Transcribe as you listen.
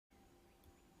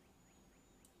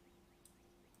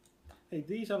Hey,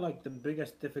 these are like the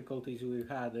biggest difficulties we've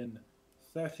had in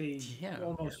 30, Yeah,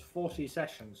 almost 40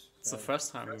 sessions. it's the So,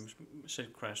 first time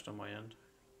shit crashed on my end.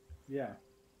 yeah,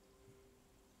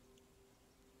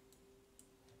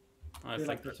 I feel It's like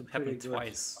like that's a pretty happened good.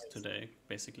 twice today,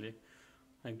 basically.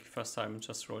 Like first time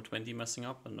just roll 20 messing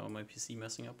up, and now my PC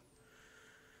messing up.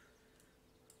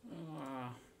 Uh,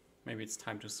 Maybe it's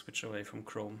time to switch away from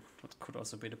Chrome. That could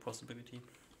also be the possibility.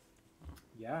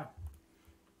 Yeah,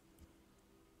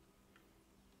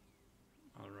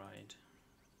 All right,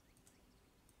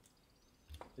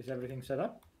 is everything set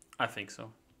up? I think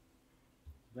so.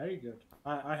 Very good.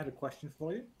 I had a question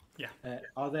for you. Yeah.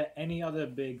 Are there any other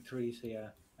big trees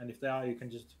here? And if there are, you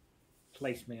can just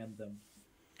place me in them.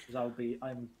 Because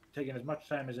I'm taking as much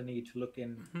time as I need to look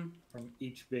in from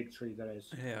each big tree there is.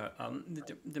 Yeah.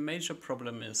 The major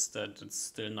problem is that it's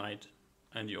still night,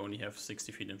 and you only have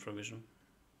 60 feet in provision,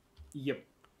 Yep,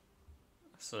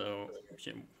 so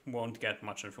you won't get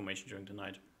much information during the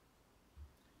night.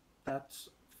 that's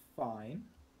fine.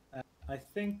 I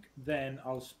think then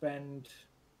I'll spend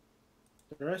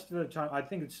the rest of the time. I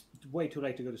think it's way too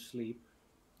late to go to sleep.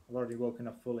 I've already woken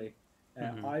up fully.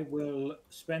 I will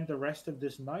spend the rest of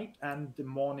this night and the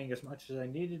morning as much as I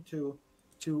needed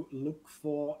to look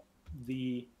for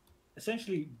the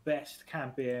essentially best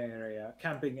camping area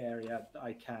that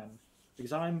I can,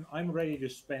 because I'm ready to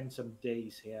spend some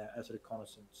days here as a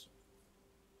reconnaissance.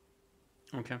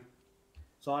 Okay.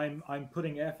 So I'm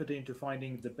putting effort into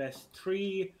finding the best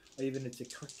tree, or even it's a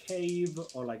cave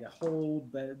or like a hole,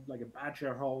 like a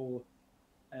badger hole,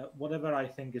 whatever I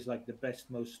think is like the best,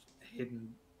 most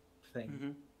hidden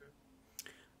thing.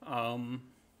 Um,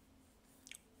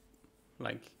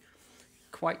 like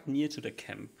quite near to the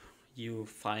camp, you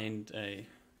find a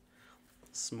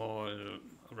small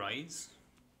rise,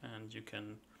 and you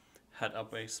can head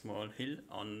up a small hill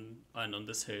and on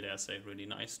this hill there's a really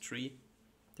nice tree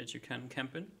that you can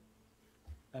camp in.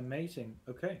 Amazing.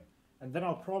 Okay. And then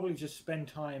I'll probably just spend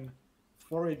time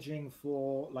foraging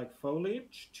for like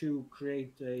foliage to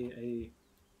create a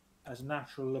as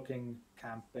natural looking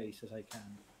camp base as I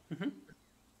can.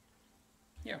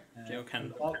 Yeah, you And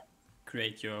can I'll,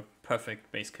 create your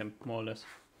perfect base camp more or less.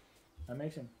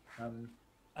 amazing.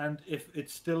 And if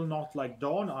it's still not like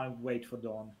dawn, I'll wait for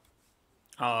dawn.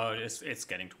 It's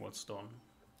getting towards dawn.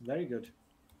 Very good.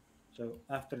 So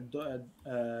after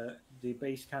the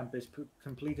base camp is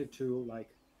completed to like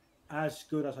as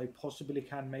good as I possibly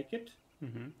can make it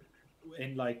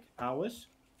in like hours,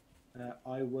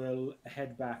 I will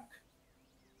head back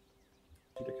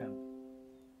to the camp,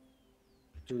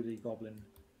 to the goblin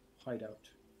hideout.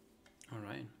 All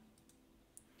right.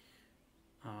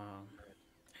 Uh,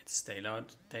 it's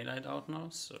daylight out now,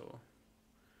 so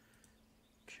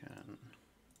can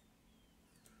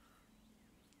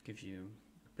give you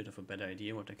a bit of a better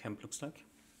idea what the camp looks like.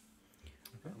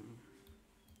 Okay.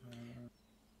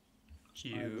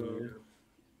 I will. You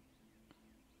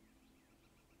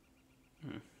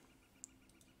Let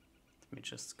me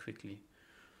just quickly.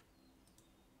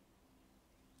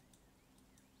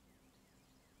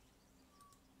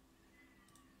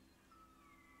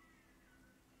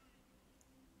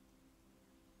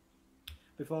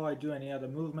 Before I do any other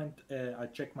movement, I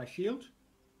check my shield.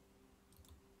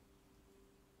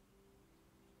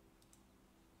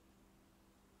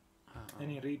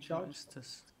 Any What recharge? is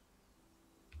this?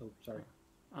 Oh, sorry.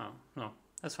 Oh no,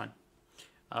 that's fine.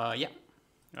 Yeah,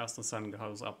 as the sun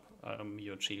goes up,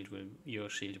 your shield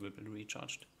will be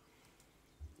recharged.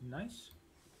 Nice.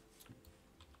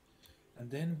 And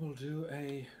then we'll do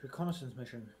a reconnaissance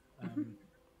mission.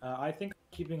 I think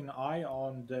keeping an eye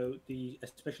on the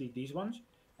especially these ones.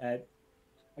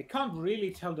 I can't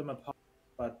really tell them apart,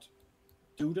 but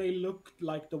do they look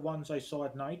like the ones I saw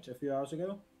at night a few hours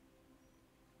ago?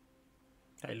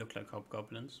 They look like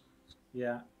hobgoblins.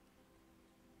 Yeah.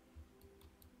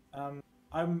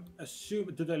 I'm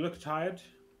assuming. Do they look tired?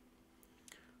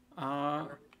 Uh,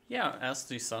 yeah, as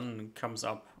the sun comes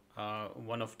up,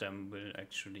 one of them will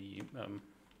actually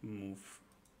move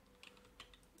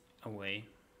away.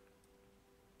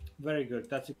 Very good.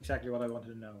 That's exactly what I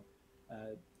wanted to know.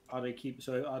 Are they keep?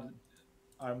 So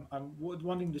I'm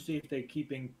wanting to see if they're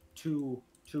keeping two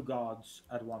guards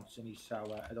at once in each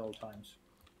tower at all times.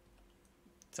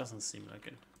 Doesn't seem like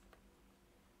it.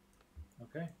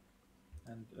 Okay.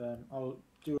 And I'll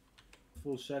do a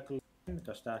full circle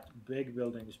because that big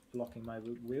building is blocking my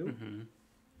view.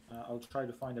 I'll try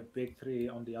to find a big tree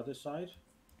on the other side.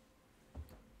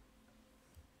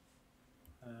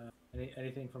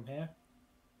 Anything from here?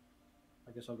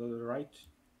 I guess I'll go to the right.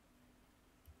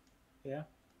 Yeah.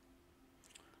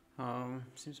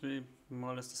 Seems to be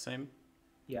more or less the same.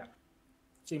 Yeah.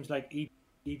 Seems like each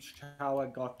each tower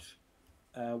got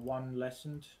one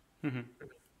lessened, Mm-hmm.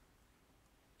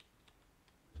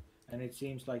 and it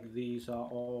seems like these are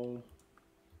all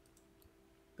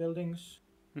buildings.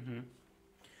 Mm-hmm.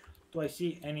 Do I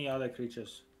see any other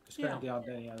creatures? Because Yeah. currently aren't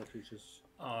there any other creatures.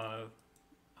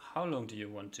 How long do you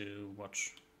want to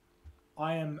watch?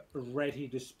 I am ready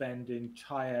to spend the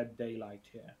entire daylight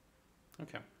here.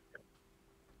 Okay.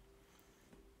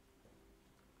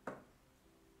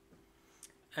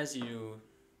 As you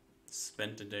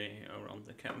spend the day around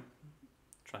the camp,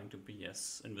 trying to be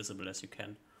as invisible as you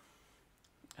can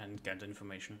and get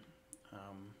information,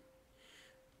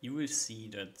 you will see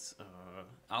that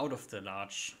out of the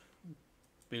large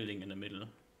building in the middle,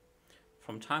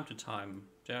 from time to time,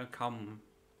 there come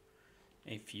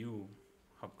a few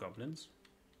hobgoblins,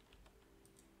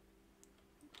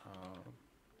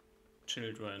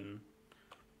 children,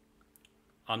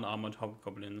 unarmored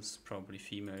hobgoblins, probably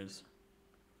females.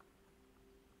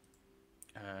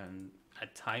 And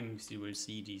at times you will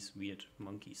see these weird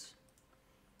monkeys.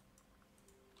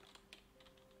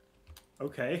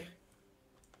 Okay.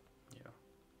 Yeah.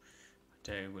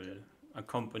 They will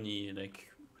accompany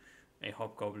like a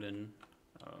hobgoblin.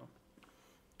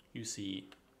 You see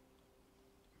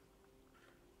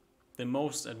the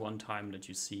most at one time that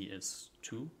you see is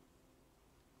 2.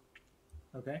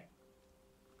 Okay.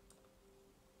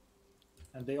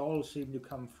 And they all seem to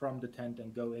come from the tent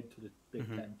and go into the big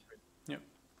tent. Yeah.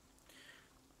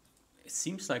 It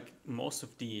seems like most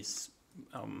of these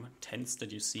tents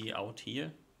that you see out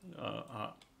here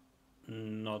are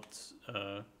not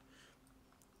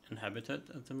inhabited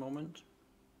at the moment.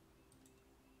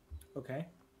 Okay.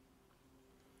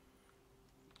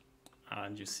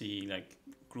 And you see like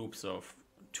groups of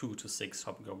 2 to 6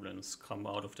 hobgoblins come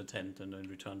out of the tent and then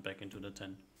return back into the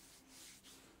tent.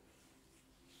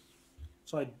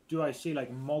 So do I see like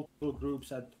multiple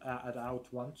groups at out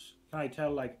once? Can I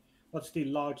tell like what's the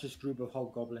largest group of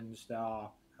hobgoblins there are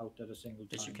out at a single time?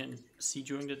 That you can see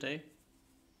during the day.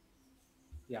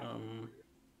 Yeah.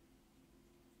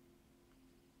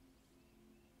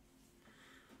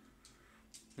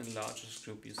 The largest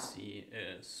group you see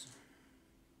is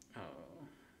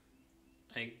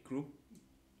a group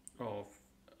of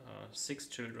 6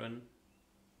 children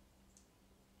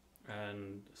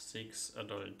and 6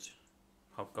 adult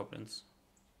hobgoblins.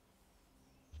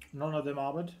 None of them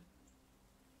armored?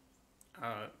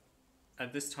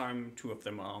 At this time, 2 of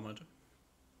them are armored.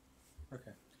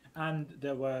 Okay. And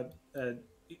there were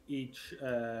each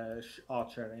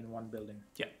archer in one building?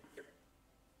 Yeah.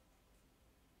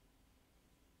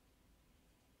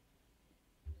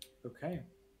 Okay.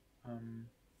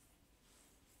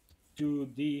 Do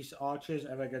these archers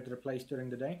ever get replaced during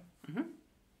the day? Mm-hmm.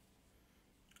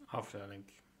 After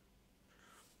like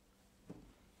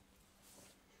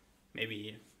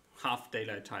maybe half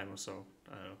daylight time or so,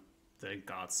 the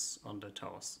guards on the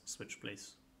towers switch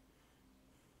place.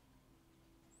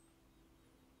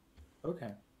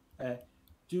 Okay.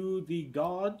 Do the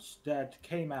guards that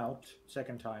came out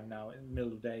second time now in the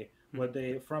middle of the day, were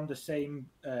they from the same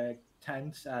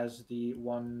tents as the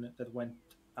one that went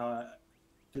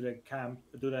to the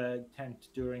tent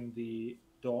during the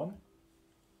dawn?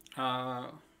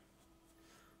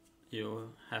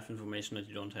 You have information that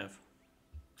you don't have.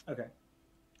 Okay.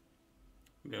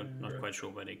 We're not quite sure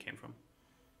where they came from.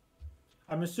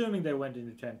 I'm assuming they went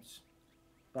into tents,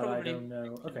 but Probably. I don't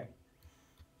know. Okay.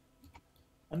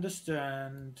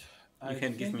 Understand. You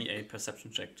can give me a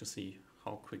perception check to see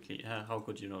how quickly, how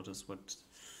good you notice what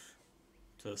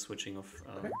the switching of.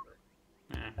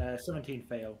 17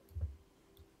 fail.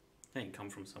 They come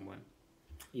from somewhere.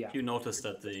 Yeah. You notice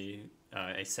that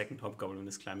a second hobgoblin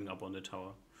is climbing up on the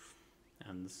tower,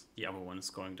 and the other one is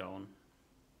going down.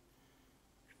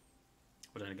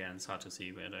 But then again, it's hard to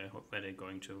see where they're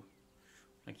going to.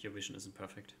 Like your vision isn't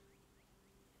perfect.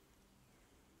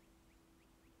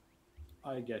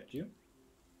 I get you.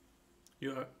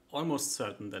 You are almost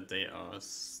certain that they are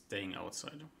staying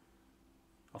outside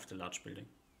of the large building.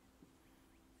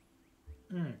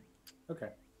 Okay.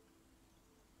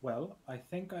 Well, I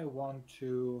think I want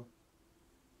to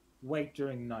wait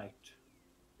during night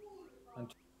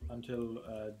until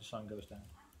the sun goes down.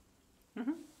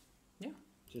 Mm-hmm. Yeah.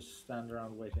 Just stand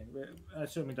around waiting.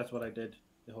 Assuming that's what I did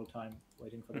the whole time,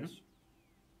 waiting for this.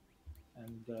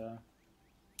 And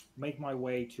make my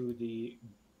way to the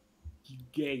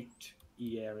gate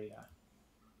area.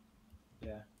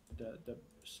 Yeah, the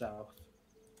south.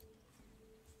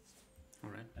 All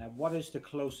right. What is the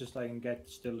closest I can get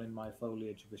still in my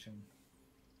foliage vision?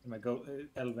 Am I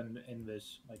elven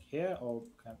invis like here, or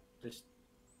can this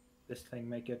thing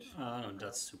make it? No,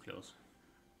 that's too close.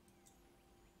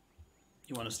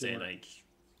 You want to stay like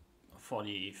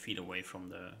 40 feet away from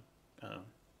the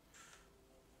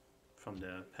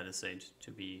palisade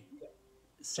to be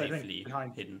So I think safely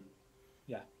behind- hidden.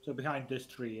 Yeah, so behind this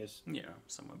tree is Yeah,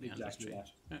 somewhere behind exactly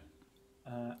this tree. that.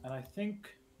 Yeah. And I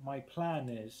think my plan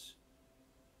is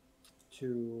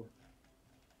to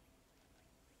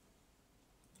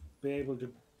be able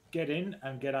to get in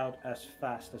and get out as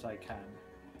fast as I can.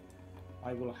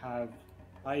 I will have...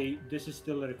 This is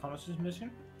still a reconnaissance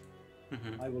mission.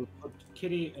 Mm-hmm. I will put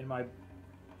Kitty in my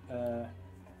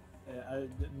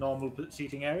normal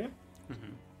seating area.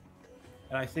 Mm-hmm.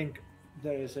 And I think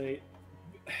there is a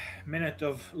minute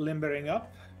of limbering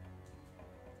up,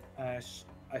 as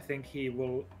I think he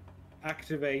will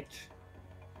activate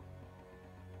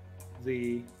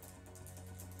the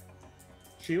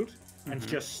shield and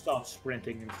just start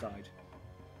sprinting inside.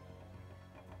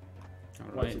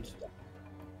 All Once right. it's done.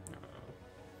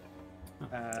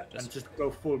 And just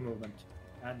go full movement.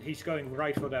 And he's going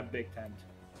right for that big tent.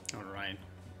 All right.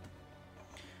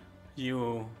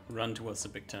 You run towards the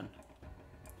big tent.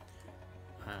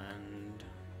 And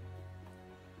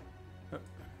I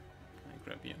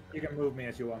grab you. You can move me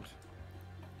as you want.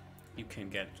 You can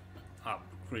get up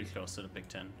really close to the big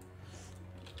tent.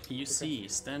 You see,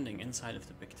 standing inside of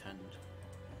the big tent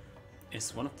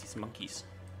is one of these monkeys.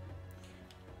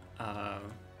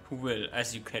 Who will,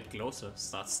 as you get closer,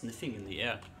 start sniffing in the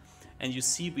air. And you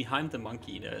see behind the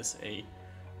monkey there's a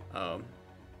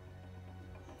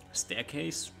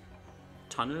staircase,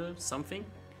 tunnel, something,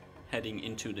 heading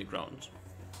into the ground.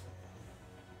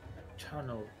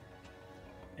 Tunnel.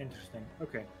 Interesting.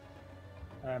 Okay.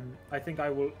 I think I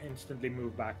will instantly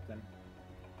move back then.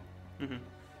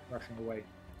 Rushing away.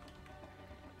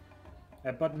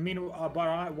 But meanwhile,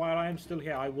 while I am still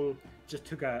here, I will just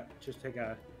take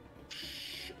a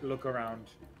look around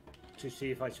to see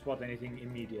if I spot anything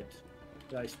immediate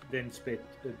that I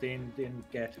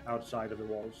didn't get outside of the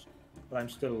walls. But I'm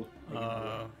still.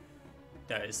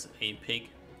 There is a pig.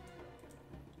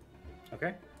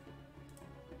 Okay.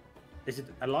 Is it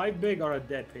a live pig or a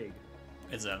dead pig?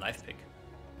 It's a live pig.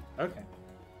 Okay.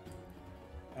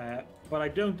 But I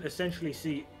don't essentially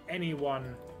see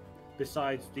anyone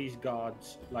besides these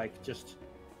guards, like, just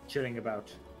chilling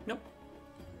about. Nope.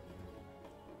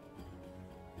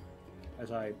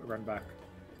 As I run back.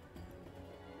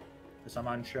 As I'm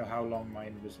unsure how long my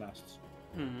invis lasts.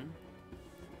 Mm-hmm.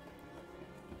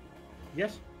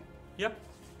 Yes? Yep.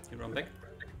 You run back.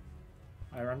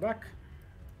 I run back.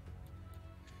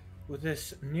 With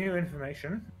this new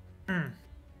information.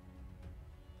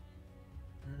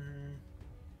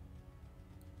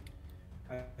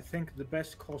 I think the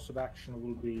best course of action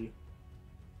will be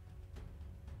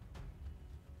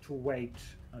to wait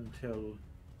until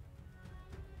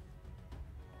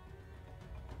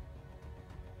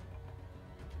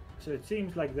so it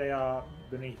seems like they are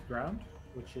beneath ground,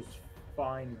 which is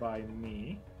fine by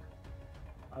me.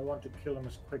 I want to kill them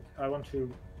as quick. I want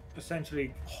to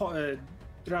essentially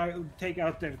take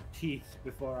out their teeth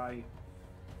before I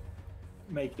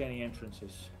make any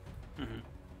entrances. Mm-hmm.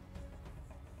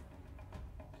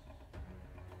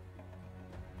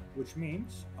 Which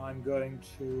means I'm going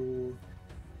to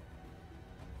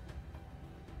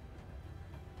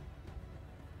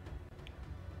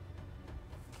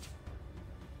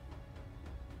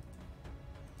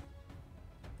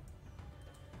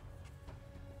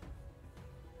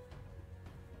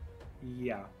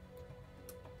yeah.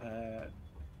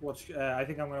 I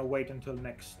think I'm going to wait until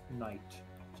next night.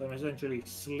 So I'm essentially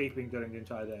sleeping during the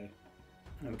entire day.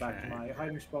 And back to my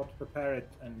hiding spot, prepare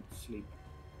it, and sleep.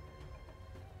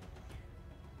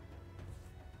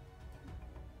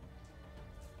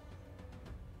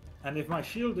 And if my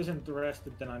shield isn't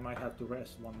rested, then I might have to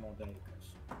rest one more day,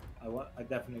 because I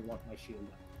definitely want my shield.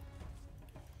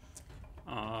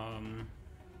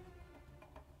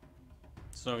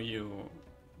 So you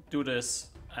do this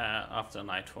after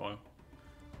nightfall.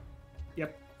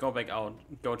 Yep. Go back out,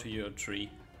 go to your tree,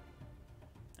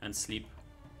 and sleep.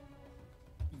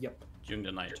 Yep. During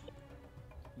the night.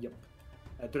 Yep.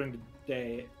 During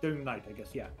the night, I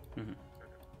guess. Yeah. Mm-hmm.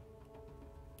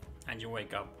 And you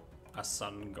wake up as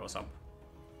sun goes up.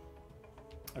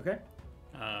 Okay.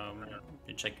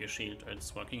 You check your shield,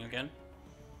 it's working again.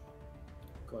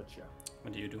 Gotcha.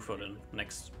 What do you do for the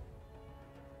next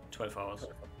 12 hours?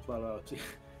 12 hours.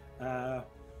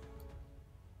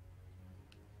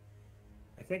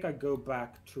 I think I go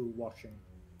back to watching.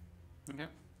 Okay.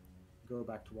 Go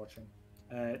back to watching.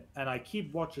 And I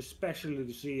keep watch, especially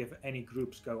to see if any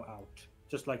groups go out,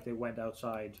 just like they went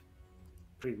outside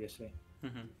previously.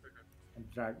 Mm-hmm. And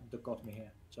that got me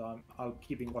here. So I'll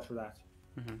keeping watch for that.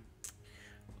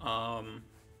 Mm-hmm.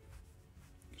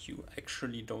 You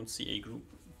actually don't see a group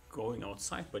going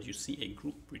outside, but you see a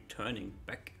group returning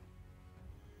back.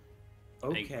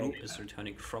 Okay. A group is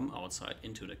returning from outside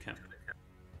into the camp.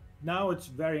 Now it's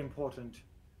very important.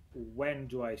 When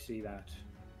do I see that?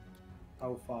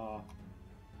 How far?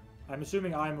 I'm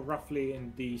assuming I'm roughly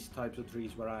in these types of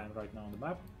trees where I am right now on the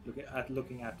map,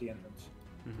 looking at the entrance.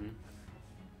 Mm-hmm.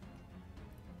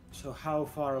 So how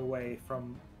far away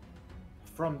from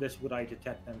this would I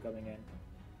detect them coming in?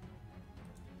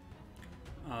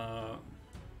 I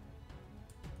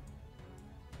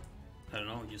don't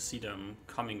know. You see them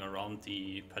coming around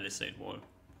the palisade wall.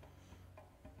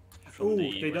 Oh,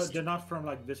 they're not from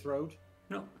like this road?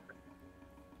 No.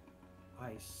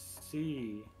 I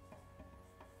see.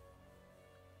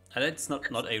 And it's not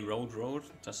a road.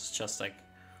 That's just like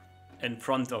in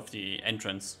front of the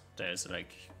entrance. There's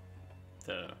like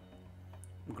the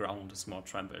ground is more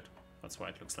trampled. That's why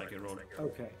it looks like a road.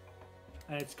 Okay.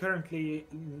 And it's currently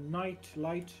night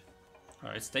light?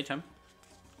 It's daytime.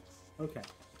 Okay.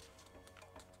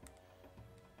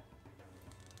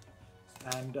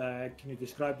 And can you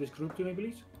describe this group to me,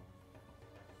 please?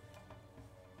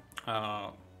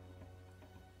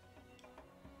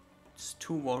 It's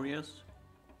 2 warriors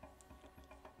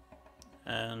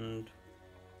and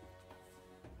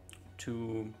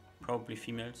 2 probably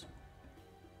females.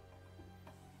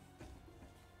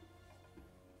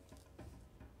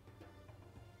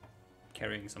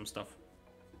 Carrying some stuff.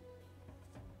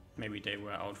 Maybe they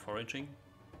were out foraging.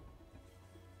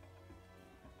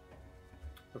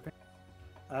 Okay.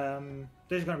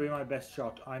 This is going to be my best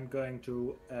shot. I'm going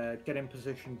to get in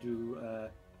position to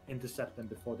intercept them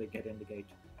before they get in the gate.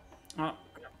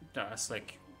 That's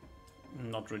like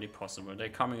not really possible. They're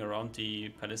coming around the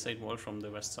palisade wall from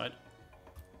the west side.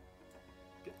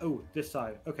 Oh, this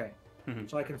side. Okay. Mm-hmm.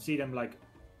 So I can see them like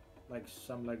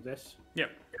some like this. Yeah.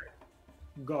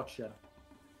 Gotcha.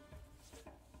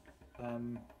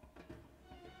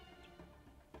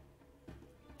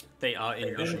 They are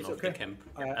in vision of the camp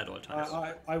at all times.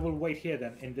 I will wait here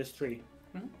then in this tree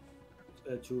Mm-hmm.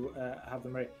 to have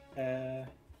them ready.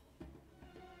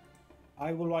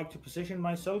 I would like to position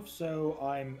myself so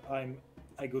I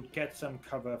could get some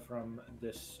cover from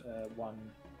this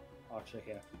one archer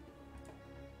here.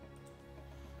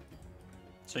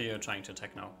 So you're trying to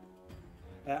attack now?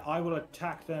 I will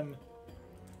attack them.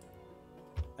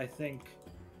 I think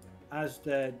as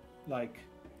they're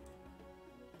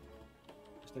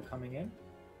coming in.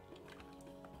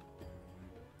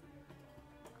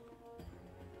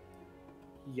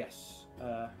 Yes.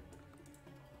 I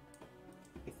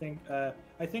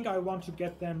think I want to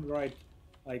get them right,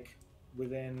 like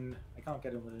within. I can't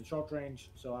get them within short range,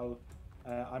 so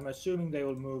I'm assuming they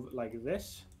will move like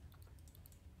this,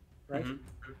 right?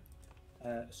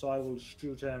 Mm-hmm. So I will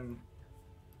shoot them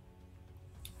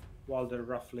while they're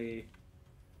roughly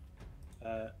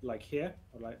like here,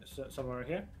 or like somewhere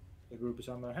here. The group is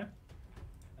somewhere here.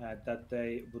 That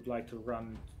they would like to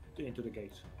run into the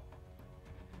gate.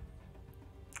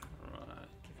 Alright,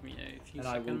 give me a few and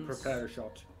seconds. I will prepare a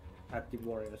shot at the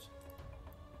warriors.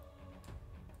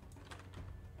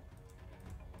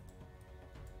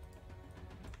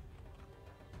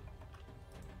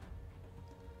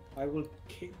 I will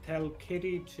tell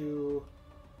Kitty to.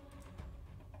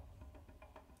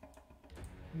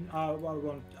 I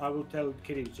won't. I will tell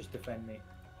Kitty to just defend me.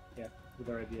 Yeah, with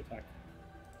a ready attack.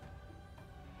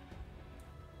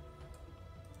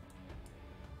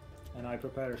 And I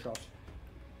prepare a shot.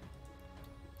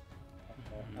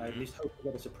 I at least hope to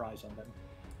get a surprise on them.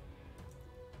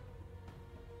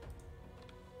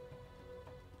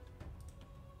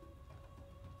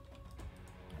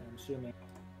 I'm assuming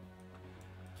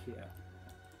here.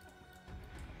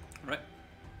 Right.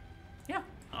 Yeah.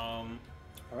 All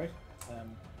right.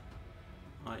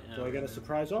 Do I get a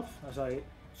surprise off as I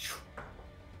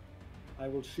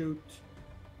will shoot?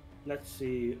 Let's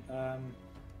see.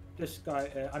 This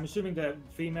guy. I'm assuming the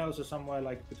females are somewhere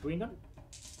like between them.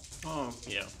 Oh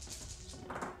yeah.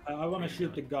 I want to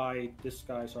shoot the guy. This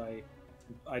guy. So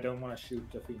I don't want to shoot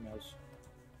the females.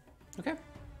 Okay.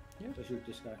 Yeah. So shoot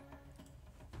this guy.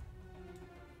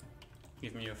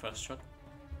 Give me your first shot.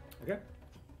 Okay.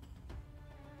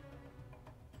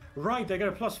 Right, I got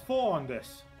a +4 on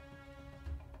this.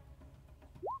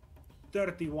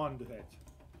 31 to hit.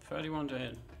 31 to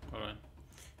hit. Alright.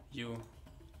 You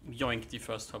yoink the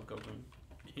first hobgoblin.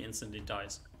 He instantly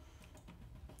dies.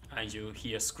 And you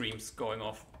hear screams going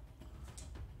off.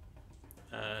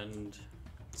 And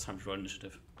it's time to roll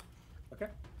initiative. Okay.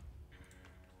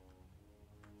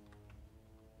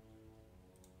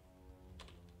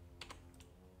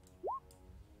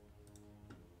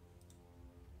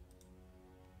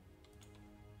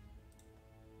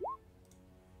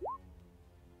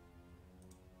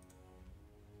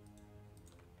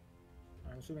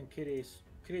 assuming Kitty's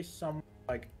somewhere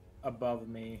like above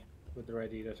me with the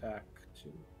ready to attack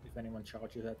to if anyone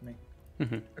charges at me.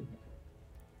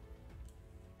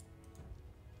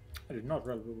 I did not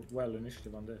roll well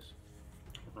initiative on this.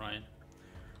 Right.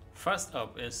 First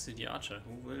up is the archer,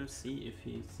 who will see if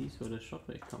he sees where the shot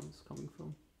wave coming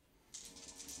from.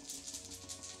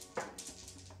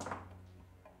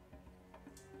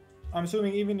 I'm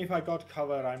assuming even if I got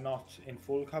cover, I'm not in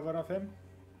full cover of him,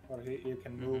 or he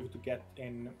can move to get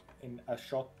in a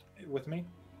shot with me.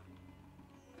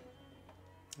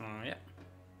 Yeah.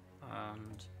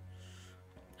 And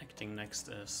acting next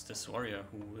is this warrior,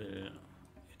 who will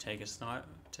take this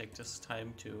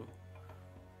time to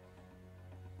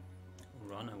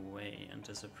run away and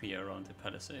disappear around the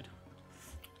palisade.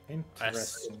 Interesting.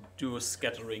 As do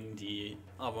scattering the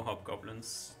other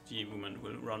hobgoblins, the woman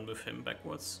will run with him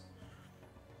backwards.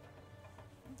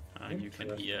 And you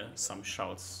can hear some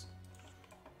shouts.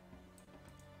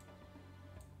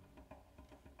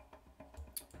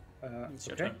 It's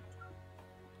your turn.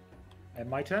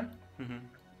 My turn?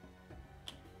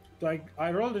 Do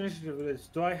I rolled initiative with this.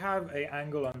 Do I have a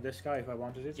angle on this guy if I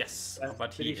wanted it? Yes,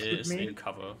 but he is in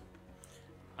cover.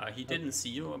 He didn't see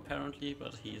you apparently,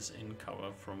 but he is in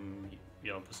cover from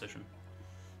your position.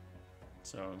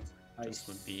 So this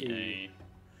would be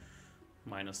a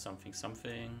minus something.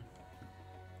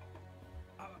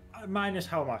 Minus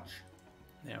how much?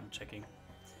 Yeah, I'm checking.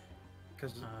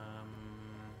 Because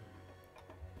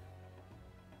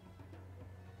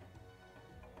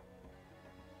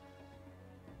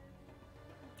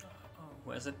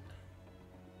where is it?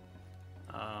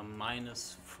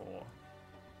 -4.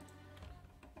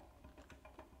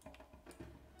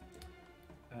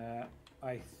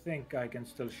 I think I can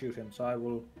still shoot him, so I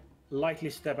will lightly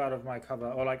step out of my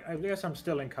cover, or like I guess I'm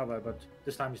still in cover, but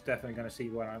this time he's definitely going to see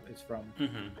where it's from.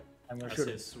 I'm going to shoot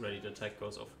him. His ready to attack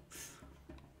goes off.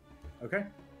 Okay.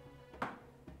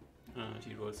 And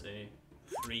he rolls a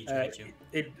 3 to hit you.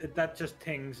 That just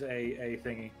pings a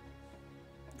thingy.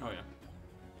 Oh yeah.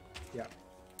 Yeah.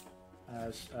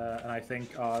 And I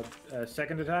think our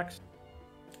second attacks.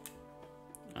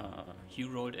 You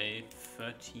rolled a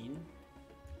 13.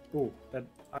 Oh, that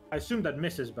I assume that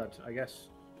misses, but I guess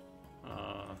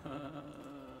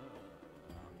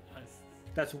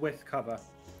that's with cover.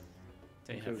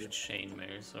 They have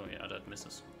chainmail, so yeah, that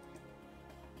misses.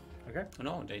 Okay. Oh,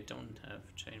 no, they don't have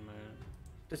chainmail.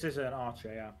 This is an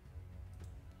archer, yeah.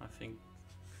 I think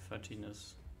 13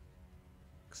 is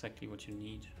exactly what you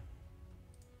need.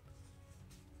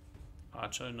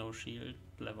 Archer, no shield,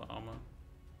 leather armor.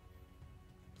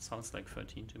 Sounds like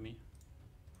 13 to me.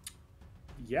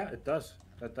 Yeah, it does.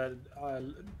 That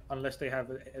unless they have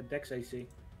a dex AC.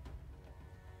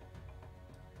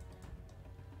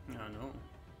 I know.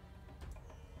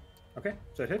 Okay,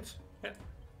 so it hits. Yeah.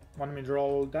 Want me to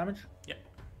roll damage? Yeah.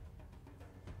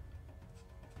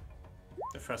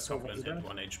 The first goblin had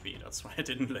 1 HP, that's why I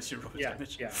didn't let you roll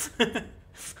damage. Yeah.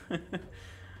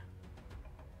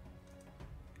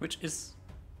 Which is...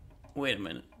 Wait a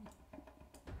minute.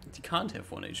 You can't have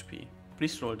 1 HP.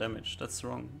 Please roll damage, that's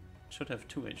wrong. Should have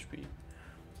 2 HP.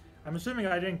 I'm assuming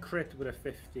I didn't crit with a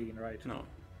 15, right? No.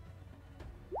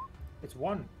 It's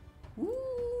 1. Woo!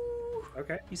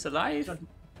 Okay. He's alive.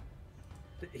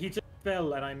 He just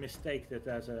fell, and I mistaked it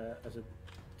as a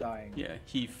dying. Yeah,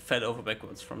 he fell over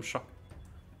backwards from shock.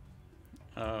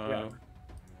 Yeah.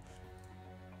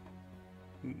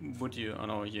 Would you? Oh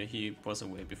no, yeah, he was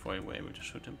away before you were able to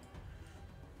shoot him.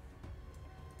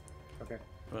 Okay.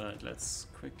 But let's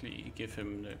quickly give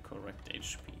him the correct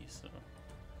HP. So,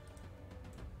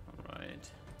 all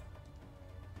right.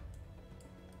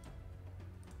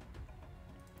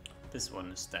 This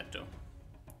one is dead though.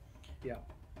 Yeah.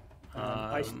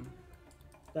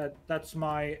 That's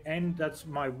my end. That's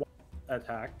my one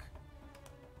attack.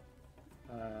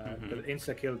 The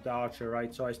insta killed the archer,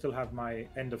 right? So I still have my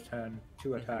end of turn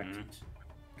 2 attacks.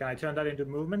 Can I turn that into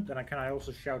movement? And can I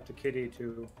also shout to Kitty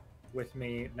to, with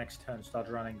me next turn, start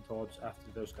running towards after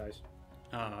those guys?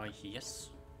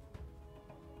 Yes.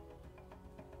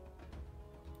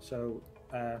 So,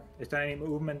 is there any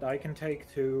movement I can take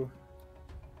to?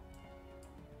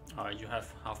 You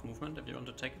have half movement if you want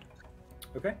to take it.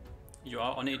 Okay. You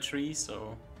are on a tree,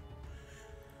 so.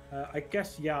 I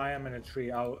guess yeah, I am in a tree.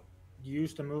 I'll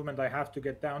use the movement I have to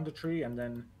get down the tree, and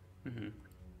then.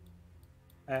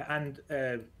 I'm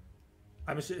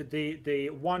the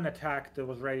one attack that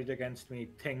was rated against me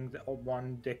tinged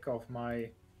one dick off my.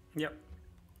 Yep.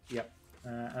 Yep.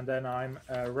 And then I'm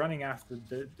running after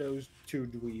those 2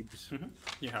 dweebs.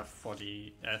 You have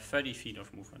 30 feet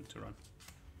of movement to run.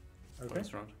 Okay. For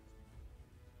this round.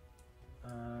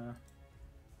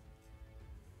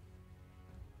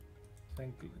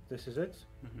 think this is it.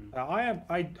 Mm-hmm.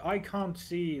 I can't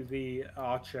see the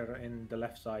archer in the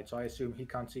left side, so I assume he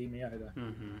can't see me either.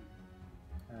 Mm-hmm.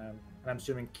 And I'm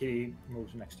assuming Kitty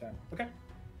moves next turn. Okay.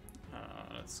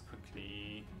 Let's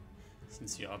quickly,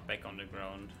 since you are back on the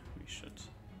ground, we should.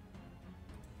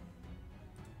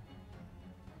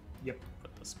 Yep.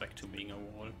 Put this back to being a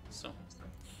wall. So.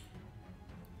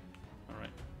 All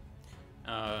right.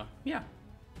 Yeah.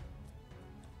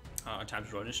 Time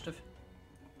to roll initiative.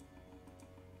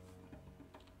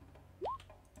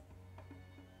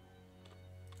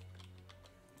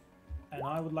 And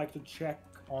I would like to check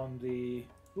on the.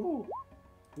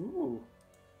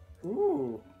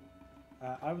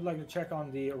 I would like to check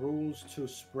on the rules to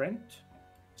sprint.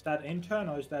 Is that in turn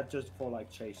or is that just for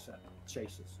like chases?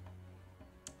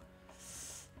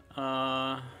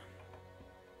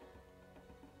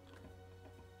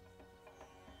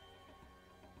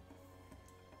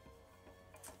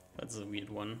 That's a weird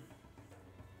one.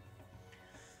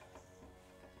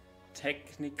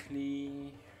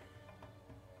 Technically,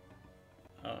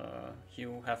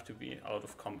 you have to be out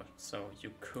of combat, so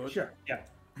you could Sure. Yeah.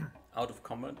 out of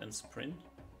combat and sprint,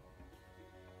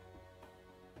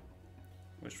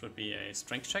 which would be a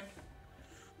strength check.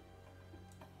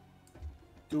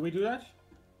 Do we do that?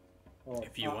 Or,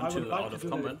 If you want to, out of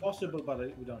combat. It's possible, but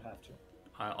we don't have to.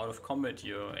 Out of combat,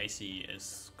 your AC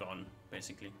is gone,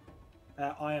 basically.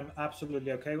 I am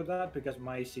absolutely okay with that because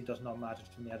my AC does not matter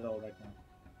to me at all right now.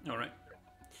 All right.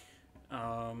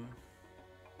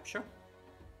 Sure.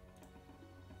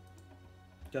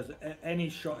 Because any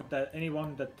shot that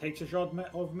anyone that takes a shot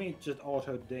of me just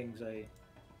auto dings a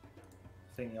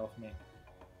thingy off me.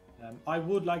 I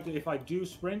would like to, if I do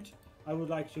sprint, I would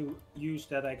like to use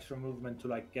that extra movement to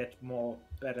like get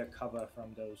better cover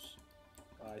from those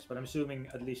guys. But I'm assuming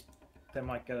at least they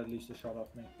might get at least a shot off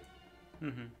me.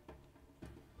 Mm-hmm.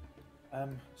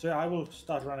 So yeah, I will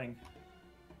start running.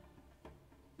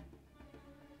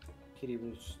 Kitty,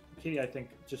 I think,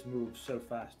 just moves so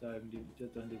fast that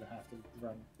it doesn't even have to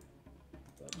run.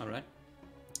 But, all right.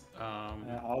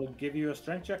 I'll give you a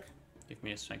strength check. Give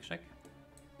me a strength check.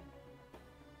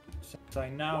 Since I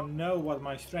now know what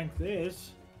my strength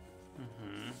is,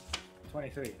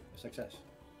 23, success.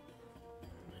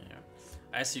 Yeah.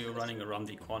 As you're running around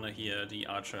the corner here, the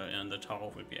archer in the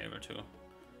tower will be able to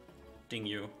ding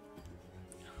you.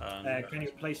 Can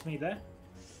you place me there?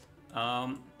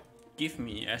 Give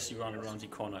me, as you run around the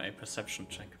corner, a perception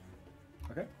check.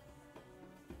 Okay.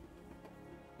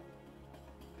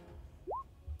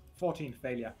 14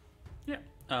 failure. Yeah.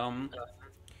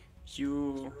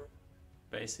 You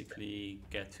basically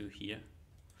get to here,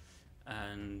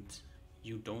 and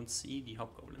you don't see the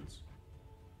hobgoblins.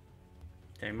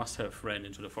 They must have ran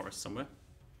into the forest somewhere.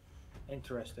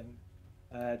 Interesting.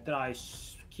 Then I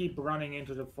keep running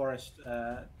into the forest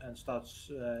and start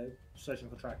searching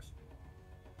for tracks.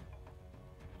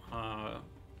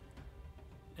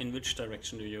 In which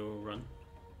direction do you run?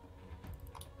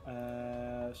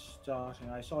 Starting,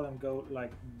 I saw them go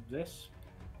like this.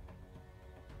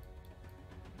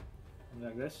 And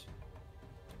like this.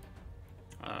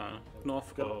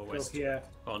 North or west? Here,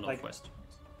 or northwest? Like,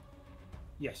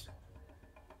 yes.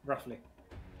 Roughly.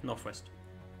 Northwest.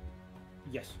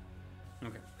 Yes.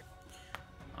 Okay.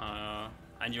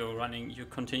 And you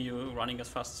continue running as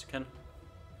fast as you can?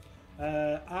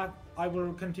 I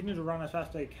will continue to run as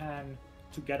fast as I can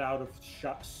to get out of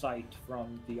sight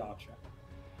from the archer.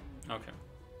 Okay.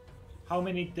 How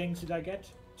many dings did I get?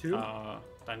 2?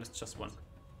 Then it's just 1.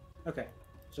 Okay.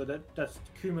 So that's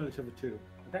cumulative of 2.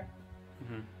 Okay.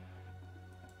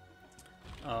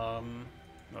 All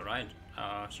right.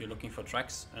 You're looking for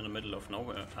tracks in the middle of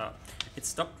nowhere. It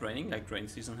stopped raining, like rain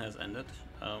season has ended.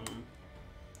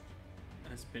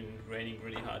 It's been raining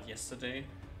really hard yesterday,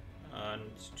 and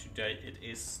today it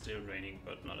is still raining,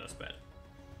 but not as bad.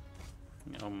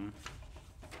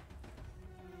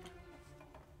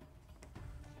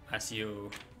 As you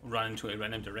run into a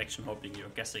random direction, hoping you're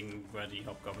guessing where the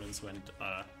hobgoblins went,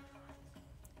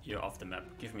 you're off the map.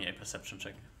 Give me a perception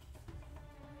check.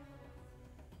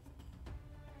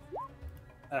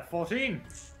 14.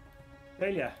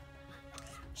 Failure.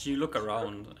 You look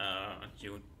around,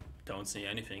 you don't see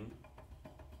anything.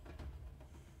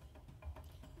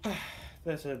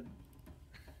 There is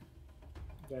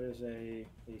a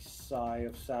sigh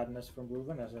of sadness from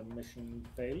Ruvens as a mission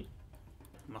failed.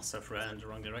 Must have ran in the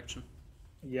wrong direction.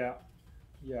 Yeah.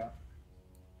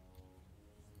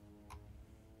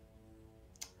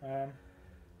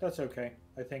 That's okay.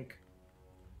 I think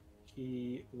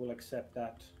he will accept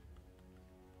that.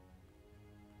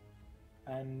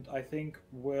 And I think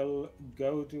we'll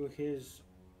go to his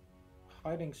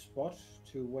hiding spot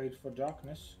to wait for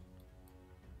darkness.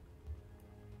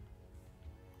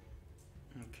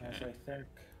 Okay. As I think.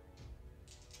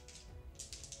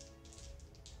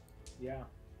 Yeah.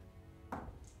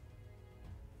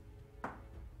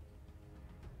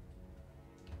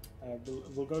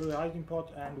 We'll go to the hiding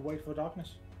pot and wait for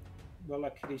darkness. We'll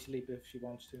let Kitty sleep if she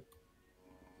wants to.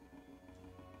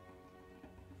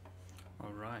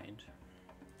 All right.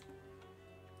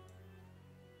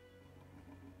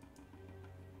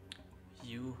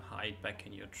 You hide back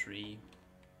in your tree,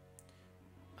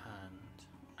 and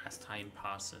as time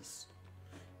passes,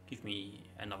 give me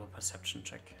another perception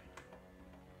check.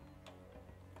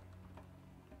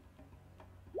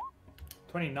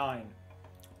 29.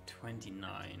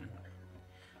 29.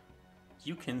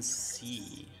 You can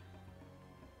see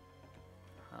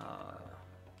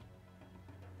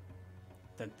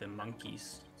that the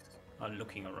monkeys are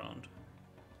looking around.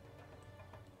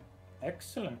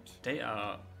 Excellent. They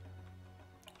are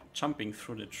jumping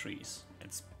through the trees.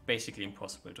 It's basically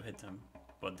impossible to hit them,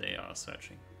 but they are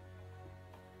searching.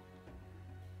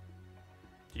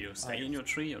 Do you stay in your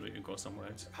tree or do you go somewhere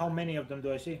else? How many of them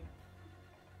do I see?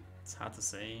 It's hard to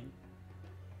say.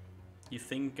 You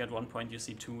think at one point you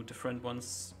see two different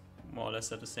ones more or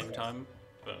less at the same time,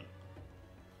 but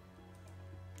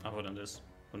other than this,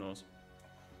 who knows?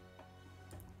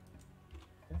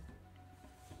 Okay.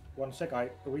 1 sec, I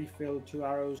refill 2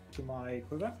 arrows to my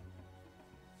quiver.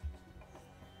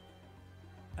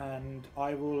 And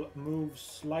I will move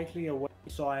slightly away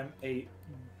so I'm a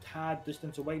tad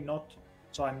distance away, not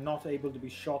so I'm not able to be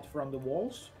shot from the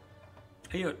walls.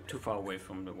 You're too far away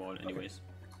from the wall anyways. Okay.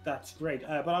 That's great,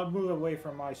 but I'll move away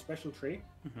from my special tree.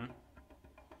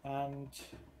 And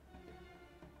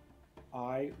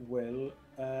I will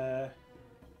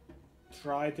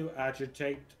try to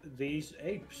agitate these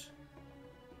apes.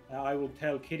 I will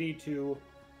tell Kitty to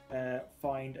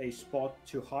find a spot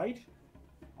to hide.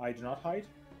 I do not hide.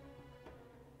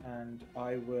 And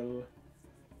I will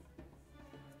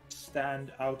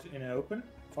stand out in the open,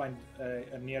 find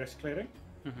a nearest clearing,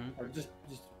 or just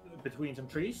between some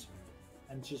trees,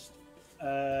 and just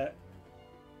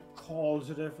call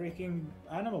to the freaking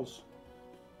animals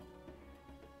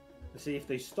to see if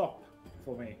they stop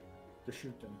for me to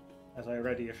shoot them as I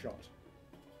ready a shot.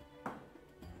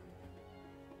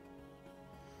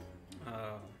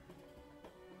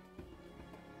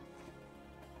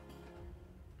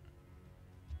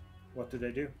 What do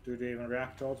they do? Do they even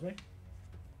react towards me?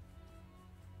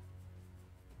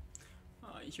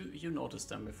 You notice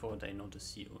them before they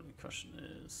notice you. The question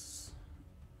is,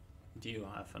 do you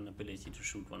have an ability to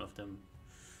shoot one of them?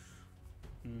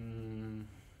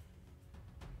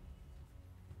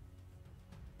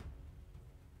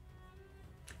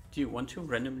 Do you want to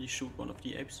randomly shoot one of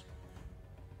the apes?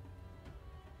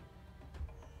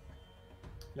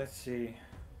 Let's see.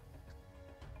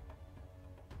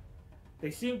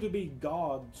 They seem to be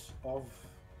gods of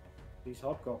these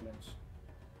hobgoblins.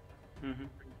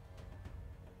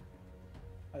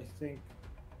 I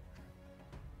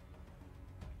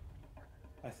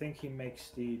think he makes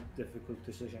the difficult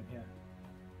decision here,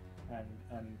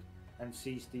 and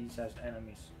sees these as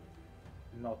enemies,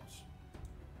 not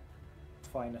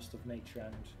finest of nature.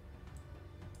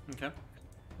 And okay,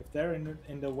 if they're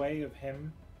in the way of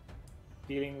him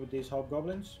dealing with these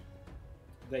hobgoblins,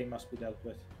 they must be dealt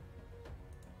with.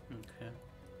 Okay.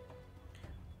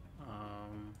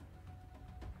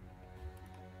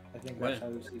 I think that's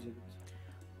how he sees it.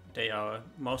 They are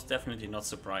most definitely not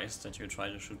surprised that you try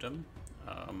to shoot them.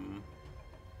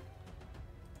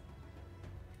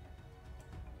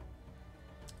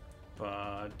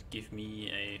 But give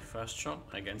me a first shot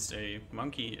against a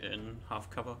monkey in half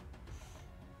cover.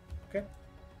 Okay.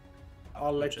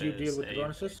 I'll let you deal with the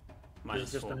bonuses. This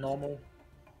is just 4. a normal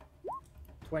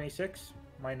 26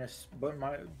 minus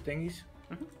my thingies.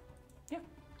 Yeah.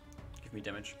 Give me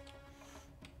damage.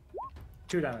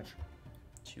 2 damage.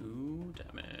 2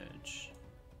 damage.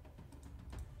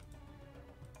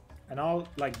 And I'll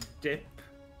like dip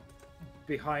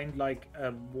behind like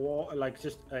a wall, like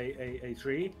just a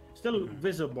tree, still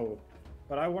visible,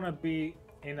 but I want to be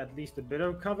in at least a bit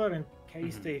of cover in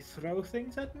case they throw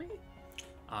things at me.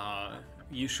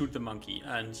 You shoot the monkey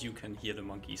and you can hear the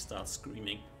monkey start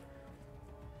screaming.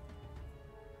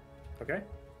 Okay.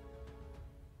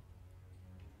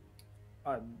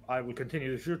 I will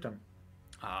continue to shoot them.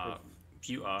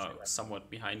 You are somewhat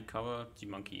behind cover. The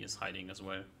monkey is hiding as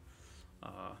well.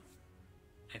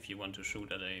 If you want to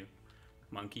shoot at a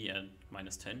monkey at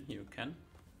 -10, you can.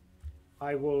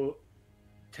 I will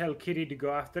tell Kitty to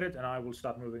go after it, and I will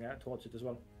start moving out towards it as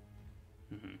well.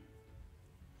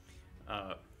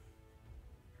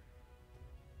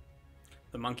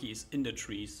 The monkey is in the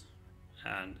trees,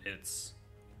 and it's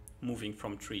moving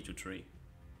from tree to tree.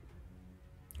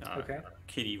 Okay.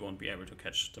 Kitty won't be able to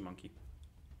catch the monkey.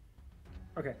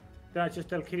 Okay. Then I just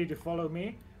tell Kitty to follow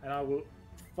me, and I will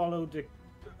follow the.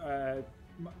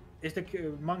 Is the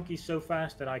monkey so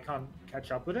fast that I can't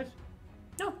catch up with it?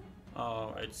 No.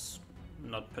 It's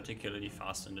not particularly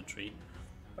fast in the tree.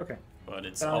 Okay. But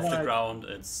it's off the ground,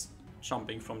 it's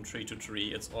jumping from tree to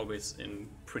tree, it's always in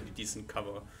pretty decent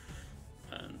cover.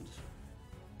 And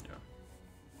yeah.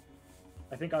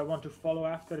 I think I want to follow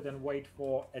after it and wait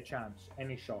for a chance,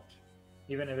 any shot,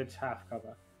 even if it's half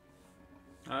cover.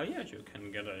 Yeah, you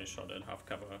can get a shot at half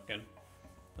cover again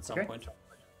at some point.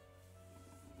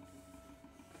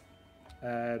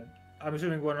 I'm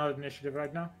assuming we're not initiative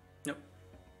right now? Nope.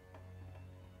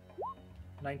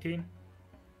 19?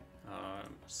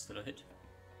 Still a hit.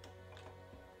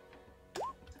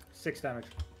 6 damage.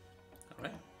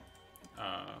 Alright.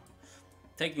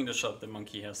 Taking the shot, the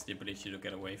monkey has the ability to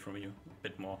get away from you a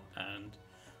bit more, and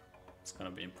it's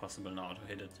gonna be impossible now to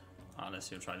hit it unless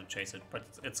you try to chase it. But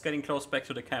it's getting close back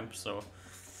to the camp, so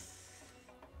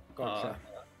Gotcha.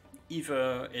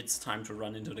 Either it's time to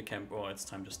run into the camp or it's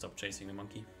time to stop chasing the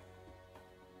monkey.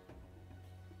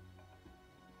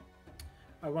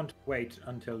 I want to wait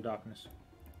until darkness.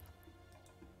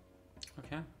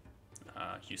 Okay.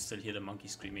 You still hear the monkey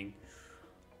screaming,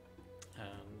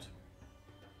 and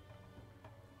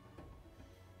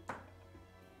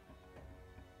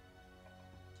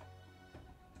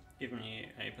give me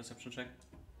a perception check.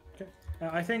 Okay.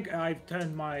 I think I've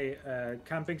turned my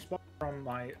camping spot from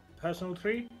my personal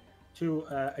tree to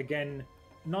again,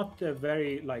 not the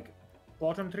very like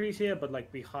bottom trees here, but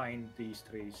like behind these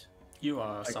trees. You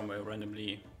are somewhere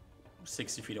randomly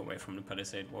 60 feet away from the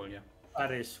palisade wall, yeah.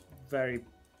 That is very...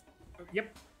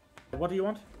 Yep. What do you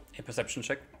want? A perception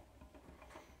check.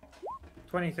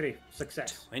 23.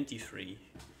 Success. 23.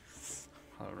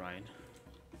 Alright.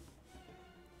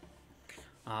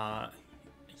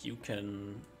 You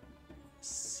can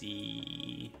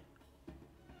see...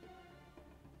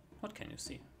 What can you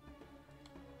see?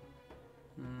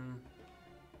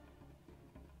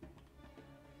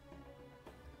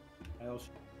 I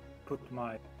also put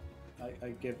my...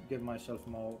 I give myself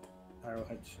more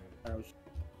arrows.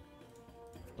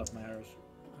 Love my arrows.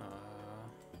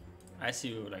 As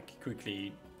you like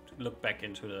quickly look back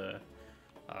into the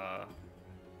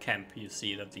camp, you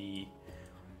see that the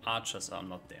archers are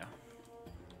not there.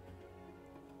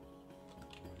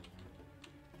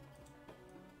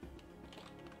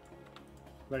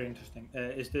 Very interesting.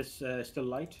 Is this still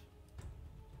light?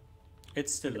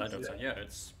 It's still light outside. Yeah,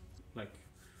 it's like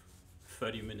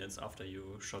 30 minutes after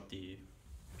you shot the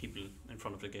people in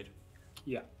front of the gate.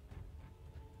 Yeah.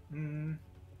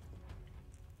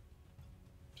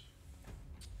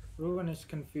 Ruven is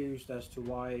confused as to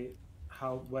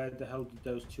where the hell did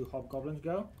those 2 hobgoblins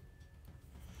go?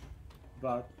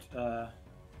 But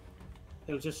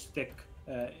he'll just stick.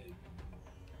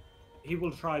 He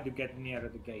will try to get nearer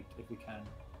the gate if we can,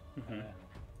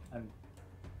 and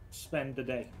spend the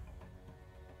day.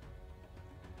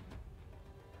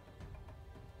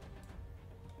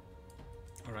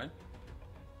 All right.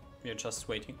 You're just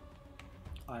waiting.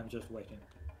 I'm just waiting.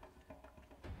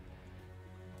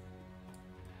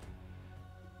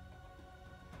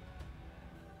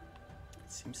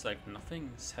 It seems like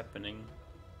nothing's happening.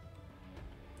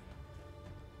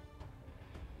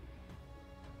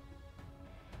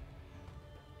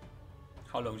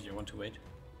 How long do you want to wait?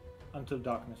 Until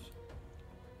darkness.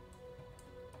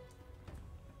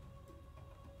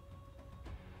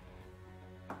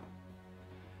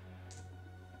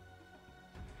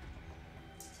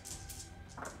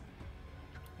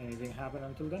 Anything happen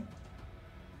until then?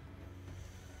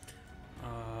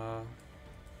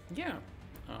 Yeah.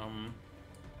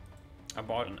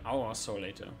 About an hour or so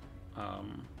later,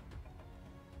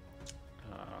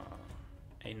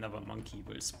 another monkey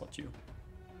will spot you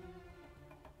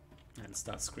and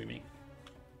start screaming.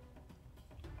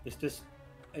 Is this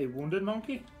a wounded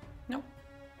monkey? No.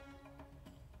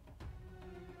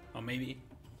 Or maybe.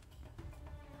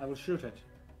 I will shoot it.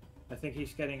 I think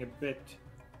he's getting a bit...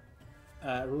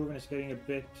 Reuven is getting a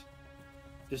bit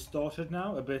distorted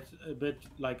now, a bit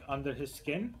like under his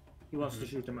skin. He wants to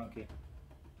shoot the monkey.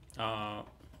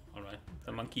 Alright.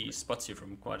 The monkey spots you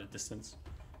from quite a distance.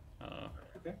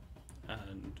 Okay.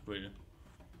 And will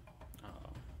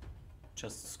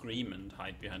just scream and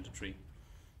hide behind the tree.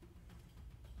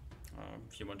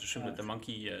 If you want to shoot at the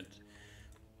monkey at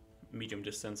medium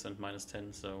distance and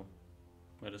 -10, so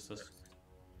where is this?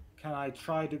 Can I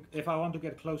try to... If I want to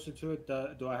get closer to it,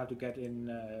 do I have to get in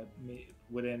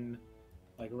within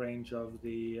like range of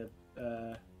the...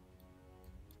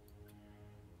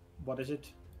 what is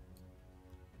it?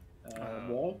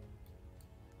 Wall?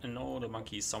 No, the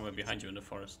monkey is somewhere behind you in the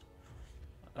forest.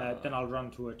 Then I'll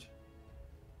run to it.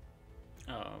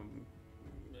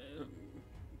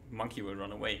 Monkey will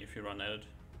run away if you run at it.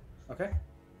 Okay.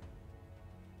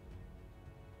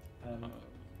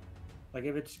 Like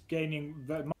if it's gaining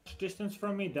very much distance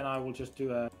from me, then I will just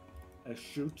do a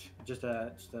shoot.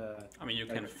 I mean, you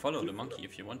can follow the monkey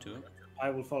if you want to. I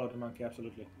will follow the monkey,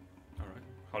 absolutely. All right.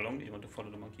 How long do you want to follow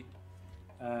the monkey?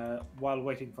 While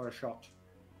waiting for a shot.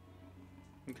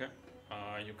 Okay.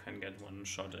 You can get one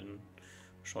shot in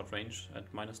short range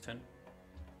at -10.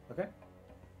 Okay.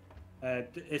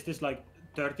 Is this like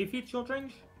 30 feet short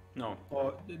range? No.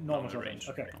 Or normal short range?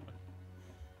 Okay. Normal.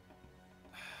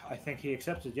 I think he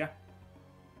accepts it, yeah.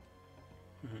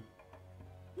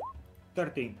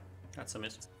 13. That's a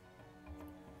miss.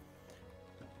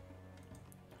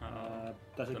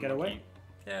 Does it The get away? monkey-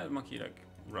 Yeah, the monkey like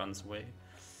runs away.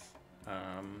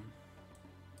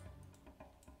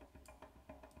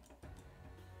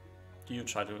 Do you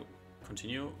try to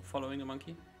continue following the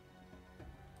monkey?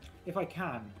 If I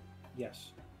can,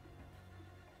 yes.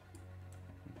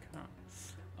 Okay.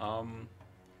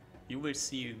 You will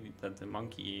see that the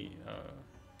monkey,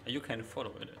 you can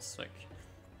follow it. It's like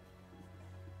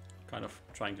kind of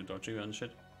trying to dodge you and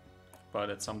shit. But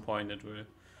at some point it will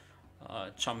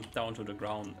jump down to the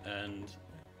ground and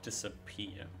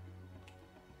disappear.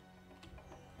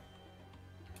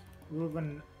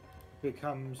 Ruven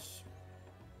becomes,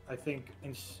 I think,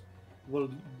 will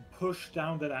push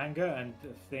down that anger and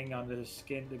the thing under his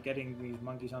skin, getting these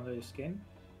monkeys under his skin,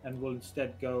 and will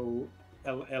instead go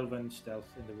elven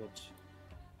stealth in the woods.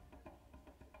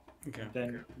 Okay. And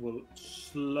then will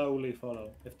slowly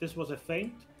follow. If this was a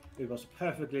feint, it was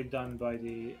perfectly done by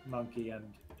the monkey,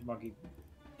 and the monkey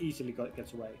easily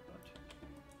gets away.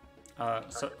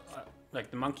 But like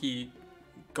the monkey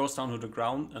goes down to the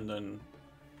ground and then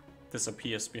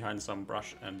disappears behind some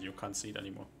brush, and you can't see it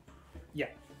anymore. yeah,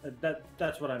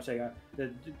 that's what I'm saying.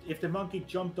 If the monkey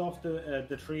jumped off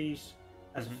the trees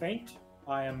as a feint,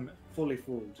 I am fully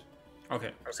fooled.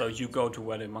 Okay, so you go to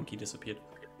where the monkey disappeared.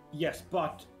 Yes,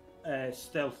 but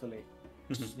stealthily,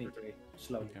 sneakily,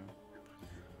 slowly. Okay.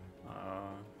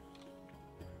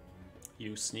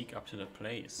 You sneak up to the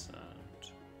place,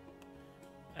 and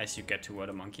as you get to where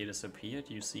the monkey disappeared,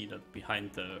 you see that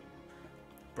behind the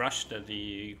brush that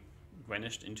he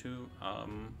vanished into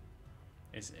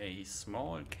is a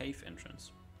small cave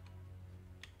entrance.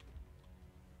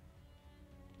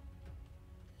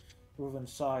 Ruvens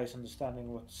sighs,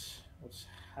 understanding what's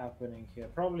happening here.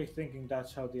 Probably thinking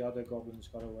that's how the other goblins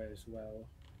got away as well.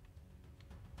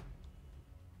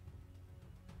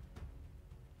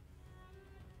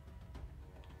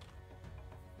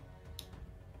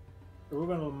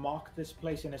 Ruven will mark this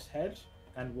place in his head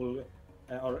and will,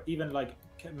 or even like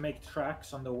make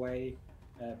tracks on the way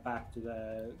back to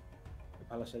the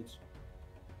palisades.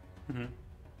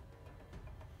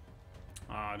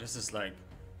 This is like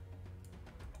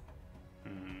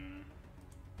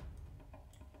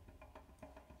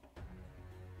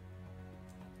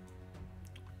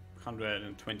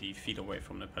 120 feet away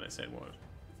from the palisade wall.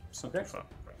 It's not too far.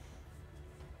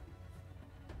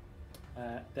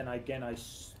 Then again,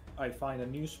 I find a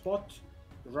new spot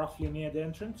roughly near the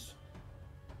entrance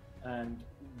and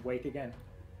wait again.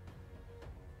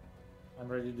 I'm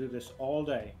ready to do this all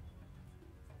day.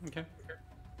 Okay.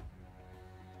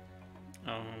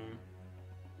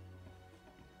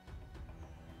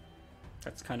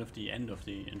 That's kind of the end of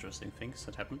the interesting things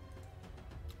that happen.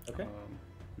 Okay.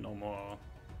 No more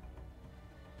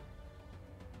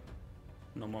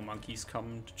monkeys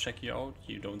come to check you out.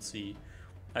 You don't see.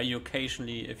 You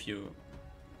occasionally, if you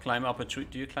climb up a tree,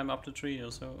 do you climb up the tree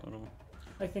also? Or no?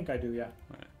 I think I do, yeah.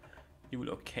 You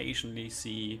will occasionally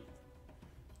see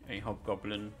a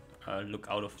hobgoblin look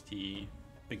out of the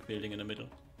big building in the middle.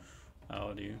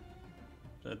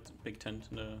 That big tent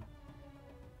in the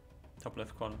top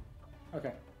left corner.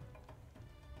 Okay.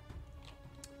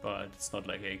 But it's not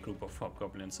like a group of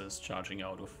hobgoblins is charging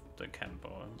out of the camp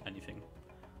or anything.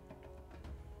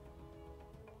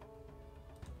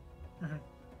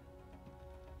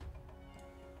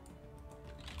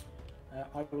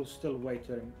 I will still wait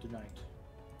tonight.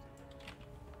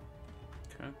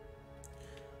 Okay.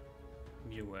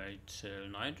 You wait till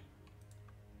night.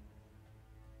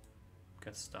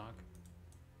 Gets dark.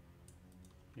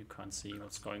 You can't see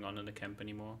what's going on in the camp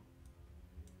anymore.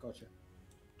 Gotcha.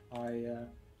 I,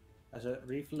 as a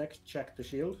reflex, check the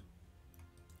shield.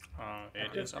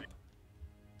 It is up.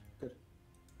 Good.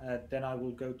 Then I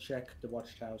will go check the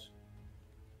watchtowers.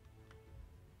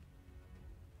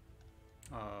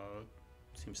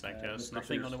 Seems like there's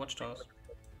nothing on the watchtowers.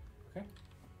 Okay.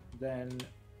 Then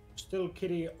still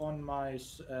Kitty on my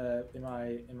in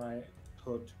my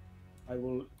hood, I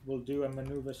will do a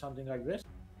maneuver something like this.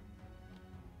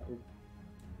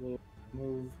 We'll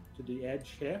move to the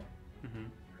edge here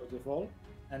of the fall,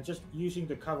 and just using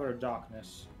the cover of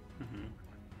darkness.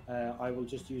 I will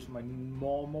just use my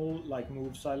normal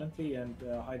move silently and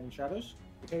hide in shadows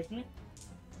occasionally,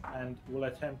 and will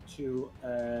attempt to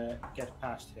get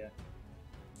past here.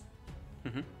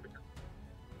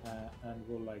 And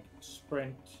we'll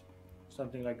sprint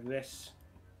something like this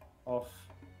off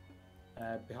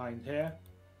behind here,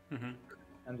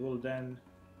 and we'll then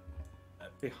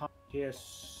behind here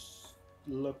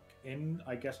look in.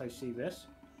 I guess I see this.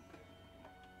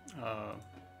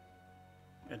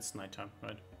 It's nighttime,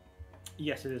 right?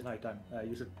 Yes, it is nighttime.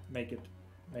 You should make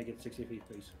it 60 feet,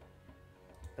 please.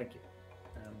 Thank you.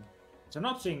 So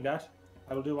not seeing that,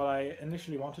 I will do what I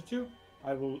initially wanted to.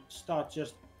 I will start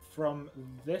just from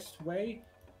this way,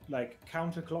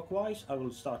 counterclockwise. I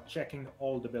will start checking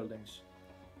all the buildings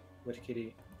with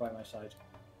Kitty by my side.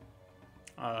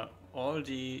 All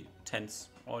the tents,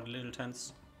 all the little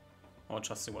tents, or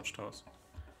just the watchtowers?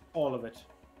 All of it.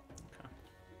 Okay.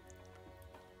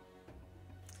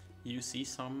 You see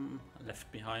some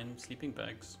left behind sleeping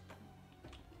bags.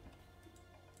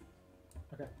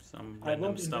 Okay. Some I random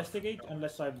won't stuff. investigate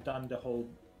unless I've done the whole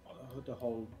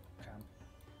camp.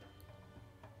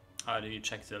 Do you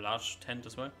check the large tent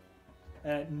as well?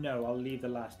 No, I'll leave the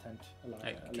last tent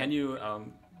alive. Can you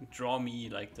draw me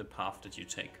the path that you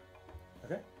take?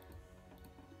 Okay.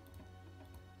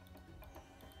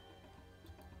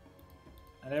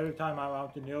 And every time I'm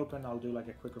out in the open, I'll do a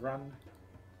quick run.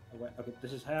 Okay,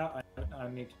 this is how I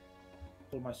need to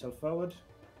pull myself forward,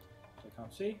 so I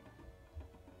can't see.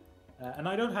 And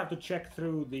I don't have to check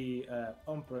through the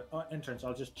entrance.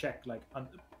 I'll just check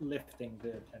lifting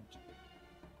the tent,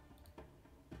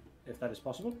 if that is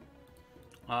possible.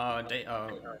 They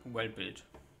are well built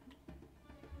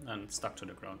and stuck to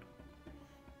the ground.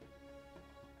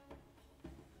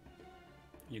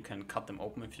 You can cut them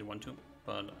open if you want to,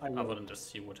 but other than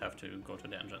this, you would have to go to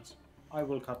the entrance. I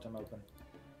will cut them open.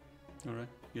 All right.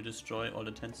 You destroy all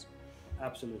the tents?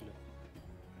 Absolutely.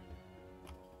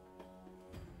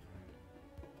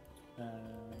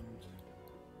 And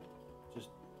just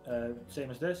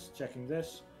same as this, checking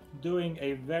this, doing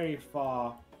a very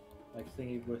far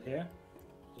thingy with here,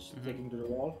 just sticking to the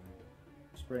wall,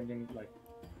 sprinting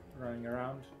running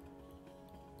around.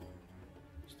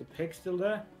 Is the pig still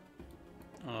there?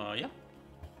 Yeah.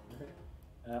 Okay.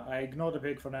 I ignore the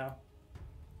pig for now,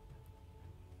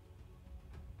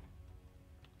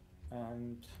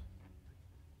 and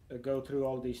go through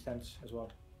all these tents as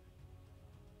well.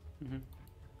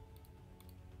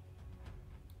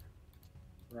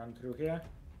 Run through here.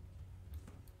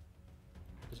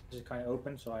 This is kind of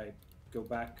open, so I go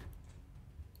back.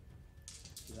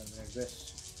 Do something like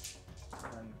this,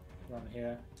 and run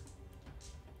here,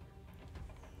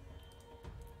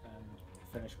 and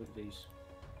finish with these.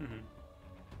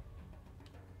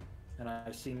 And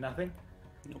I see nothing.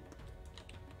 Nope.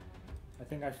 I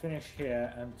think I finish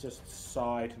here and just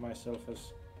sigh to myself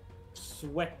as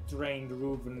sweat-drained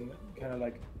Reuben kind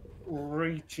of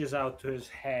reaches out to his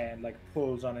hair and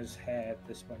pulls on his hair at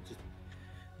this point, just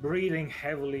breathing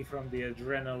heavily from the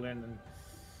adrenaline and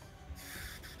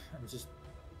just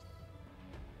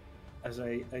as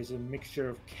a mixture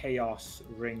of chaos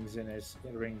rings in his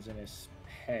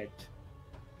head.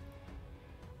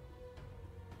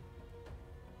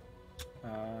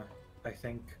 I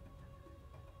think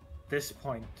this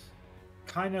point,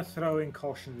 kind of throwing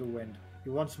caution to the wind, he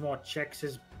once more checks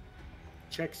his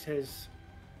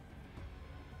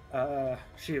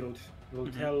shield.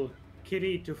 Will tell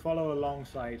Kitty to follow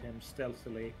alongside him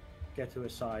stealthily, get to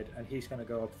his side, and he's gonna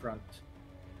go up front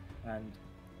and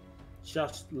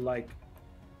just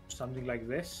something like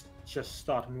this, just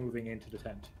start moving into the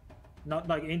tent. Not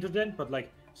into the tent, but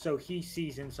so he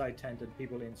sees inside tent and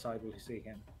people inside will see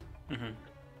him.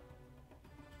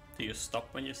 Do you stop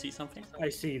when you see something? I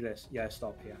see this. Yeah, I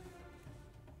stop here.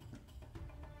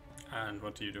 And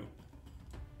what do you do?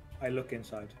 I look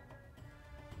inside.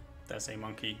 There's a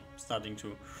monkey starting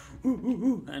to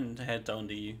and head down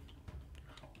the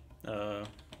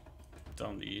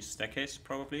staircase,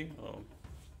 probably, or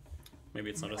maybe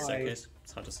it's not a staircase.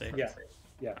 It's hard to say.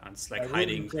 Yeah. And it's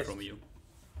hiding from you.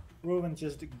 Reuven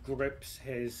just grips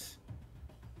his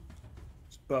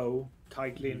bow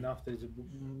tightly enough that his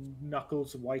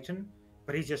knuckles whiten,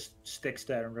 but he just sticks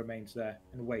there and remains there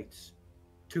and waits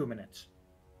 2 minutes.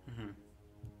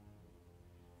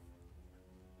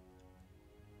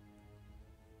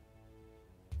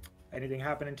 Anything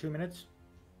happen in 2 minutes?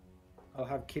 I'll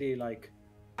have Kitty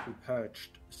be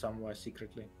perched somewhere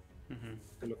secretly.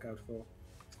 to look out for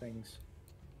things.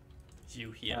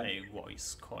 You hear a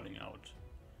voice calling out.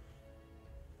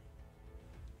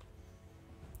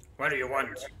 What do you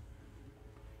want?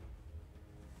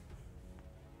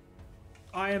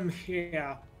 I am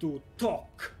here to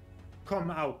talk.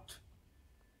 Come out.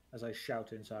 As I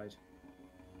shout inside.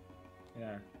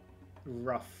 Yeah.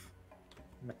 Rough,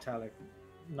 metallic,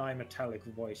 nigh metallic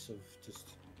voice of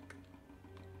just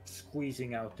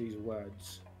squeezing out these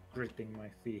words, gritting my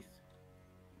teeth.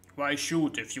 Why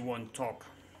shoot if you won't talk?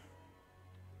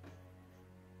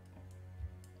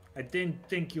 I didn't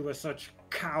think you were such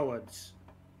cowards.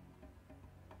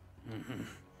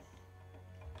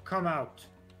 Come out.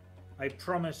 I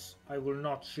promise I will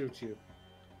not shoot you.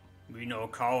 We no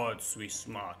cowards, we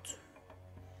smart.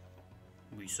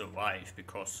 We survive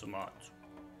because smart.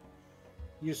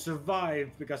 You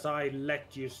survived because I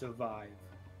let you survive.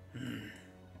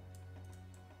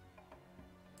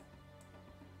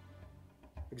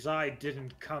 Because I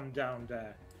didn't come down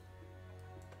there.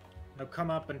 Now come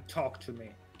up and talk to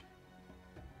me.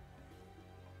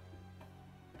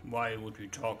 Why would we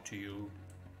talk to you?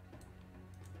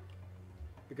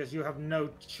 Because you have no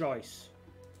choice.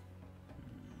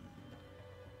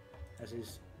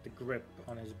 As the grip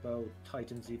on his bow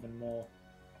tightens even more.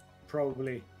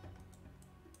 Probably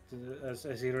as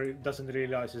he doesn't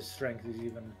realize his strength is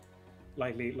even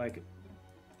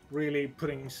really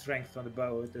putting strength on the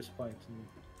bow at this point,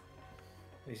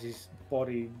 and as his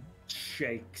body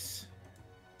shakes,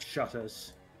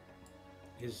 shudders,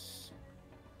 his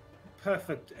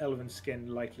perfect elven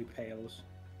skin lightly pales.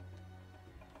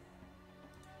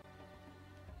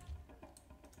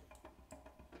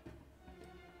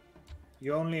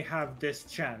 You only have this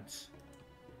chance.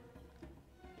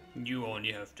 You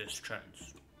only have this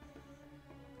chance.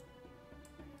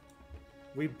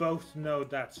 We both know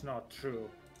that's not true.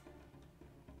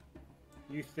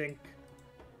 You think...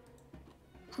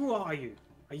 Who are you?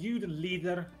 Are you the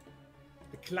leader?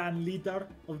 The clan leader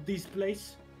of this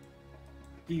place?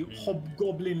 The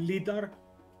hobgoblin leader?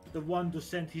 The one who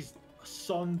sent his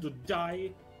son to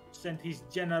die? Sent his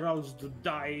generals to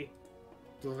die?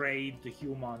 To raid the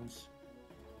humans?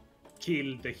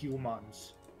 Kill the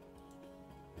humans?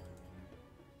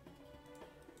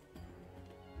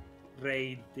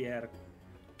 Raid their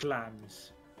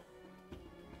clans?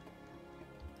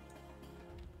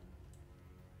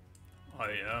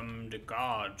 I am the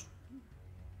god.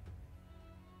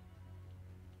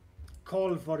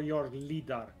 Call for your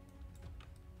leader.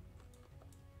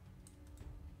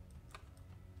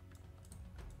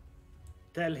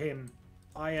 Tell him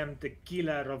I am the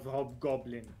killer of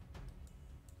Hobgoblin.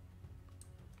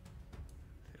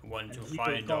 If you want to And he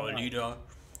find will our come out. leader,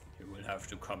 you will have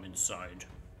to come inside.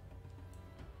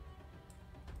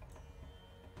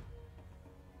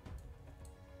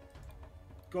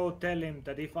 Go tell him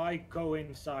that if I go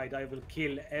inside, I will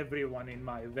kill everyone in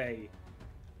my way.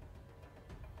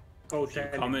 Go If you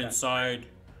tell come him that. inside,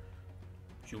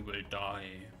 you will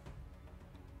die.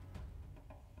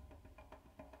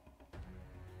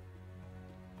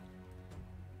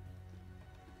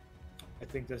 I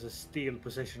think there's a steel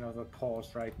position of a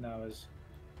pause right now as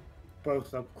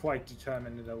both are quite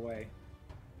determined in their way.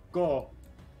 Go,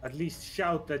 at least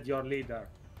shout at your leader.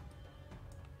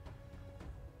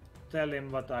 Tell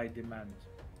him what I demand.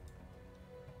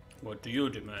 What do you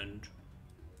demand?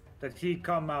 That he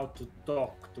come out to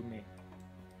talk to me.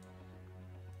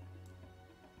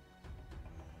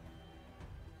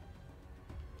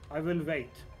 I will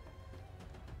wait.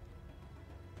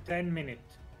 10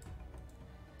 minutes.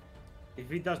 If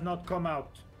he does not come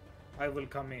out, I will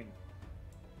come in.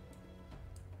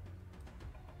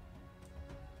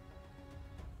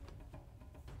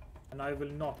 And I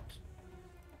will not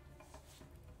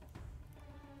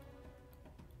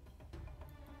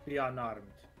be unarmed.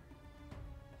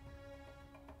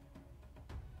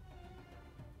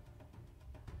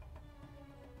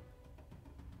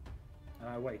 And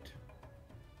I wait.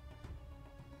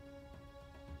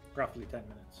 Roughly 10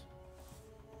 minutes.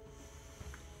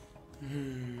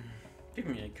 Give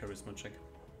me a charisma check.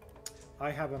 I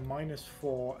have a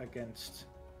 -4 against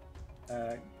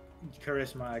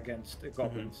charisma against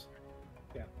goblins.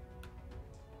 Yeah.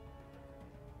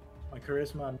 My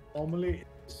charisma normally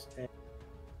is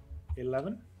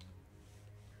 11.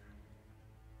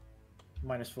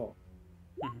 -4.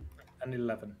 And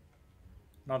 11.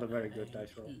 Not a very good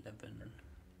dice roll. 11.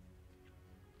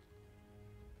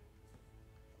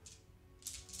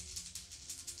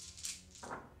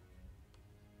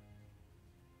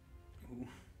 Ooh.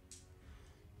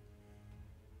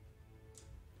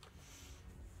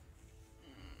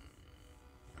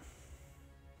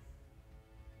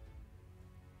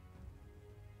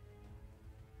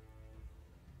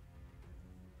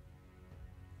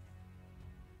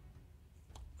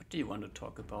 do you want to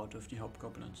talk about with the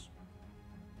hobgoblins?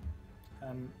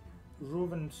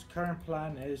 Ruvens' current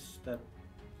plan is that,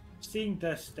 seeing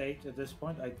their state at this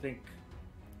point, I think.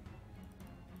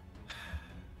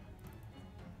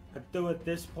 But though at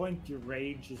this point your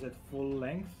rage is at full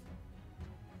length,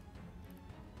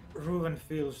 Ruven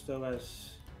feels though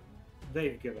as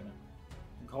they've given up.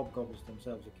 The hobgoblins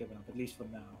themselves have given up, at least for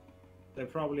now. They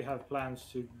probably have plans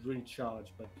to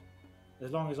recharge, but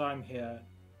as long as I'm here,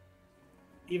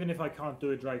 even if I can't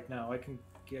do it right now, I can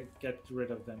get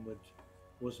rid of them with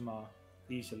Uzma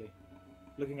easily.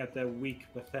 Looking at their weak,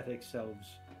 pathetic selves,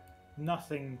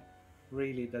 nothing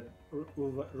really that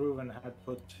Ruven had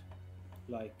put,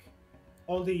 like,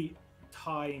 all the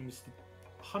times,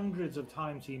 hundreds of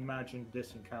times he imagined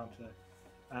this encounter,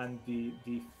 and the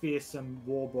fearsome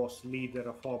war boss leader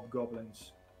of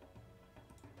hobgoblins.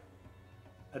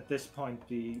 At this point,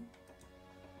 the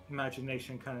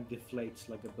imagination kind of deflates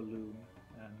like a balloon,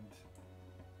 and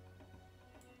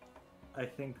I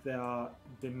think there are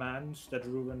demands that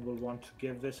Ruven will want to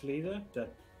give this leader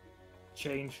that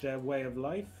change their way of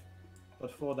life,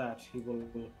 but for that he will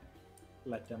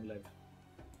let them live.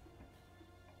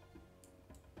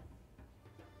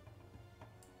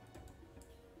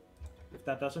 If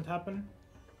that doesn't happen,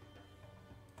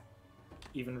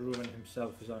 even Ruven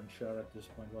himself is unsure at this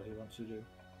point what he wants to do.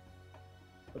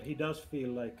 But he does feel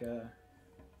like at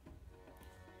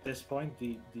this point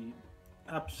the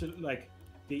absolute, like,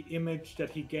 the image that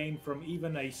he gained from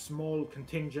even a small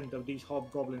contingent of these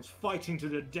hobgoblins fighting to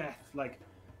the death like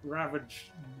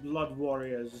ravaged blood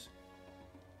warriors,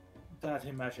 that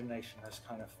imagination has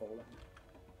kind of fallen.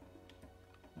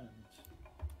 And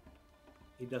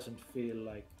he doesn't feel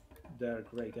like they're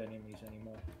great enemies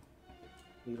anymore.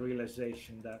 The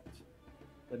realization that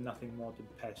they're nothing more than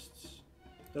pests.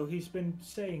 Though he's been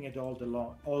saying it all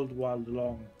while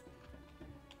long,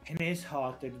 in his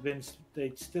heart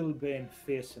they'd still been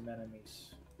fearsome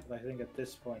enemies. But I think at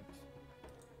this point,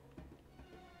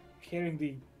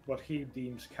 hearing what he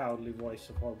deems cowardly voice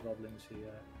of hobgoblins,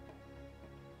 yeah.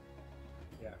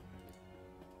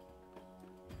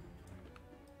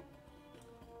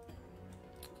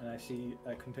 And I see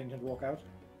a contingent walk out.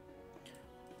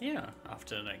 Yeah,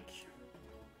 after like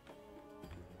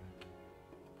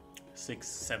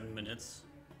 6-7 minutes,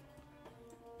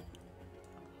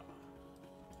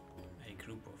 a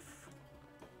group of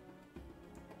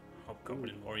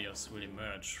hobgoblin warriors will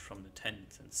emerge from the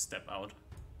tent and step out.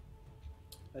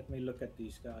 Let me look at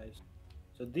these guys.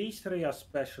 So these three are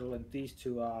special and these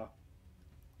two are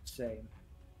same.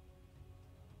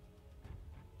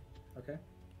 Okay.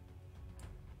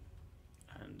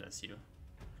 And as you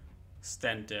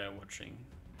stand there watching,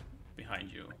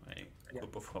 behind you, a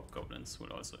group of hobgoblins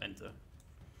will also enter.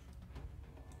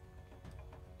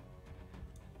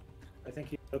 I think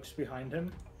he looks behind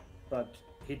him, but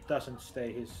he doesn't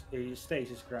he stays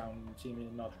his ground and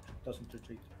seemingly doesn't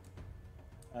retreat.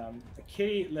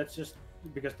 Kitty, let's just,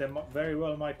 because there very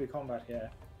well might be combat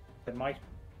here. There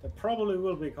probably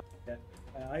will be combat here.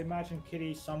 I imagine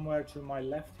Kitty somewhere to my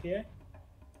left here,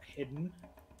 hidden.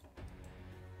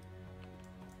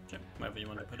 Yeah, wherever you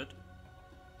want to put it.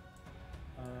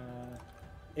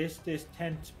 Is this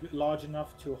tent large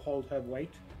enough to hold her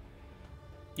weight?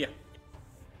 Yeah.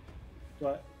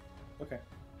 Okay.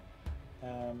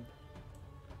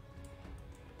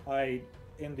 I,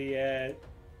 in the air,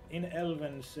 in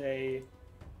Elven, say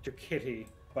to Kitty,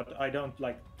 but I don't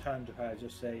like turn to her,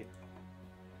 just say,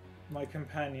 my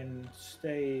companion,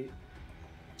 stay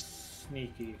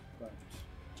sneaky, but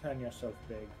turn yourself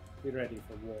big. Be ready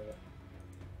for war.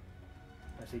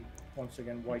 As he once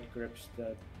again white grips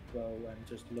the bow and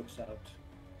just looks out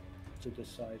to the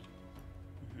side.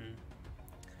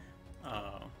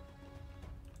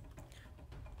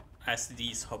 As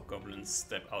these hobgoblins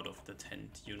step out of the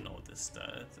tent, you notice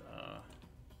that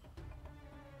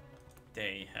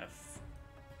they have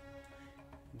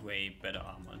way better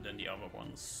armor than the other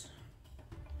ones.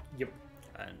 Yep.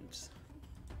 And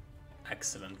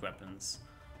excellent weapons.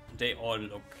 They all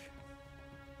look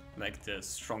like the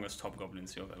strongest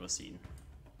hobgoblins you've ever seen.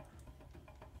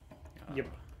 Yep.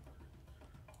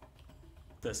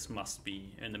 This must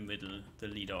be, in the middle, the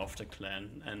leader of the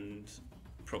clan and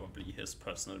probably his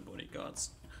personal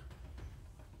bodyguards.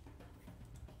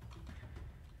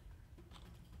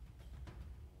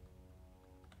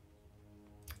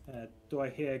 Do I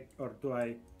hear, or do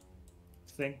I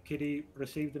think Kitty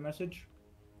received the message?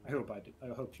 I hope I did. I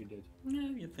hope she did. Yeah,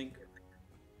 you think.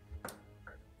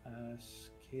 As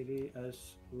Kitty,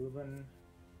 as Ruven,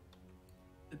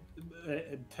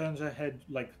 it turns her head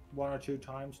like 1 or 2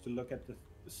 times to look at the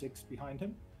 6 behind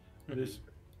him. It just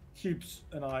keeps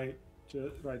an eye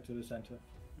right to the center.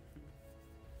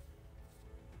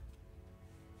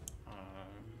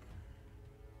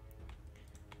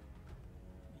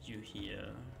 you hear...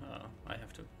 I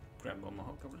have to grab one more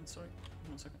hobgoblin, sorry.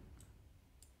 1 second.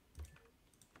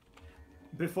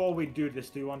 Before we do this,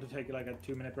 do you want to take like a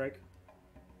 2-minute break?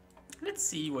 Let's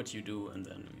see what you do, and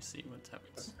then we see what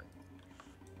happens.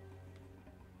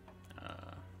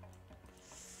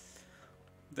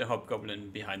 The hobgoblin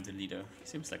behind the leader. He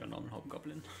seems like a normal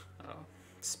hobgoblin.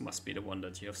 This must be the one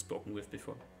that you have spoken with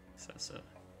before. He says,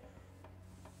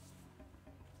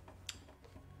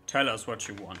 tell us what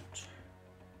you want.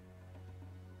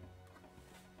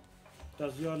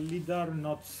 Does your leader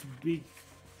not speak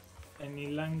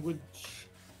any language?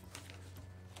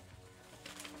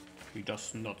 He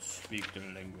does not speak the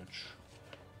language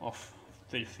of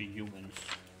filthy humans.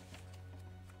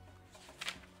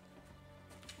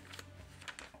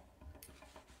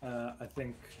 I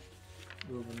think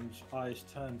Ruvens' eyes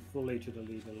turn fully to the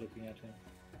leader, looking at him.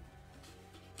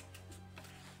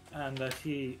 And as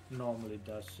he normally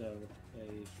does so,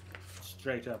 a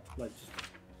straight up, like,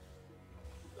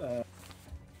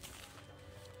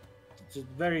 just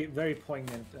very, very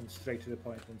poignant and straight to the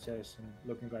point, and says, and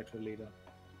looking right to the leader,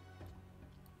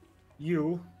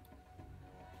 you,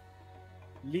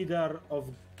 leader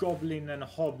of Goblin and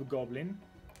Hobgoblin,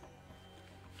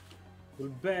 will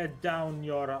bear down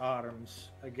your arms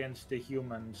against the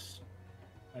humans,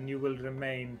 and you will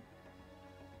remain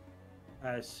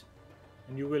as,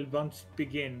 and you will once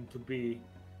begin to be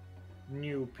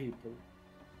new people.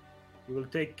 You will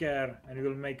take care and you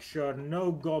will make sure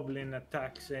no goblin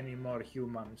attacks any more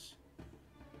humans,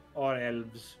 or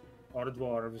elves, or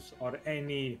dwarves, or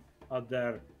any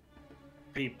other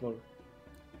people.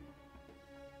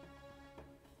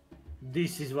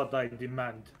 This is what I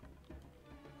demand.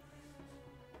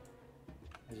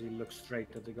 As he looks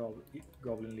straight at the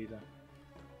goblin leader.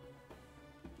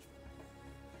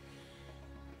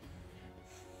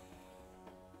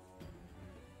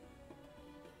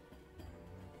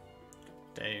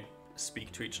 They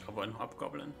speak to each other in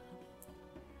hobgoblin.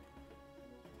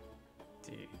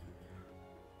 The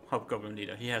hobgoblin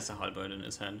leader, he has a halberd in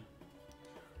his hand.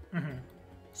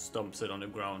 Stomps it on the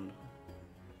ground.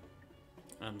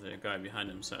 And the guy behind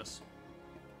him says,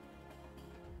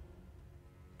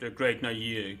 the Great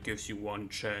Nair gives you one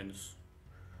chance.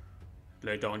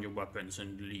 Lay down your weapons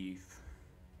and leave.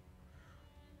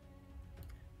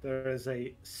 There is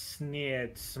a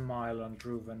sneered smile on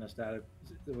Ruvens as that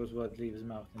was what leaves his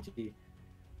mouth, and he,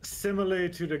 similarly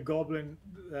to the goblin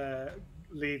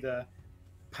leader,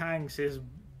 pangs his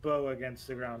bow against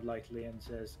the ground lightly and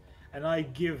says, and I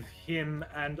give him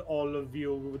and all of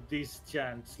you this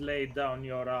chance. Lay down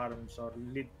your arms or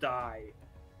die.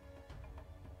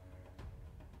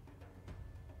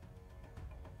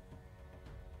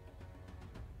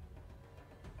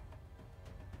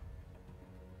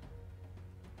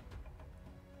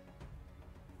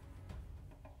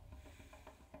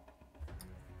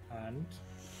 And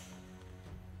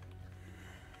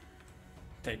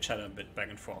they chatter a bit back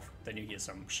and forth. Then you hear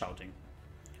some shouting.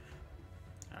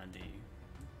 And the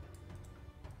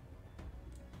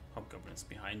hobgoblins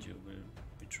behind you will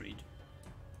retreat.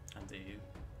 And the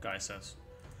guy says,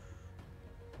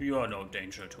 you are no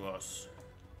danger to us.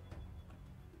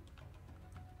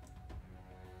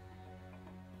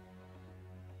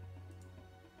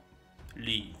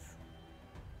 Leave.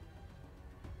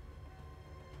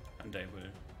 And they will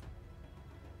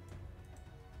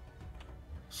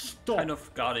stop. Kind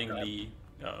of guardingly,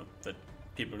 the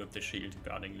people with the shield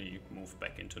guardingly move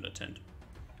back into the tent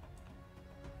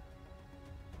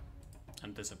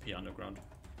and disappear underground.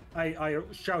 I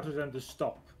shouted them to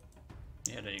stop.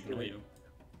 Yeah, they ignore you.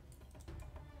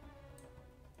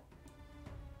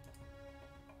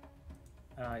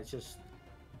 And I just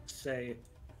say,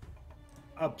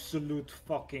 absolute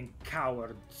fucking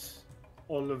cowards,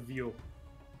 all of you.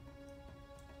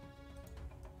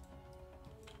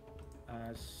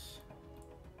 As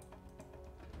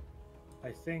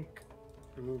I think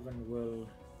Reuven will,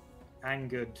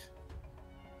 angered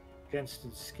against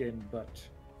its skin, but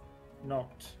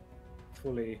not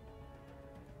fully.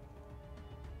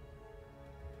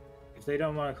 If they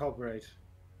don't want to cooperate,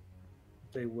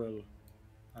 they will.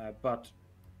 But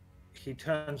he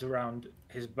turns around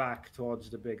his back towards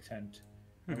the big tent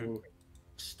and will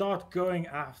start going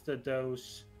after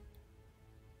those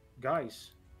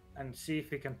guys and see if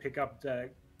he can pick up the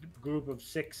group of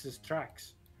 6's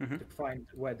tracks to find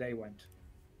where they went.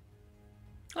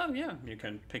 Oh yeah, you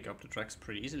can pick up the tracks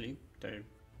pretty easily. They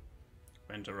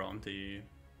went around the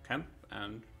camp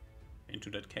and into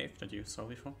that cave that you saw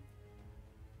before.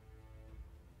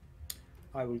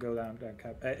 I will go down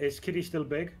camp. Is Kitty still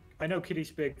big? I know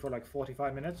Kitty's big for like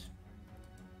 45 minutes.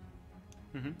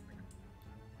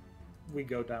 We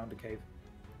go down the cave.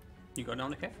 You go down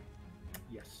the cave?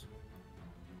 Yes.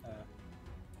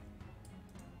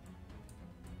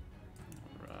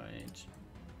 Right.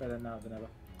 Better now than ever.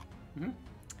 Mm-hmm.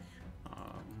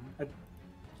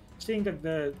 Seeing that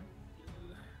the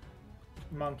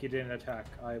monkey didn't attack,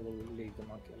 I will leave the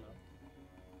monkey alone.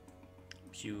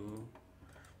 You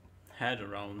head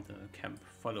around the camp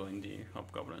following the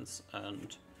hobgoblins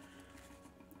and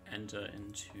enter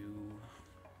into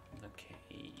the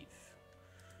cave.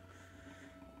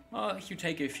 You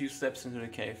take a few steps into the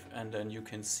cave and then you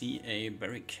can see a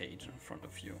barricade in front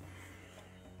of you.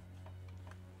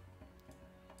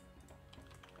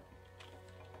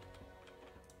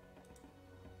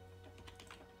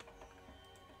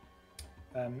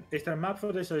 Is there a map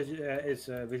for this, or is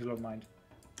visual of mind?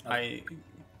 I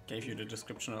gave you the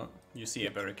description. You see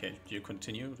a barricade. Do you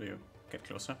continue? Do you get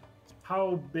closer?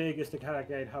 How big is the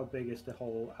barricade? How big is the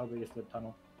hole? How big is the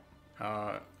tunnel?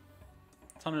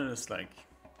 Tunnel is like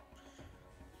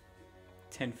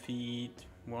 10 feet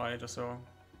wide or so.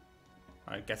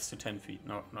 I guess to 10 feet.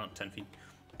 No, not 10 feet.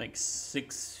 Like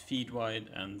 6 feet wide,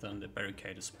 and then the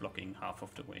barricade is blocking half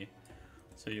of the way.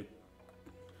 So you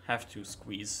have to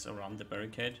squeeze around the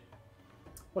barricade.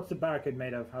 What's the barricade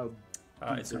made of? How?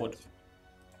 It's wood.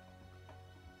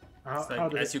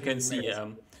 As you can see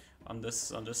on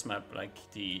this map, like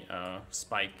the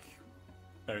spike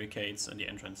barricades and the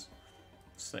entrance.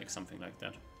 It's like something like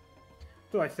that.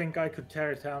 Do I think I could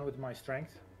tear it down with my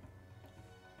strength?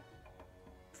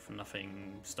 If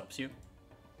nothing stops you.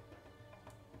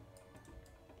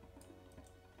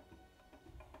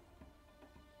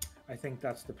 I think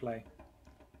that's the play.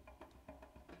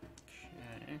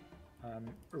 Okay.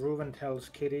 Reuven tells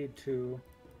Kitty to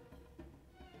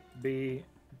be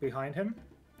behind him.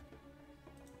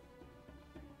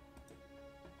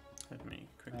 Let me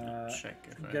quickly check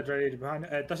if Get ready to behind.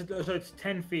 So it's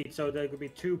 10 feet, so there could be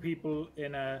 2 people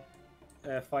in a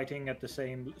fighting at the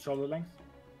same shoulder length.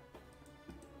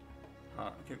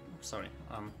 Okay, sorry.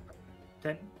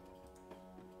 10.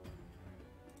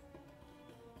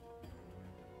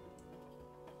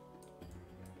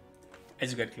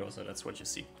 As you get closer, that's what you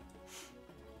see.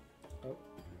 Oh,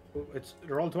 it's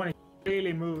roll 20.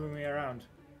 Really moving me around.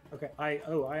 Okay. I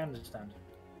understand.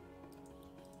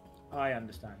 I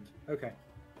understand. Okay.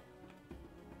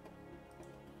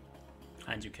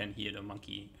 And you can hear the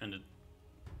monkey in the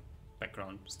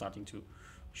background starting to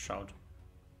shout.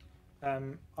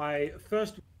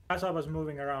 As I was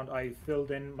moving around, I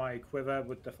filled in my quiver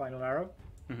with the final arrow.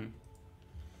 Mm-hmm.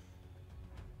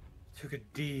 Took a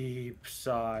deep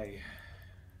sigh.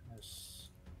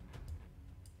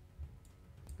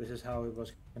 This is how it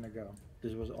was gonna go.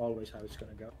 This was always how it's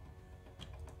gonna go.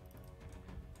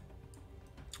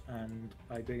 And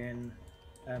I begin.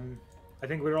 I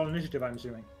think we're all initiative, I'm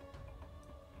assuming.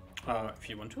 If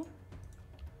you want to.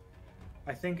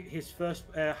 I think his first.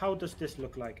 How does this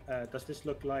look like? Does this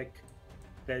look like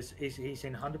he's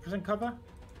in 100% cover?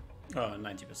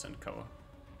 90% cover.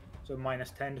 So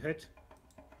minus 10 to hit.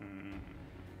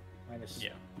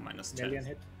 Minus 10. Million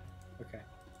hit. Okay.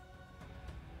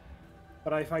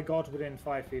 But if I got within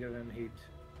 5 feet of him, he'd.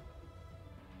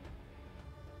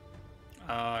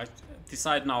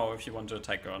 Decide now if you want to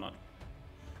attack or not.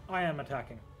 I am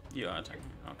attacking. You are attacking.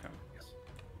 Okay. Yes.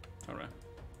 All right.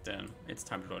 Then it's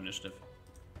time to roll initiative.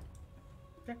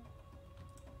 Okay.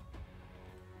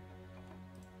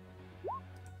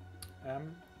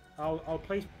 I'll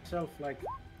place myself like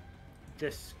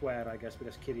this square, I guess,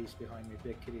 because Kitty's behind me.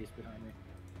 Big Kitty's behind me.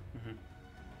 Mm-hmm.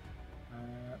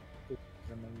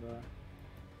 Remember.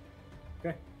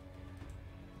 Okay.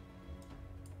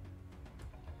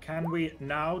 Can we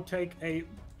now take a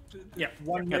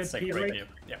 1 minute pee break?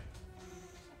 Yeah.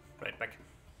 Right back.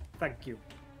 Thank you.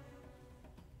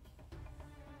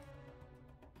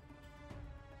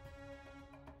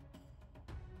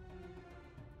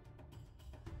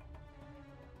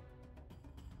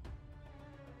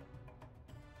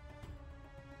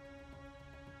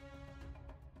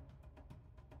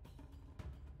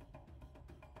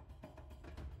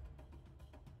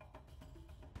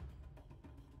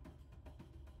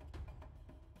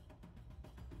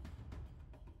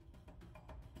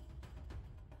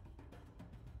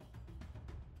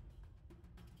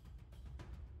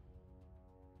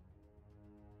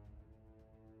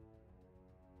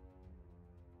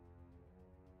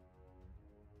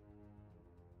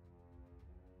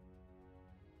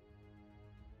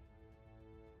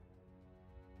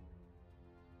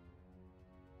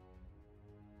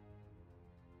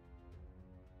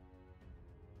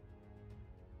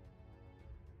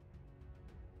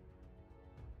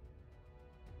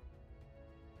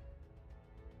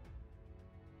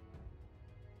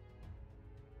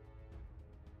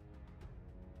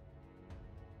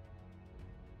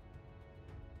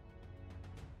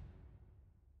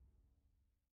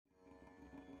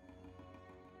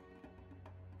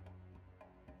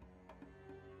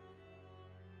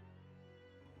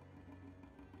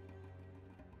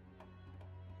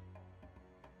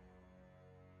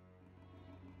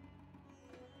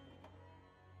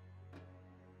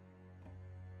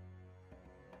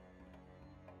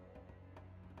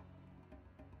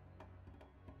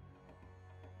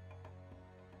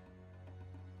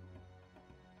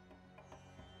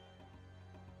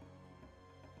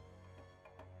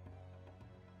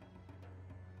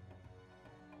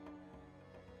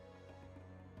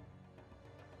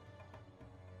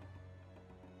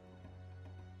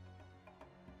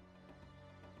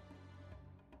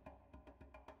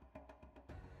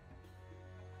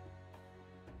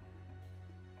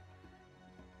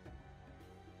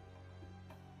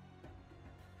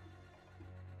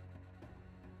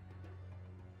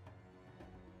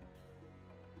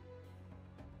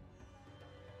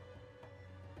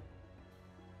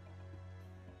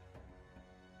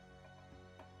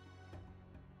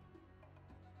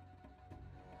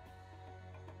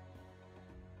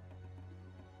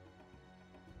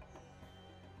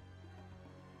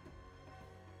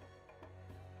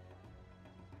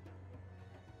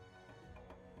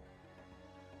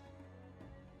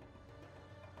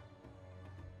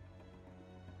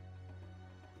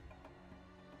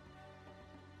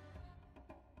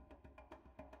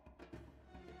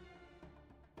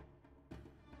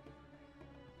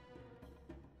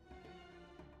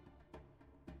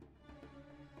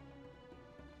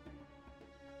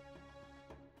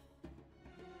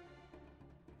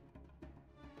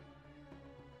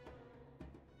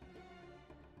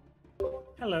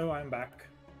 Hello, I'm back.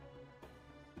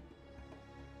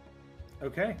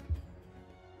 Okay.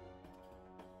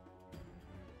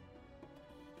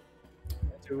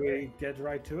 Do we get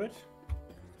right to it?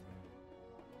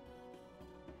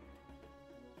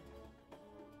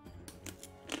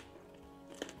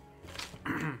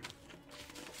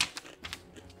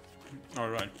 All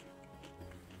right.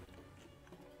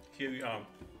 Here we are.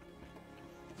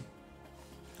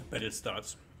 But it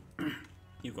starts.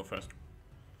 You go first.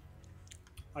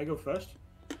 I go first.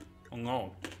 Oh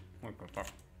no. What the fuck?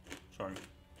 Sorry.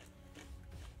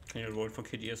 Can you roll for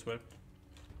Kitty as well?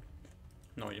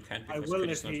 No, you can't I because will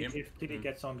Kitty's not here. if Kitty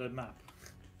gets on the map.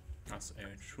 That's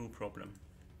a true problem.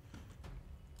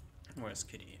 Where's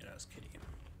Kitty? There's Kitty.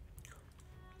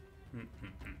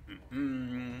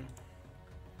 And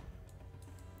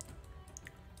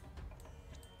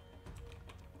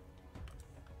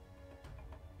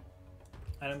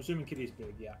I'm assuming Kitty's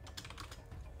big, yeah.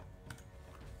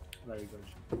 Very good.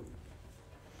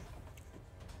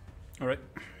 Alright.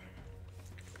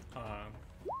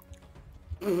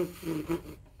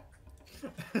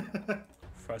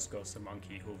 First goes the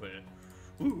monkey who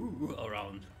will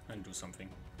around and do something.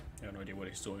 I have no idea what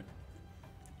he's doing.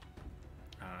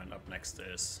 And up next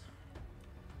is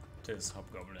this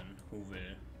hobgoblin who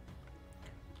will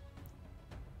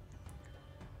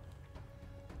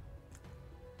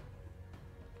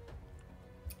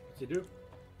What's he do?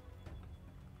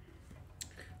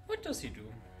 What does he do?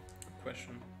 Good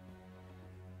question.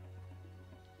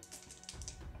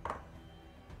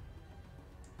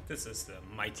 This is the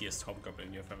mightiest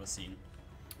hobgoblin you've ever seen.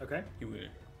 Okay. He will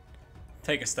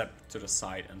take a step to the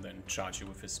side and then charge you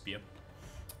with his spear.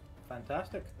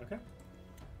 Fantastic. Okay.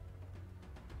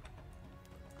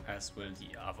 As will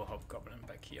the other hobgoblin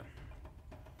back here.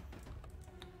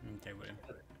 And they will.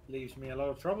 That leaves me a lot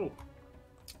of trouble.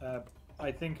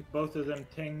 I think both of them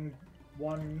ting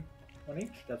one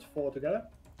each. That's 4 together.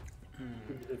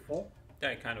 Do 4.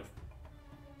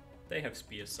 They have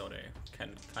spears, so they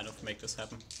can kind of make this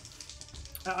happen.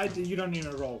 You don't need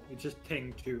a roll. You just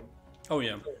ting 2. Oh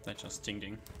yeah, that's just ding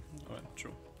ding. Alright,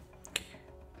 true.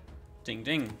 Ding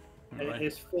ding. Alright.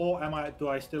 Is 4? Do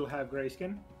I still have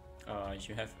grayskin?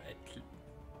 You have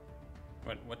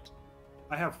what?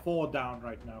 I have 4 down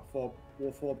right now. 4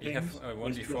 pings. You have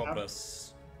 1d4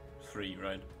 plus 3,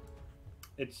 right?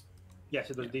 It's yes,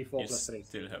 it was d4 plus 3.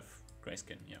 Still have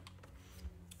grayskin, yeah.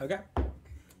 Okay.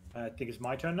 I think it's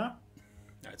my turn now.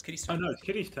 No, it's Kitty's turn. Oh no, it's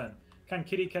Kitty's turn. Can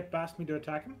Kitty get past me to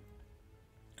attack him?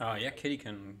 Yeah, Kitty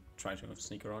can try to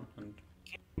sneak around and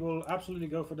We'll absolutely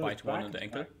go for those bite one on the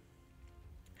ankle.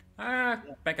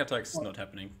 Back attack's not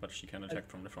happening, but she can attack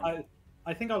from the front.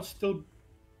 I think I'll still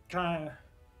kind of.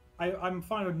 I'm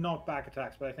fine with not back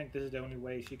attacks, but I think this is the only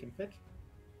way she can fit.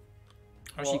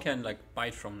 Or she can like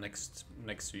bite from next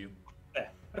to you. Yeah.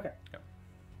 Okay. Yeah.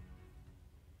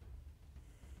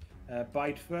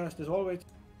 Bite first, as always.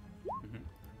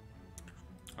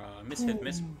 Miss hit,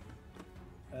 miss.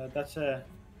 That's a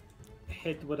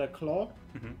hit with a claw.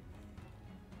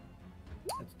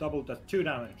 It's doubled. That's 2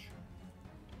 damage.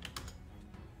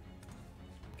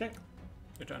 Okay.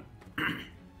 Your turn.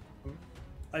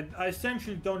 I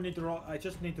essentially don't need to roll. I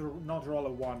just need to not roll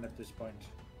a 1 at this point.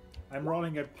 I'm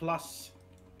rolling a plus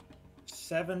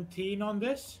 17 on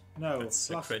this. No, That's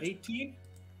plus 18.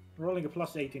 Rolling a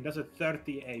plus 18. That's a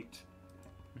 38.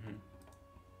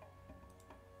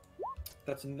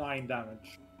 That's 9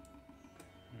 damage.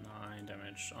 9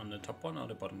 damage on the top one or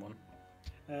the bottom one?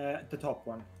 The top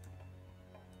one.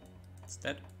 It's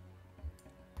dead.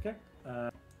 Okay.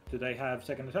 Do they have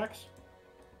second attacks?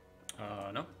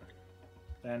 No.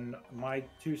 Then my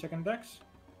 2 second attacks.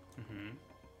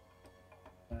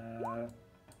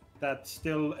 That's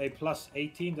still a plus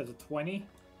 18. That's a 20.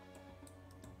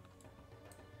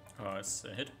 It's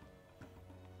a hit.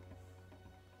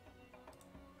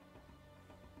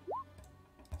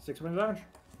 6 points of damage.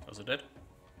 Was it dead?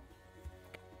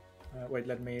 Wait,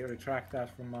 let me retract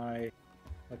that from my.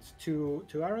 That's two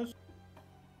arrows.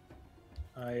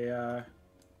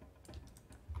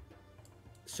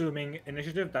 Assuming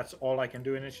initiative, that's all I can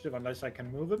do initiative unless I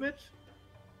can move a bit.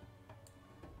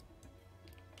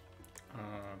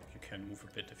 You can move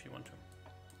a bit if you want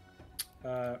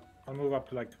to. I'll move up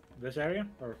to like this area,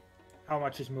 or how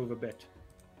much is move a bit?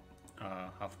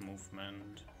 Half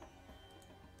movement.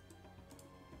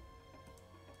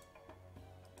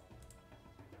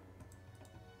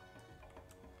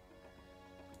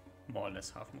 More or less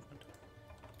half movement.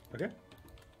 Okay.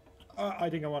 I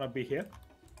think I want to be here.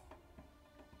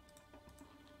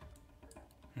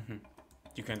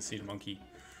 You can see the monkey.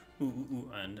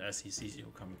 And as he sees you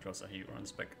coming closer, he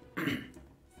runs back.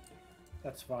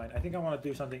 That's fine. I think I want to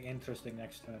do something interesting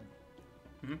next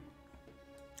turn.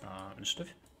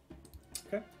 Initiative.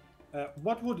 Okay.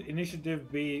 What would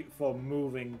initiative be for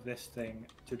moving this thing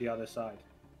to the other side?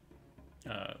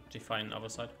 Define other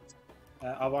side.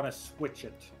 I want to switch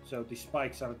it, so the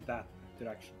spikes are that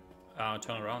direction.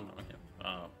 Turn around. Okay.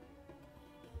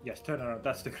 Yes, turn around.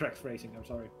 That's the correct phrasing. I'm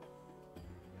sorry.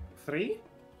 3?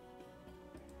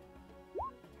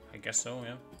 I guess so.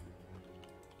 Yeah.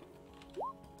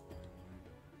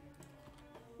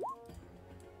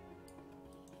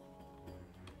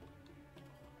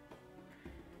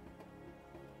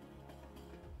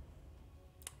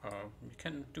 You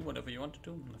can do whatever you want to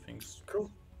do. Nothing's Cool.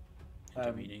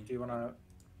 intervening. Do you want to...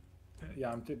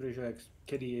 Yeah, I'm pretty sure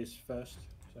Kitty is first,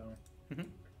 so...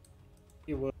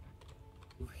 He will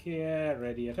move here,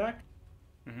 ready attack.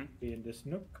 Be in this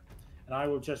nook. And I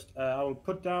will just... I will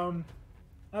put down...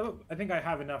 I think I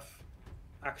have enough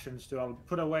actions to... I'll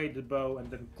put away the bow and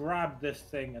then grab this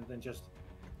thing and then just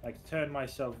like turn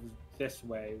myself this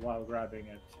way while grabbing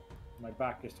it. My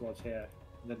back is towards here.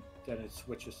 And then it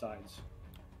switches sides.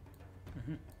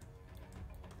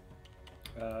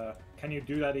 Can you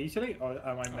do that easily, or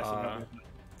am I messing up with that?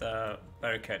 The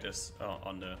barricade is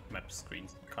on the map screen.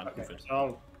 Can't move it.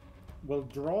 So we'll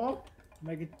draw,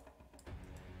 make it.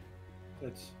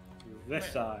 It's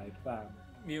this side. Bam.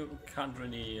 You can't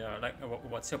really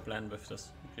what's your plan with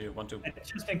this? Do you want to?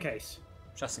 Just in case.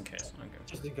 Just in case. Okay.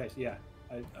 Just in case, yeah.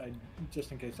 I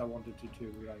just in case I wanted to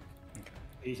like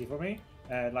easy for me.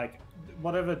 Like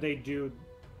whatever they do,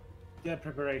 their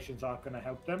preparations are gonna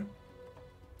help them.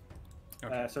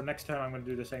 Okay. So next time I'm gonna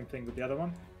do the same thing with the other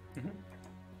one.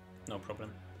 No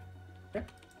problem. Okay.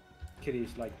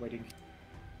 Kitty's like waiting.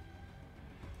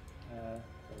 So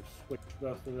switch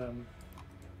both of them.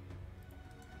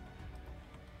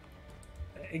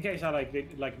 In case I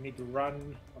need to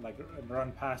run or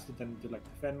run past it and to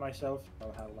defend myself,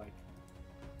 I'll have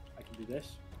I can do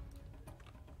this.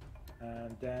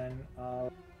 And then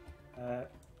I'll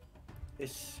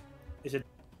is it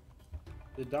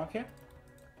dark here?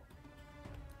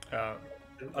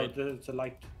 It's a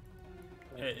light.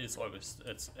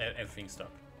 It's everything's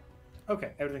dark.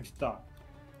 Okay, everything's dark.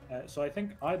 So I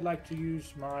think I'd like to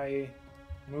use my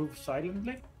move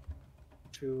silently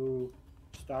to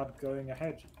start going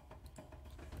ahead.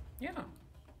 Yeah.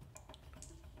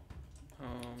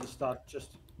 To start,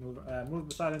 just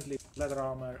move silently. Leather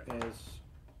armor is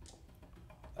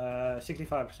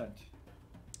 65%.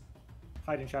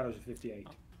 Hiding shadows is 58.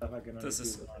 If I can only do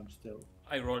the arm still.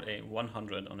 I rolled a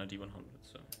 100 on a D100,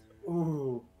 so.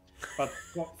 Ooh, but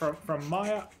from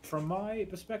my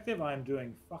perspective, I'm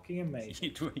doing fucking amazing.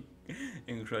 You're doing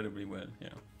incredibly well, yeah.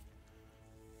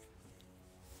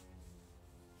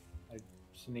 I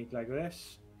sneak like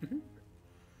this.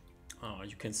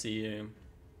 You can see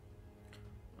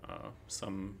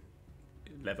some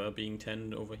leather being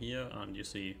tanned over here, and you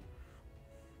see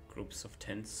groups of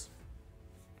tents.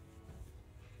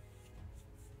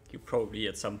 You probably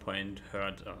at some point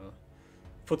heard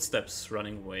footsteps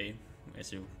running away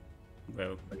as you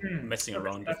were messing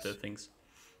around with the things.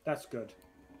 That's good.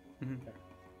 Okay.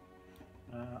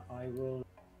 I will.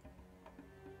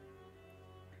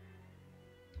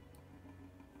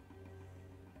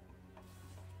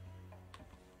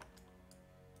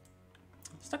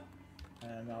 Stop.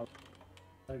 And I'll.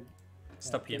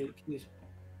 Stop here. He's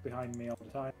behind me all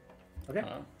the time. Okay.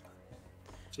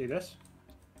 See this?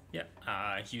 Yeah,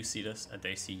 you see this, and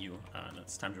they see you, and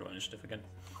it's time to roll initiative again.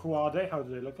 Who are they? How do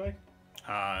they look like?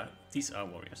 These are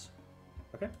warriors.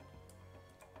 Okay.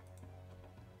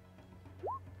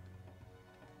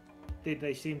 Did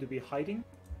they seem to be hiding?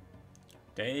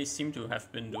 They seem to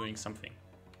have been doing something.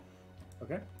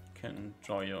 Okay. You can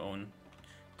draw your own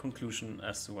conclusion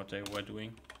as to what they were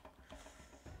doing.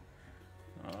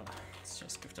 Let's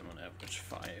just give them an average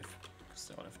 5, because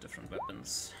they all have different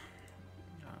weapons.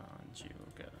 And you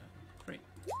get a 3.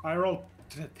 I rolled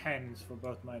 10s for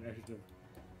both my initiative.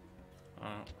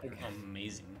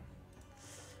 Amazing.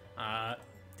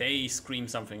 They scream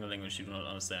something in a language you do not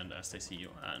understand as they see you,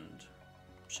 and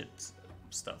shit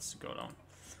starts to go down.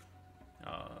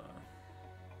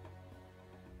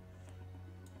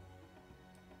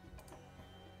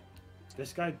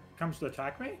 This guy comes to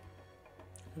attack me?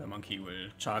 The monkey will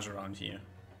charge around here.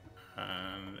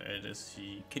 And it is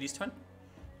Kitty's turn.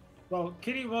 Well,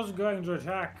 Kitty was going to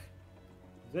attack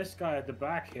this guy at the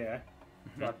back here,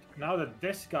 but now that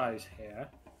this guy's here,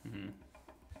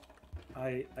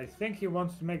 I think he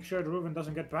wants to make sure that Ruven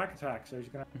doesn't get back attack, so he's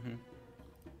gonna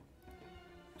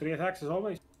 3 attacks as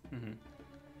always.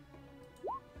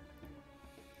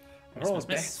 Roll a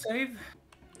death save.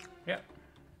 Yeah.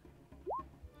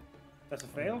 That's a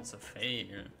fail? It's a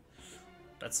fail.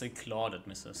 That's a claw that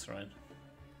misses, right?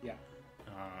 Yeah.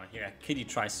 Yeah, Kitty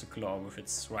tries to claw with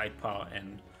its right paw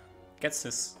and gets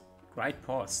his right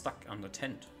paw stuck on the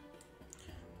tent.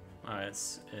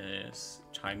 It's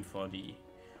time for the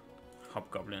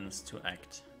hobgoblins to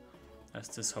act. As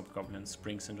this hobgoblin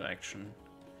springs into action,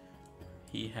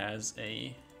 he has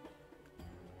a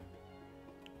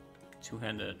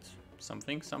two-handed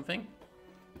something,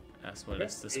 as well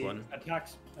as this one.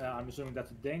 Attacks, I'm assuming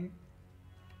that's a ding.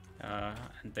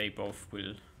 And they both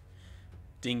will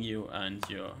ding you, and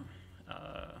your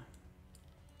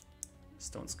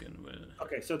stone skin will.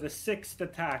 Okay, so the 6th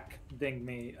attack dinged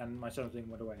me, and my something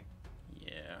went away.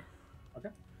 Yeah. Okay.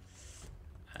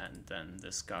 And then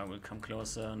this guy will come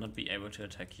closer, not be able to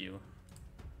attack you.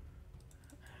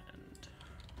 And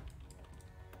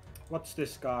what's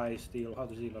this guy's deal? How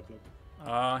does he look like?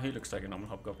 he looks like a normal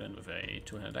hobgoblin with a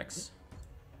two-handed axe.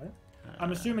 Okay.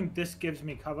 I'm assuming this gives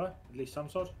me cover, at least some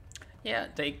sort. Yeah,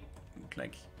 they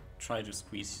like try to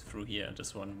squeeze through here.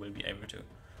 This one will be able to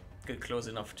get close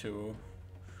enough to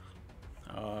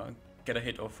get a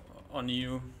hit on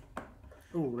you.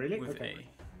 Oh, really? With okay.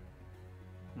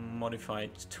 a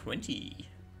modified 20.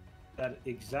 That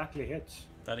exactly hits.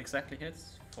 That exactly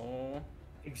hits for...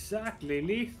 Exactly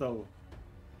lethal.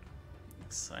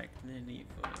 Exactly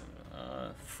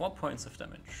lethal. 4 points of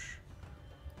damage.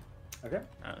 Okay.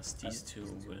 As these two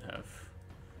will have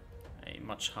a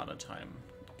much harder time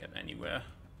to get anywhere.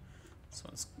 So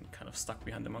it's kind of stuck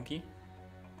behind the monkey.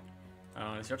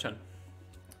 It's your turn.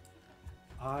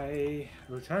 I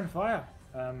return fire.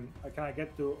 Can I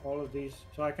get to all of these?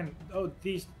 So I can... Oh,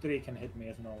 these 3 can hit me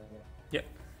as normal. Yep.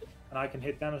 And I can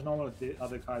hit them as normal. The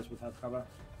other guys would have cover.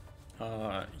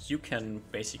 You can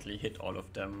basically hit all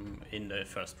of them in the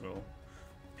first row.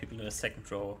 People in the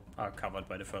second row are covered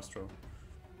by the first row.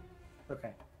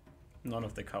 Okay. None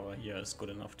of the cover here is good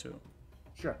enough to...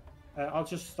 Sure. I'll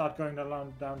just start going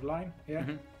down the line here.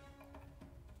 Mm-hmm.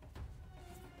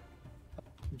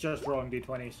 Just rolling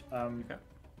d20s. Okay.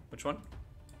 Which one?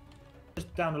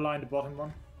 Just down the line, the bottom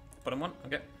one. Bottom one?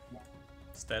 Okay. Yeah.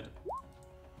 It's dead.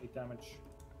 8 damage.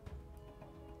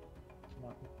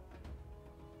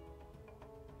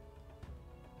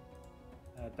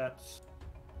 That's...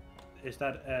 Is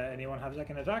that anyone have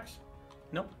second attacks?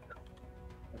 Nope.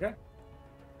 Okay.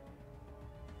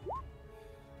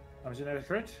 I'm assuming a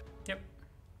crit? Yep.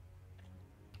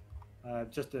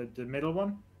 Just the middle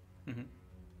one. Mm-hmm.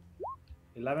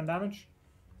 11 damage.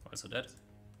 Also dead.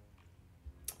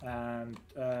 And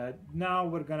now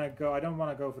we're gonna go... I don't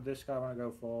want to go for this guy, I want to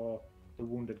go for the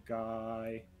wounded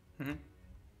guy. Mm-hmm.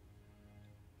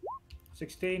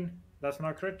 16. That's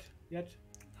not crit yet.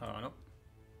 No.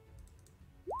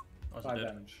 Also 5 dead.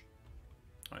 damage.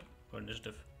 Alright, roll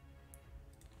initiative.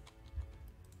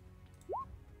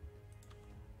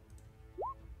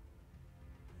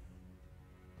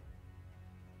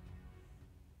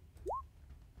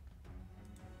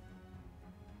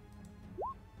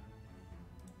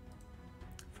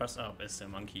 First up is the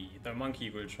monkey. The monkey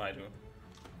will try to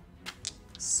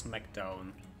smack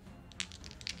down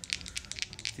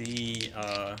the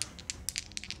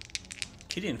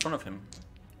kitty in front of him.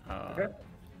 Okay.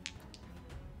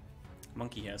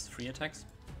 Monkey has 3 attacks.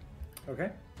 Okay.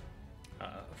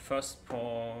 First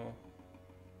paw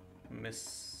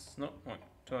miss. No,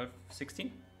 12,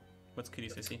 16. What's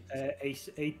kitty's AC?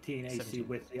 18 AC 17.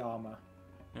 with the armor.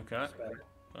 Okay. Spell.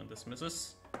 And this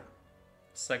misses.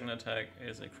 Second attack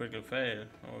is a critical fail.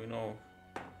 Oh no.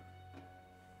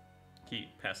 He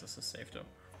passes the save though.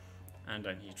 And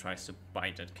then he tries to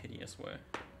bite at kitty as well.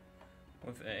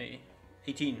 With a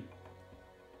 18.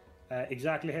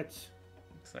 Exactly hits.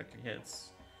 Exactly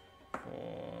hits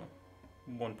for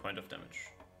 1 point of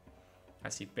damage.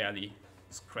 As he barely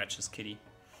scratches kitty.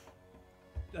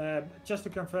 Just to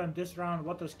confirm, this round,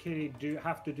 what does Kitty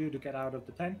have to do to get out of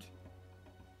the tent?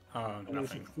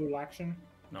 Nothing. Full action.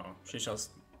 No, she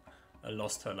just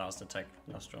lost her last attack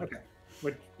last round. Okay.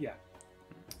 Which, yeah.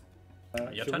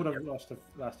 Your she turn? would have lost the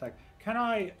last attack. Can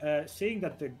I, seeing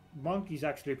that the monkey's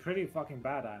actually pretty fucking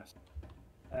badass,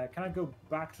 can I go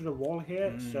back to the wall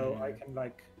here so I can,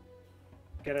 like,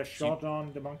 get a shot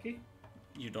on the monkey?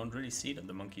 You don't really see that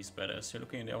the monkey's badass. You're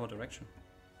looking in the other direction.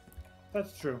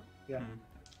 That's true, yeah.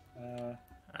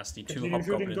 As the 2 Continue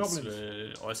shooting hobgoblins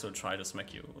goblins. will also try to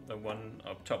smack you. The one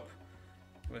up top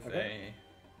with Okay.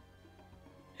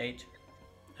 a 8.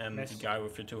 And Miss. the guy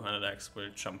with the 200 axe will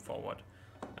jump forward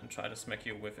and try to smack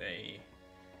you with a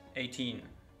 18.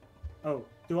 Oh,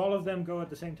 do all of them go at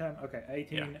the same time? Okay,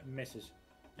 18 misses.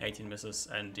 18 misses,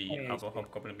 and the 28 other HP.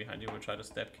 hobgoblin behind you will try to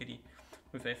stab Kitty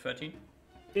with a 13.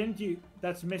 Didn't you...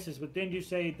 That's misses, but didn't you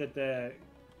say that the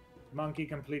Monkey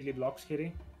completely blocks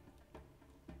Kitty.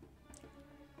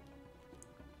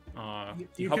 The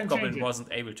You can hobgoblin change it. wasn't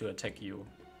able to attack you.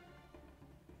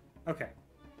 Okay.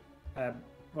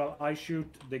 Well, I shoot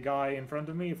the guy in front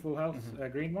of me, full health,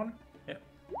 green one. Yeah.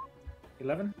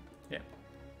 11. Yeah.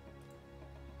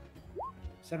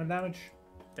 7 damage.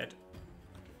 Dead.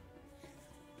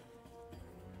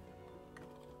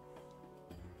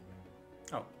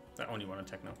 Oh, I only one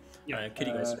attack now. Yeah.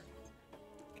 Kitty goes.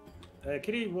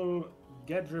 Kitty will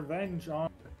get revenge on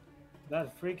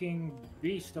that freaking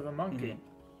beast of a monkey.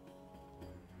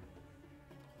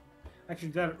 Actually,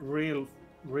 they're real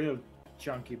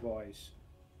chunky boys.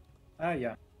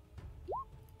 Yeah.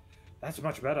 That's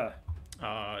much better.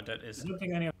 That is I don't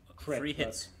think any of crit, 3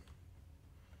 hits.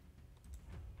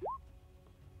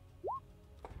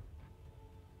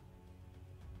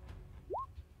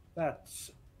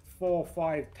 That's 4,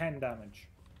 5, 10 damage.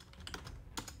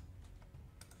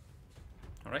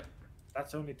 Alright.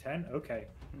 That's only 10? Okay.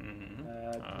 2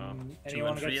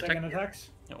 Anyone and 3 get second attacks?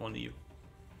 Yeah, only you.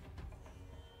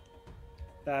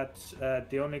 That's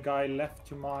the only guy left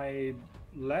to my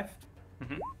left.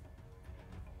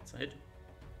 It's a hit.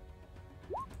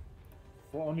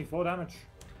 Only 4 damage.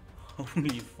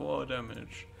 Only 4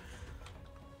 damage.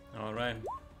 Alright.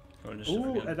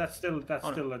 Ooh, that's still a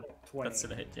 20. That's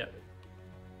still a hit, yeah.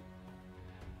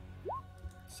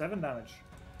 7 damage.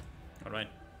 Alright.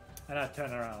 And I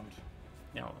turn around.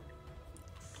 Now.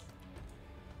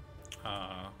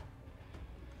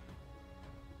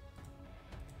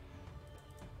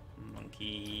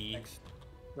 Monkey. Next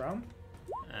round.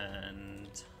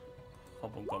 And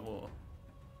Hobble Gobble.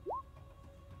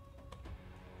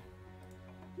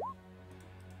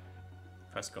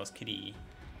 First goes Kitty.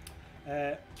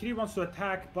 Kitty wants to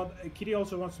attack, but Kitty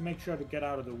also wants to make sure to get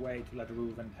out of the way to let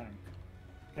Ruven tank.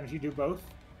 Can she do both?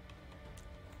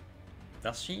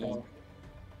 Does she? Or...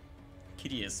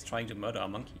 Kitty is trying to murder a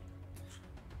monkey.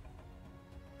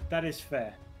 That is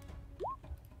fair.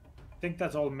 I think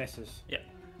that's all misses. Yeah.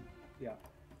 Yeah.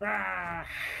 Ah!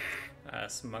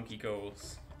 As Monkey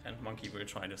goes, and Monkey will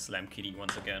try to slam Kitty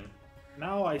once again.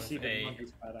 Now I see that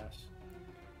Monkey's badass.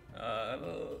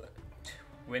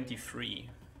 23.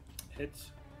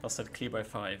 Hits. Does that clear by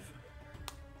 5?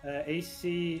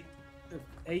 AC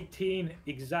 18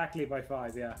 exactly by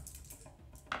 5, yeah.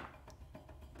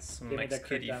 Smacks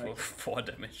Kitty for 4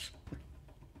 damage.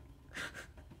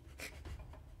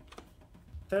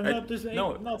 Turns out this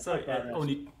ain't not sorry, bad.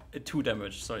 only 2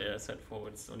 damage. Sorry, I said 4,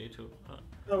 it's only 2.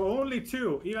 Oh, only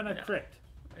 2, even a crit.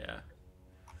 Yeah.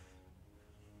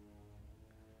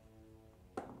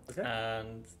 Okay.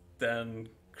 And then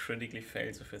critically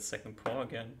fails with his second paw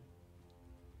again,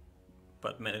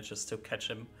 but manages to catch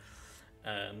him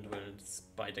and will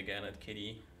bite again at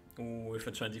Kitty. Ooh, with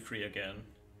a 23 again.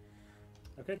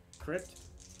 Okay, crit.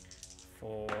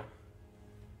 For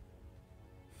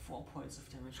 4 points of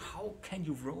damage. How can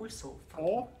you roll so fucking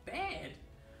 4? bad?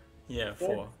 Yeah,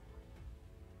 4. 4.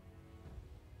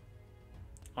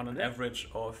 On an average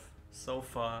of so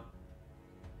far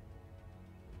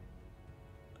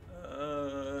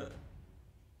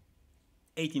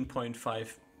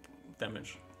 18.5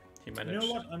 damage. He managed. You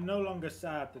know what? I'm no longer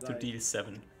sad that to deal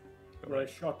 7. I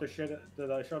shot the shit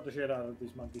out of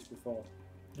these monkeys before.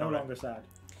 No longer sad.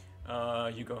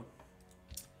 You go.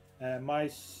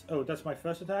 That's my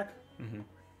first attack.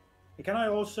 Can I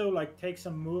also like take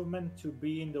some movement to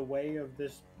be in the way of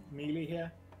this melee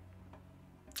here?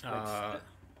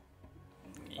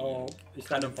 You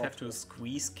kind of have to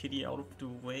squeeze Kitty out of the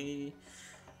way.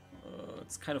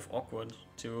 It's kind of awkward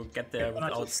to get there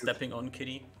without stepping on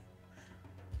Kitty.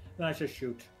 Then I just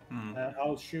shoot.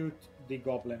 I'll shoot the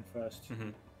goblin first.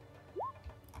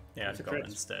 Yeah, the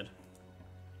goblin's dead.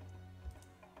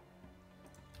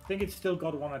 I think it's still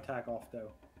got 1 attack off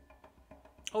though.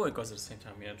 Oh, it goes at the same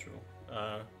time. Yeah, true.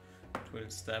 It will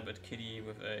stab at Kitty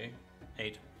with a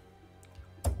 8.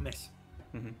 Miss.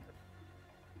 And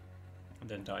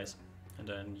then dies. And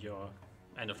then your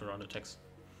end of the round attacks.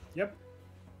 Yep.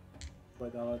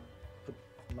 But I'll put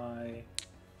my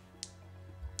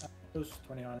arrows,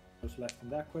 29 arrows left in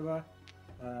that quiver.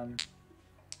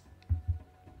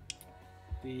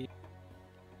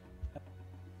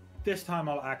 This time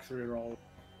I'll actually roll.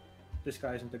 This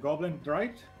guy isn't the goblin,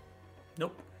 right?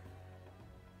 Nope.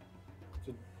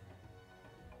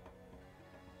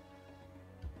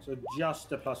 So just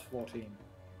the plus 14.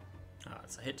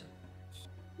 It's a hit.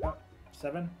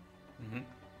 7.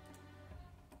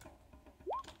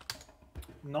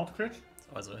 Not crit.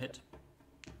 Also a hit.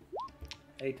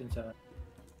 8 and 7.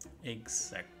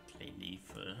 Exactly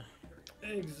lethal.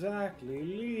 Exactly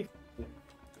lethal.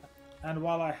 And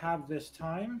while I have this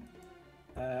time,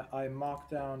 I mark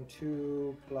down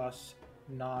 2 plus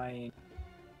 9.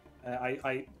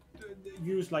 I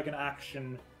use like an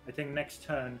action, I think next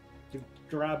turn, to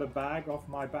grab a bag off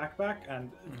my backpack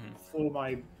and fill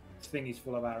my thingies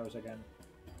full of arrows again.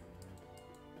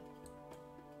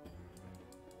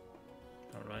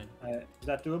 Alright. Is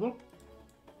that doable?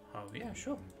 Oh, yeah,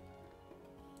 sure.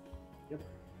 Yep.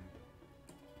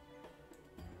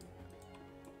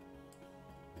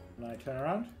 And I turn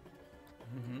around.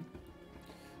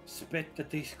 Spit at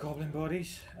these goblin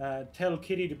bodies. Tell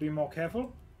Kitty to be more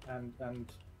careful and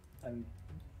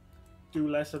do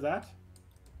less of that.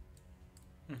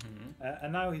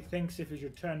 And now he thinks if he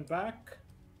should turn back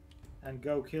and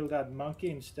go kill that monkey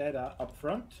instead up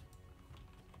front.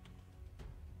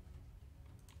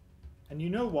 And you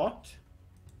know what?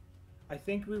 I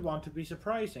think we want to be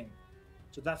surprising.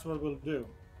 So that's what we'll do.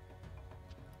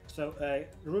 So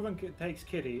Reuven takes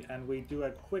Kitty and we do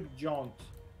a quick jaunt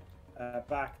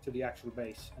back to the actual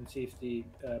base and see if the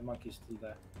monkey's still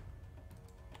there.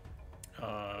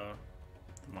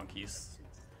 The monkey's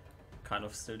kind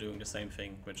of still doing the same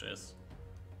thing, which is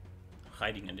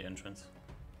hiding in the entrance,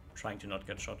 trying to not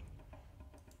get shot.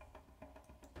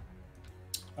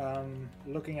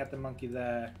 Looking at the monkey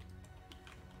there.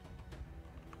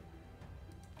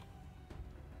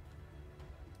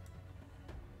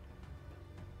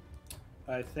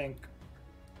 I think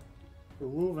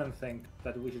Reuven think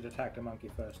that we should attack the monkey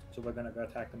first, so we're gonna go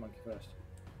attack the monkey first.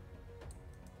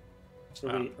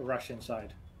 So we rush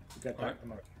inside to get attack the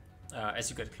monkey. As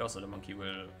you get closer, the monkey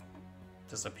will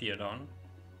disappear down.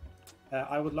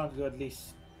 I would like to at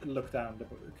least look down the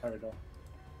corridor.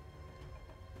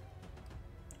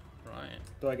 Right.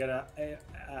 Do I get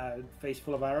a face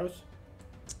full of arrows?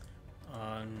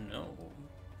 No,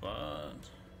 but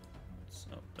so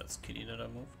that's Kitty that I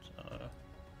moved.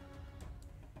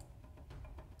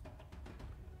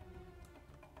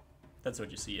 That's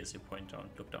what you see as you point down,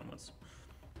 look downwards.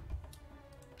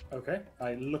 Okay,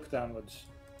 I look downwards.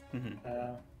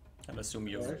 And assume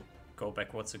you go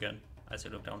backwards again as you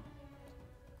look down.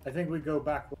 I think we go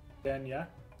backwards again, yeah?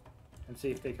 And see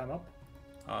if they come up.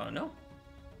 No.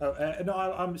 Oh, no,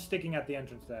 I'm sticking at the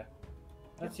entrance there.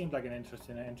 That seemed like an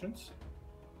interesting entrance.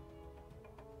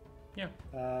 Yeah.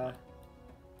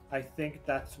 I think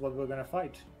that's what we're gonna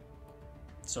fight.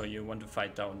 So you want to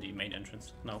fight down the main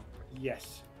entrance now?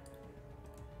 Yes.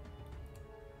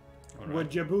 All We're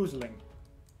right. jaboozling.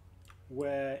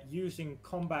 We're using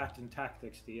combat and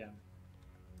tactics, DM.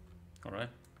 Alright.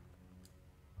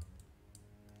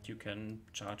 You can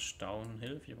charge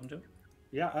downhill if you want to.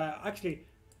 Yeah, actually,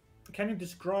 can you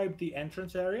describe the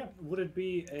entrance area? Would it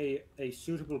be a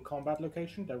suitable combat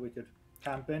location that we could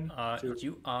camp in?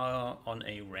 You are on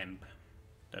a ramp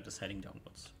that is heading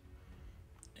downwards.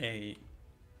 A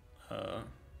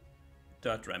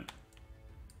dirt ramp.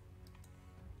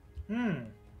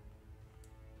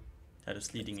 That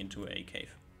is leading into a cave.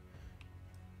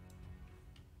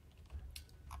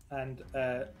 And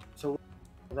so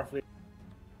roughly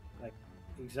like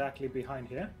exactly behind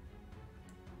here?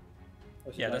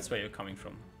 Yeah, that's where you're coming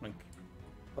from. Like,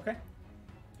 okay.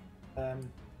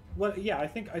 Well, yeah, I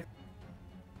think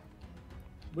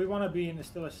we want to be in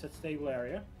still a stable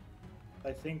area.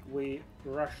 I think we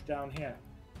rush down here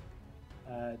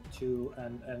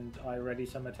and I ready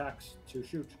some attacks to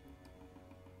shoot.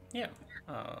 yeah.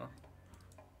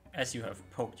 As you have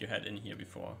poked your head in here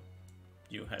before,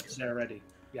 you had They're ready.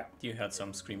 Yeah. you had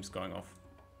some screams going off.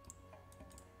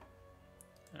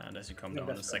 And as you come Yeah, down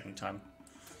the that's second time,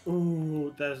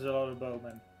 Ooh, there's a lot of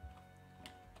bowmen.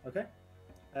 Okay.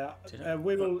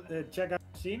 We will check out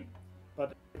the scene,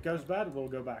 but if it goes bad, we'll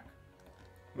go back.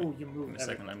 Oh, you in moved. a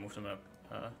second I moved them up.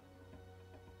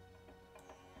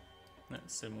 No, it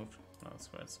still moved. No,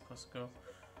 that's where it's supposed to go.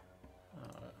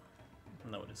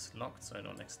 Now it is locked, so I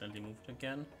don't accidentally move it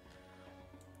again.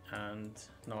 And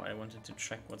now I wanted to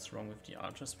check what's wrong with the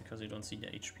archers, because you don't see the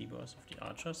HP bars of the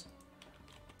archers.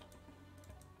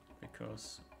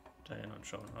 Because they are not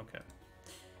shown. Okay.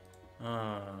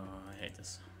 I hate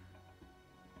this.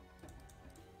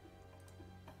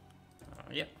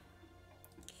 Yeah.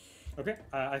 Okay,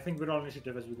 I think we're all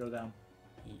initiative as we go down.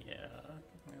 Yeah.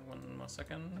 Give me one more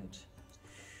second.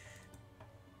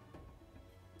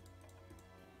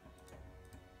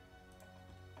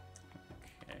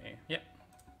 Okay. Yeah.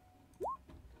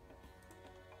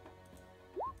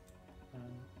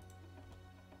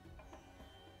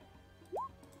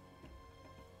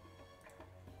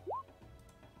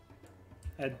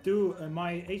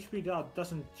 My HP dot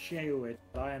doesn't show it,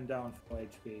 but I am down for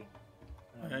HP.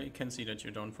 You can see that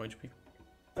you're down for HP.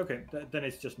 Okay, then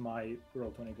it's just my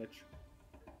roll 20 glitch.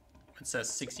 It says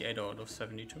 68 out of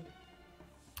 72.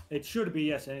 It should be,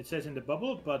 yes, and it says in the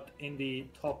bubble, but in the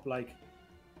top, like,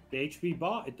 the HP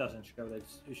bar, it doesn't show that.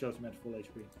 It shows him at full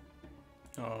HP.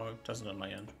 Oh, it doesn't on my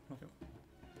end. Okay.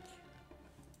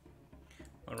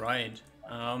 Alright.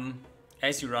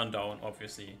 As you run down,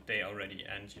 obviously, they are ready,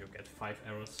 and you get 5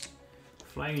 arrows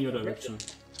flying in your direction.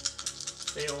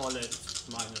 They all at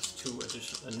 -2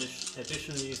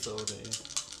 additionally, so they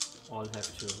all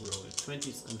have to roll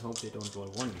 20s and hope they don't roll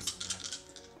 1s.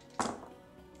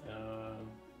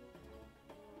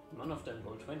 None of them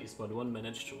roll 20s, but one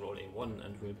managed to roll a 1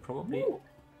 and will probably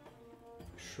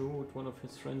shoot one of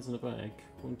his friends in the back.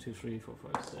 1, 2, 3, 4,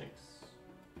 5, 6.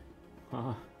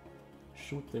 Haha.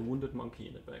 Shoot the wounded monkey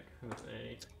in the back with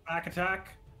a back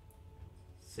attack.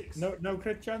 6. No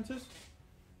crit chances.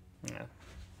 Yeah.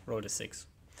 Roll a 6.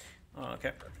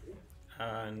 Okay.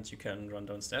 And you can run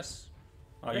downstairs.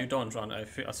 You don't run. I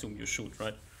assume you shoot,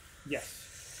 right?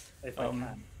 Yes. If I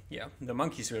can. Yeah, the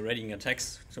monkeys were readying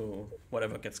attacks, so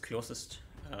whatever gets closest,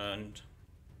 and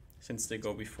since they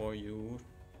go before you...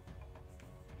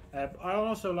 I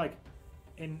also like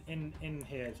in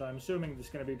here, so I'm assuming it's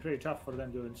going to be pretty tough for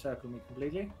them to encircle me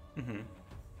completely. Mm-hmm.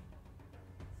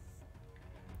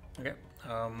 Okay,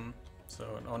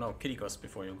 so, oh no, Kitty goes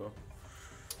before you go.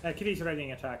 Kitty's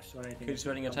readying attacks or anything. Kitty's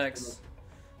readying attacks,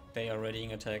 they are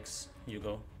readying attacks, you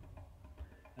go.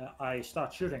 I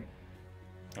start shooting.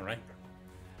 Alright.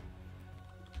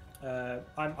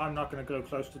 I'm not going to go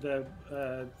close to the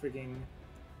freaking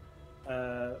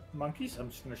monkeys. I'm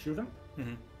just going to shoot them.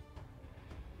 Mm-hmm.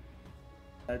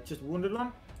 Just wounded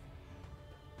one.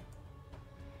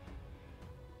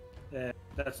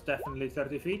 That's definitely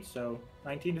 30 feet, so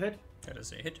 19 to hit. That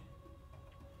is a hit.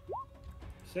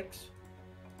 6.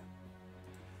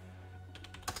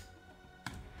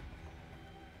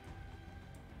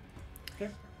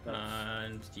 Okay.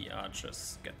 And the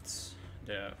archers get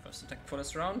their first attack for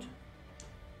this round.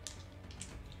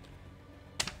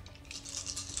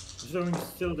 Assuming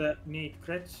still the need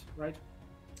crits, right?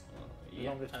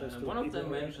 Yeah, one of them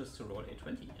manages to roll a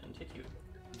 20 and hit you.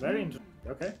 Very interesting,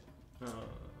 okay.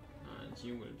 And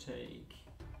you will take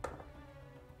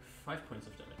 5 points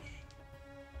of damage.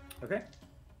 Okay.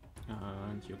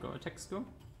 And you go attack skill.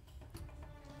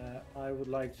 I would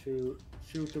like to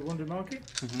shoot the wounded monkey.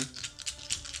 Mm-hmm.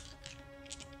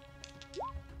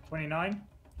 29.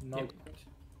 No. Yep.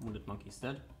 Wounded monkey's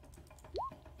dead.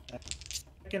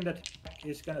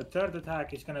 Third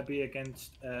attack is gonna be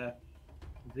against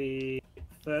the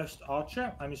first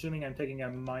archer. I'm assuming I'm taking a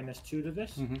 -2 to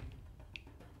this. Mm-hmm.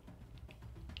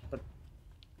 But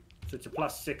so it's a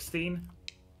 +16.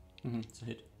 Mm-hmm. It's a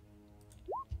hit.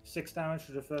 6 damage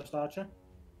to the first archer.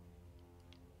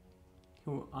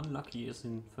 Who unlucky is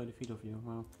in 30 feet of you.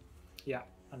 Wow. Yeah,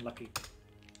 unlucky.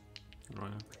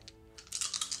 Right.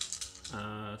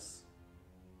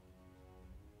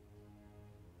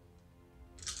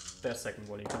 Their second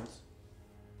volley comes.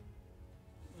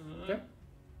 Okay.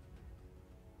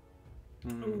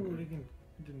 Ooh, he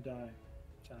didn't die.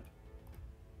 Sad.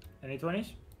 Any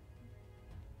 20s?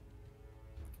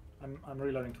 I'm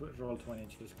reloading to roll 20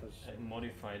 just because.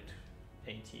 Modified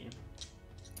 18.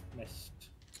 Missed.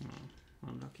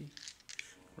 Unlucky.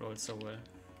 Rolled so well.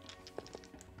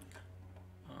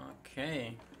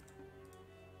 Okay.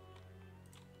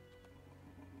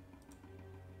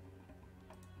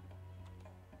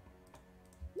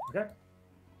 Okay.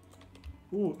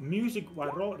 Ooh, music. I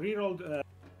re-rolled.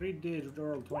 Redid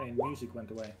roll 20 and music went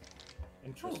away.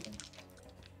 Interesting.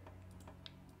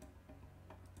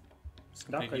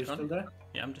 Duck, are you still there?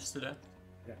 Yeah, I'm just still there.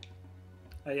 Okay.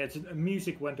 Yeah,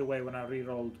 music went away when I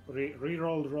re-rolled.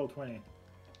 Re-rolled roll 20.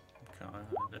 Okay,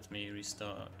 let me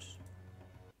restart.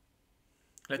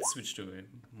 Let's switch to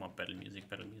more battle music.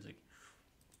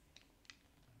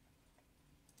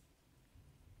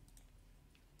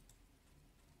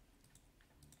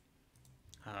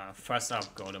 First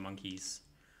up go the monkeys.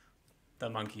 The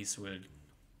monkeys will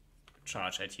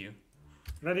charge at you.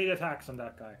 Ready attacks on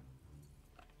that guy.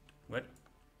 What?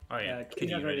 Oh yeah,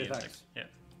 Kitty ready attacks. Yeah,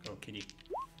 go Kitty.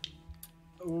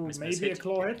 Ooh, Miss maybe hit. a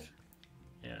claw hit.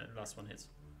 Yeah, last one hits.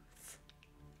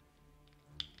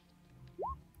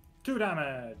 2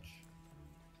 damage.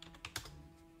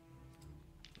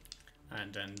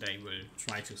 And then they will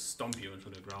try to stomp you into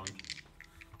the ground.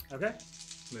 Okay.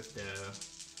 With their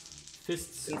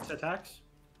fists. 6 attacks.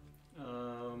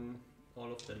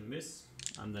 All of them miss,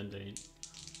 and then they,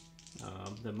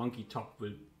 the monkey top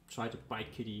will try to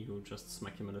bite Kitty, who just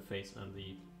smack him in the face, and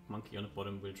the monkey on the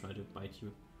bottom will try to bite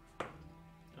you.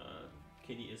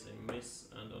 Kitty is a miss,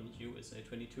 and on you is a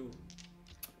 22.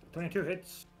 22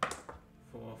 hits.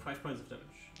 For 5 points of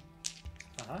damage.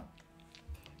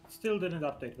 Still didn't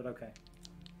update, but okay.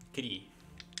 Kitty.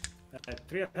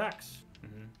 3 attacks.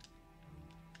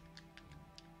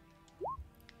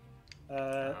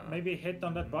 Maybe hit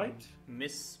on that bite.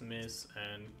 Miss,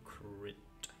 and crit.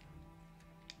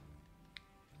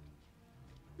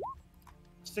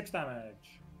 6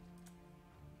 damage.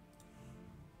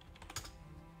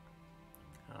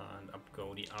 And up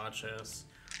go the archers.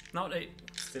 Now they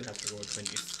still have to roll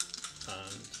 20s.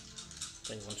 And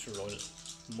they want to roll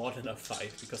more than a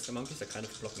 5 because the monkeys are kind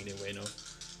of blocking their way now.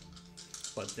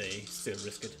 But they still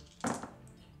risk it.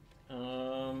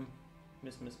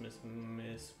 Miss.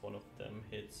 One of them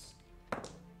hits.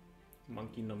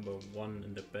 Monkey number 1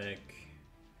 in the back.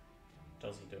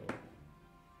 Does he though?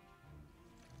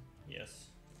 Yes.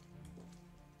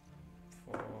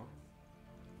 4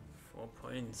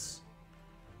 points.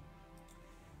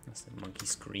 As the monkey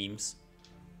screams.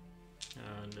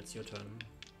 And it's your turn.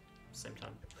 Same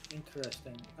time.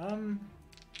 Interesting.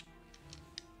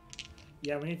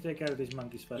 Yeah, we need to take care of these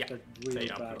monkeys first. Yeah, they're really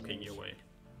they are bad blocking ones. your way.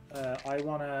 I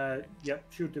wanna,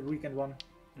 shoot the weakened one,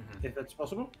 if it's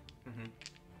possible.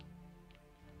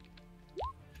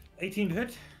 18 to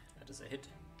hit. That is a hit.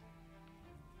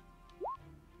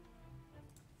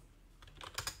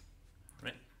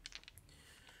 Right.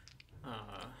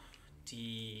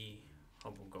 The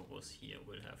hobgoblins here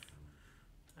will have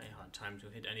a hard time to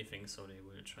hit anything, so they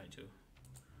will try to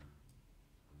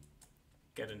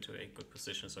get into a good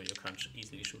position so you can't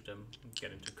easily shoot them and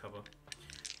get into cover.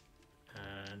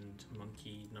 And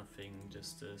monkey, nothing,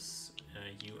 just this.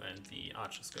 You and the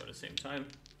archers go at the same time.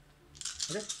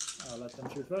 Okay, I'll let them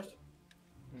shoot first.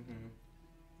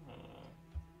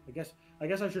 I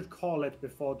guess I should call it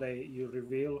before you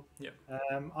reveal. Yeah.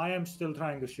 I am still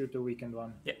trying to shoot the weakened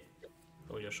one. Yeah.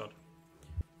 Roll your shot.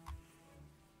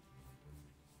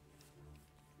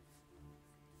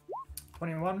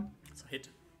 21. It's a hit.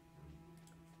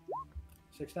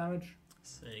 6 damage.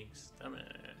 6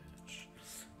 damage.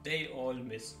 They all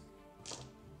miss.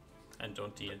 And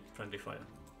don't deal friendly fire.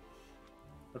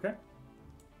 Okay.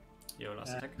 Your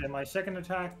last attack. Then my second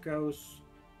attack goes...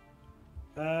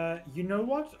 you know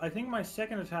what? I think my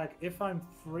second attack, if I'm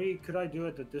free, could I do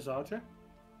it at this archer?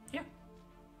 Yeah.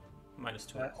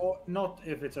 -2. Or not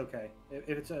if it's okay.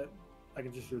 If it's I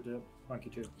can just shoot the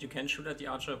monkey too. You can shoot at the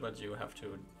archer, but you have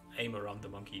to aim around the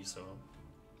monkey, so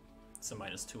it's a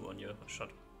 -2 on your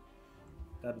shot.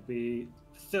 That would be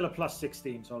still a plus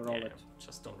 16, so I'll roll it.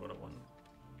 Just don't roll a 1.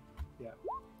 Yeah.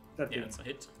 13. Yeah, it's a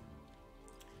hit.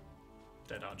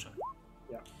 Dead archer.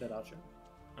 Yeah, dead archer.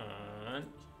 And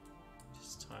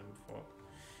it's time for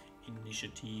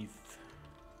initiative.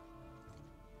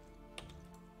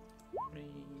 3,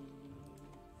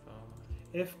 5.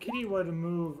 If Kitty were to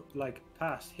move like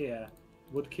past here,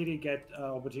 would Kitty get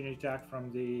opportunity attack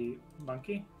from the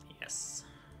monkey? Yes.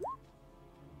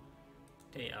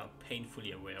 They are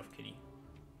painfully aware of Kitty.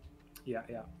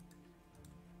 Yeah.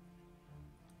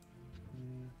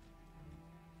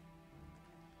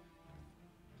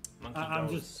 Monkey I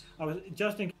was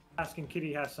just asking.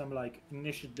 Kitty has some like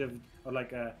initiative or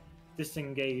like a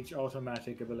disengage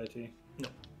automatic ability. No.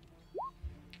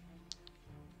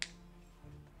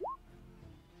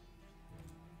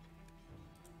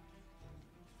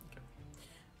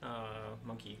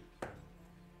 Monkey.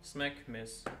 Smack,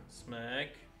 miss,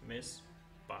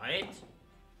 bite.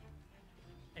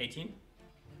 18?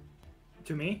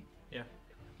 To me? Yeah.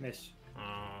 Miss.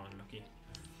 Oh, lucky.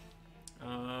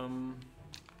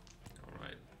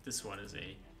 Alright, this one is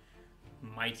a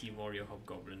mighty warrior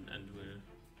hobgoblin and will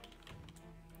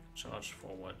charge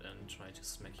forward and try to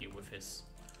smack you with his...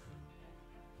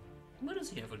 What does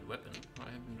he have a weapon? I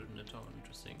haven't written it down.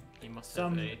 Interesting. He must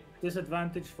Some have a...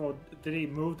 disadvantage for... Did he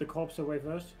move the corpse away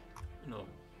first? No.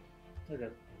 Okay.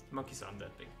 Monkeys aren't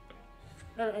that big.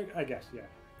 I guess, yeah.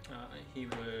 He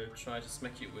will try to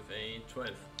smack you with a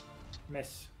 12.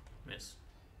 Miss. Miss.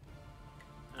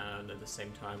 And at the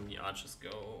same time the archers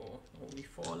go... Only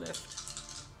 4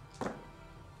 left.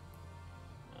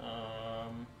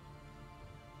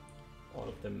 All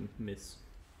of them miss.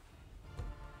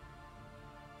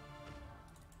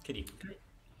 Kitty.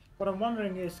 What I'm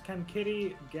wondering is, can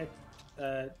Kitty get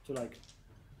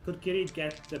could Kitty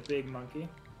get the big monkey?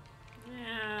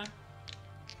 Yeah.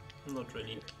 Not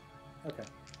really. Okay.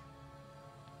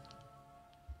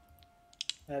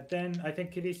 Then I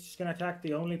think Kitty's just gonna attack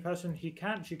the only person she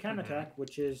can attack,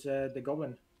 which is the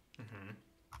goblin.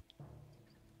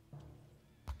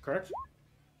 Correct?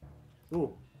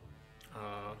 Ooh.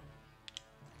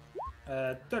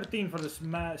 13 for the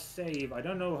save. I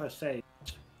don't know her save.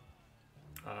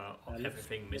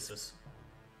 Everything misses.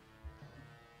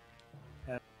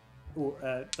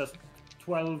 Does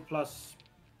 12 plus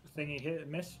thingy hit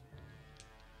miss?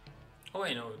 Oh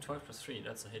wait, no, 12 plus 3,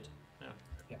 that's a hit.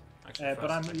 Actually,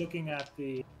 but I'm attack. looking at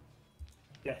the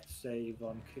death save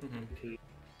on Kitty.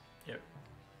 Yep.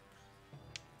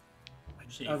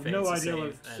 She I have fails no the idea save what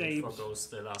and saves. forgoes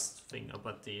the last thing,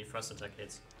 but the first attack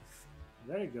hits.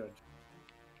 Very good.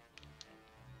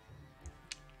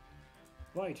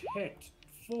 Right, hit.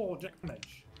 4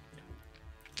 damage.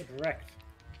 Correct.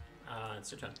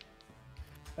 It's your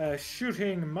turn.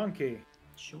 Shooting monkey.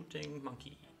 Shooting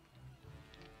monkey.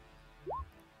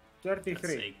 33.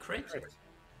 That's a crit.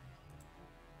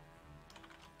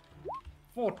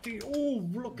 40. Oh,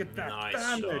 look at that Nice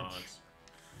damage. shot.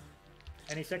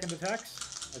 Any second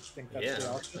attacks? I think that's Yeah,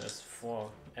 the option. there's 4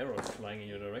 arrows flying in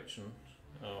your direction.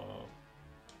 All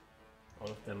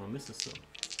of them are misses, so.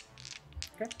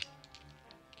 Okay.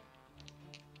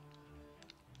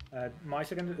 My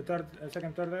second, third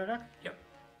attack? Yep.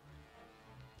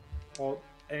 Or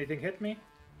anything hit me?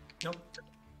 Nope.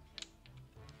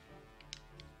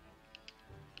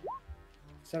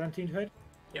 17 to hit?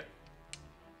 Yep.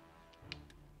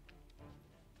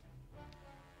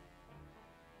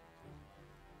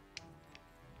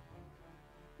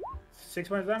 Six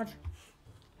points of damage?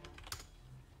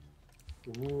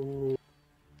 Ooh.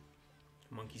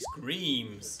 Monkey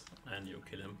screams, and you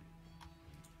kill him.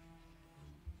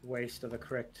 Waste of a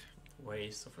crit.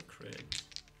 Waste of a crit.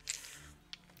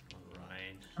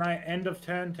 Alright. Can I end of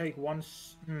turn take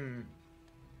once?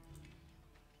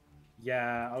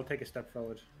 Yeah, I'll take a step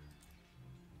forward.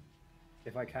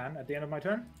 If I can, at the end of my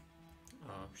turn.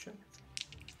 Sure.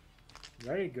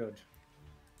 Very good.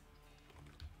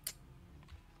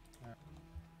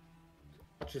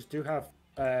 Just do have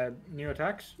new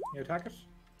attacks? New attackers?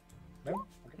 No?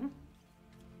 Okay.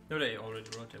 No, they already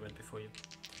wrote, they went before you.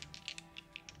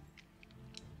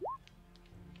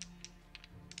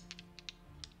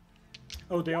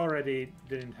 Oh, they already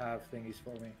didn't have thingies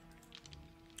for me.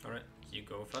 Alright, you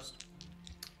go first.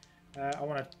 I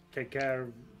want to take care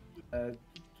of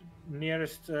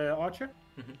nearest archer.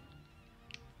 Mm-hmm.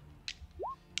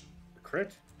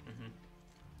 Crit. Mm-hmm.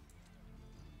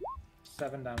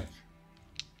 7 damage.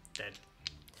 Dead.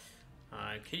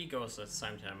 Kitty goes at the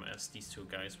same time as these two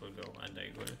guys will go, and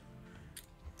they will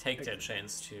take their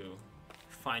chance to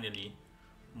finally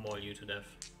maul you to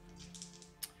death.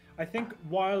 I think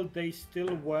while they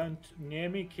still weren't near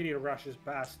me, Kitty rushes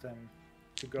past them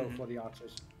to go for the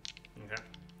archers. Okay.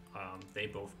 They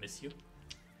both miss you.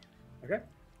 Okay.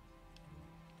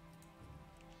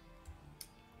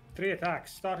 3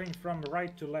 attacks, starting from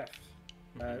right to left.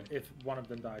 If one of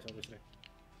them dies, obviously.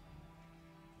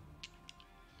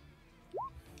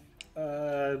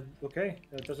 Okay,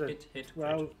 does a Hit,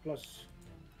 12 crit. plus.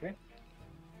 Okay.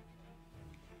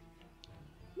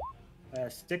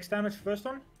 6 damage first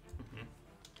one.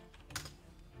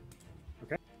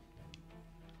 Okay.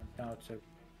 And now it's a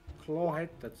claw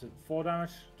hit. That's a 4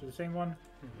 damage to the same one.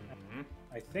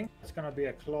 I think it's gonna be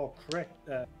a claw crit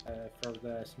for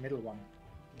this middle one.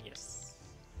 Yes.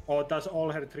 Or does all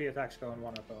have 3 attacks go on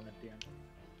one opponent at the end?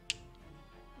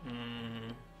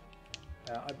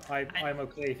 I'm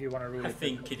okay if you want to rule it. I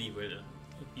think Kitty will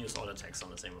use all attacks on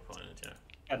the same opponent, yeah.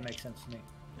 That makes sense to me.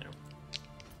 Yeah.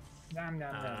 Nom,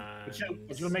 nom, nom.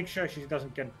 But you'll make sure she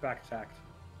doesn't get back attacked.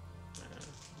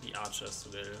 The archers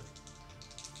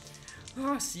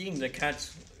will, seeing the cat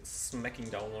smacking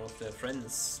down one of their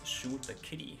friends, shoot the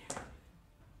kitty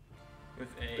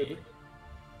with a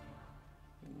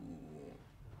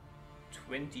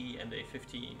 20 and a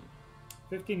 15.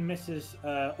 15 misses.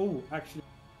 Oh, actually,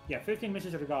 yeah, 15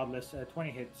 misses regardless.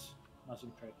 20 hits.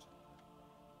 Nothing crit.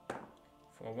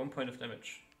 For 1 point of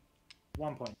damage.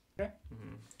 1 point. Okay.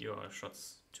 Your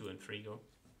shots 2 and 3 go.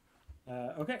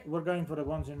 Okay, we're going for the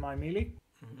ones in my melee.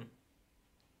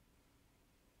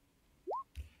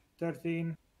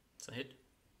 13. It's a hit.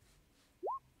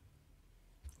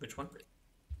 Which one?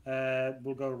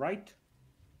 We'll go right.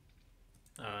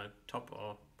 Top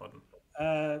or bottom?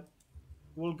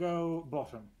 We'll go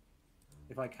bottom.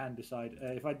 If I can decide.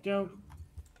 If I don't,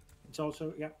 it's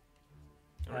also, yeah.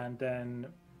 Right. And then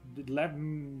the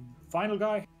final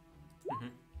guy.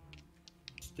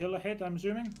 Still a hit, I'm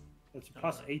assuming. That's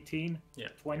plus 18. Yeah.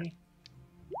 20.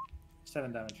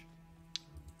 7 damage.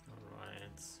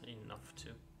 Alright, enough to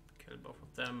kill both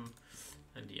of them.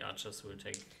 And the archers will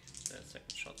take their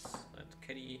second shots at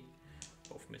Kitty.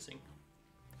 Both missing.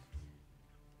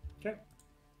 Okay.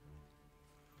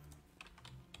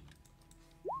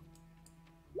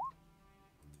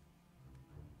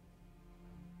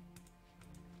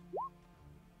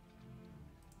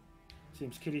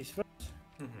 Seems Kitty's first.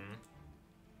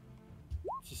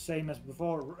 It's the same as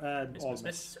before.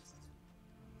 Miss.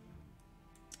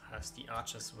 As the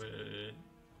archers will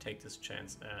take this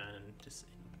chance and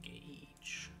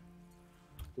disengage.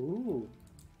 Ooh.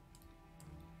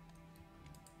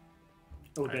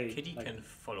 Oh, they. Kitty Like, can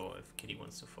follow if Kitty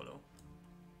wants to follow.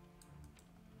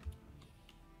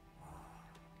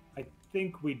 I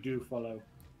think we do follow.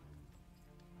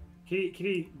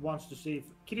 Kitty wants to see if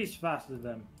Kitty's faster than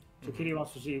them, so Kitty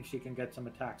wants to see if she can get some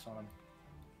attacks on them.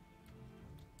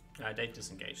 They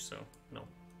disengage, so no.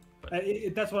 But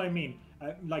That's what I mean.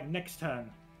 Like next turn,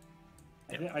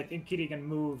 I think Kitty can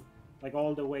move like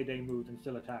all the way they moved and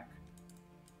still attack.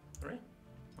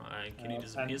 alright. Kitty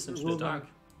disappears and into the dark.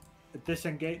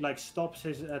 Disengage, like stops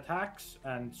his attacks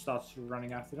and starts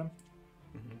running after them.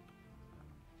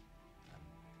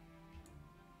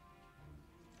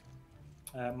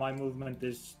 My movement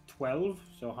is 12,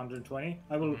 so 120.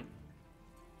 I will.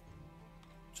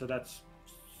 So that's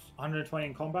 120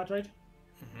 in combat, right?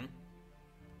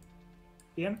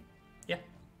 DM? Yeah.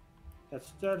 That's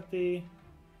 30.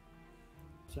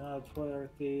 So now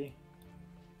 30.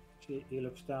 He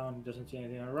looks down, doesn't see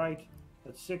anything on the right.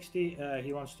 That's 60.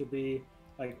 He wants to be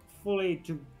like fully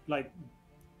to like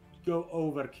go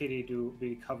over Kitty to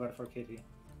be cover for Kitty.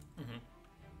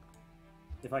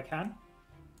 If I can.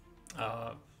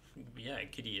 Yeah,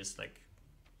 Kitty is like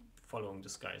following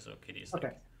this guy, so Kitty is Okay.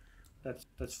 like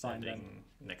That's fine then. standing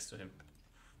next to him.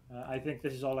 I think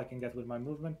this is all I can get with my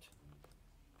movement.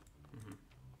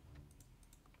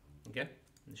 Okay,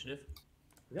 initiative.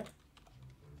 Okay.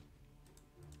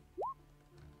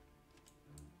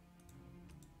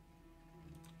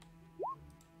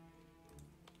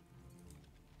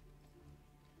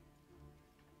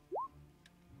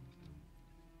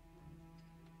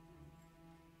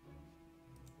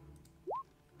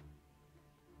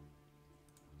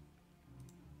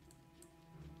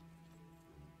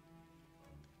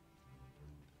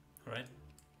 Alright,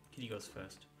 Kitty goes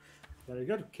first. Very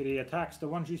good. Kitty attacks the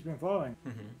one she's been following.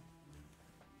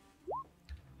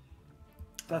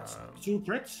 That's 2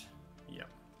 crits. Yeah.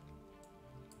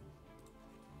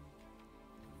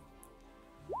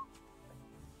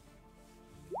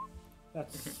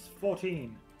 That's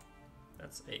 14.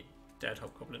 That's a dead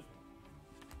hobgoblin.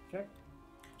 Okay.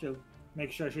 So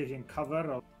make sure she's in cover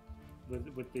or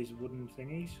with these wooden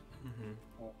thingies.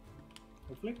 Or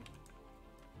hopefully.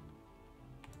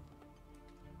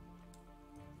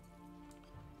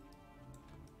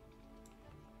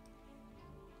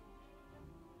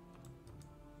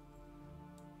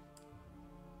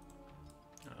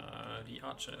 The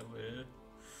archer will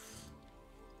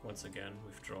once again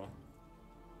withdraw.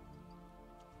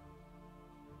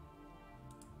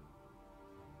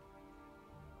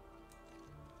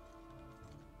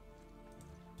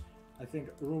 I think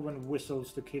Ruben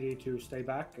whistles to Kitty to stay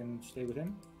back and stay with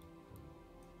him.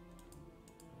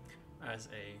 As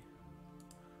a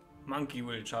monkey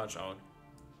will charge out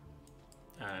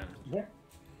and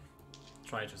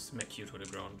try to smack you to the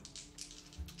ground.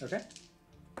 Okay.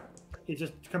 He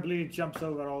just completely jumps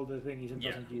over all the thingies and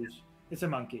doesn't use. It's a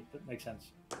monkey. That makes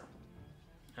sense.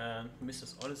 And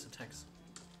misses all his attacks.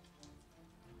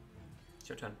 It's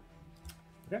your turn.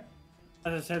 Okay.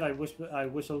 As I said, I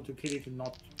whistle to Kitty to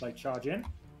not like charge in,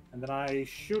 and then I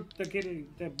shoot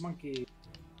the monkey.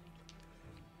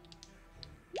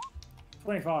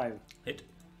 25. Hit.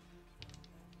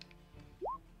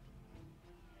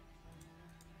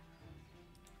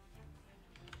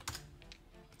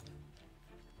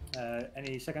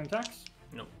 Any second attacks?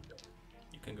 No.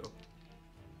 You can go.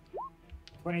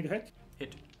 20 to hit.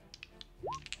 Hit.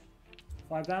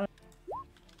 5 damage.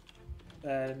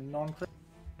 Non-crit.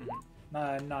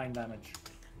 9 damage.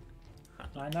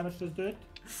 9 damage does do it?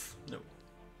 No.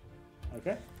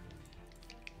 Okay.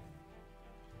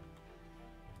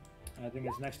 I think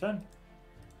it's next turn.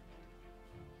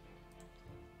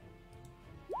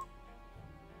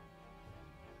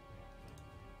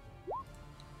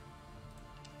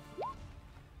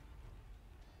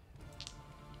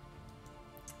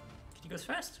 Kitty goes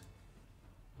first.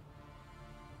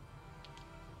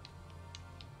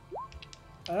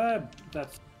 I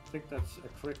think that's a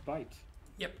crit bite.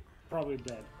 Yep. Probably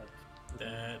dead, but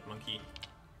Dead monkey.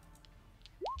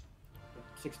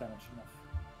 6 damage enough.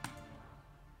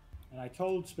 And I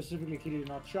told specifically Kitty to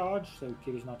not charge, so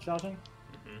Kitty's not charging.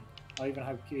 I'll even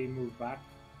have Kitty move back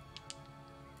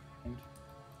and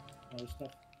other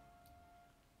stuff.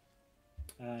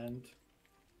 And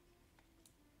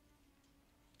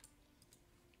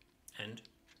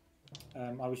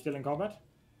are we still in combat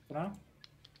for now?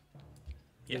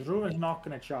 Yeah. The Ruven's not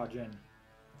going to charge in.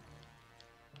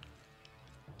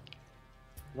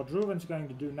 What Ruven's going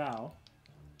to do now,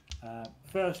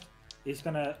 first, he's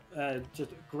going to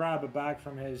just grab a bag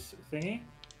from his thingy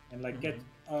and like get,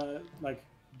 like,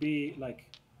 be like,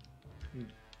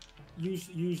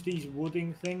 use these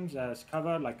wooding things as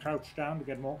cover, like crouch down to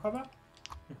get more cover.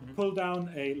 Pull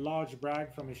down a large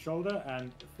bag from his shoulder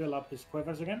and fill up his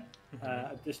quivers again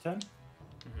at this turn.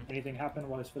 Anything happen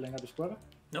while he's filling up his quiver?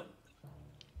 Nope.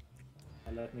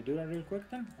 Let me do that real quick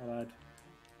then. Alright.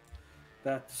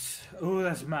 That's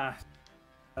math.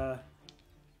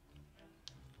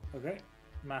 Okay,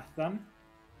 math done.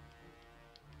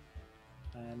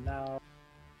 And now,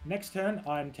 next turn,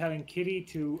 I'm telling Kitty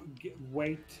to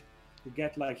wait to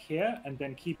get like here and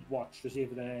then keep watch to see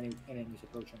if there are any enemies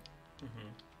approaching.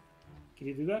 Can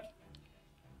you do that?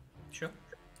 Sure.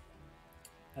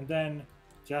 And then,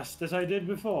 just as I did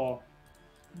before,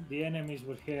 the enemies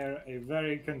will hear a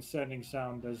very concerning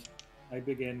sound as I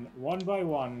begin, one by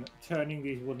one, turning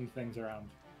these wooden things around.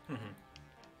 You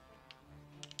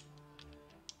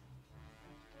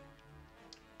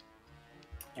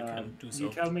can do so. You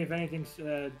tell me if anything's...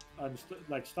 I'm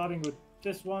starting with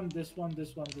this one, this one,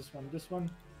 this one, this one, this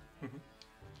one.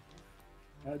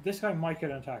 This guy might get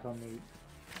an attack on me.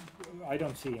 I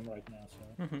don't see him right now, so...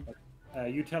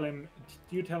 But, you tell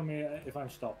me if I'm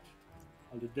stopped.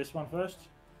 I'll do this one first.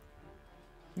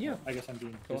 Yeah. I guess I'm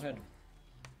doing Go this ahead. one.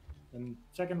 Then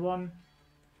second one,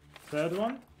 third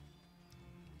one.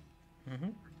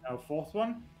 Now fourth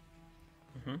one.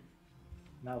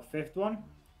 Now fifth one.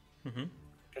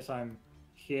 Guess I'm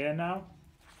here now.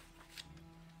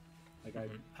 Like I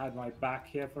had my back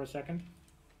here for a second.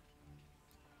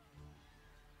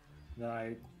 Then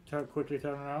I quickly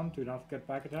turn around to not get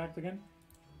back attacked again.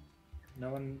 No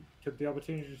one took the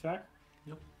opportunity to attack?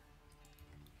 Nope.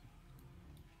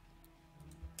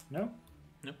 No?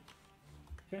 Nope.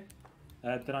 Okay.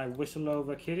 Then I whistle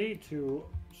over Kitty to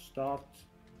start,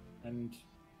 and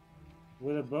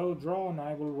with a bow drawn,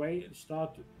 I will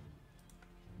start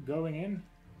going in.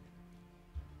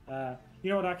 You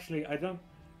know what? Actually, I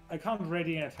can't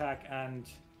ready an attack and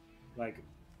like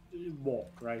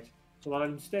walk, right? So what I'll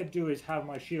instead do is have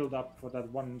my shield up for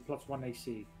that +1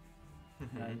 AC.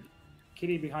 And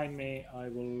Kitty behind me, I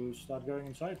will start going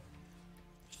inside,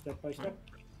 step by step.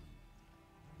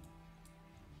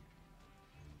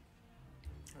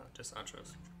 This archer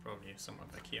is probably somewhere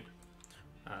back here,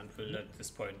 and will at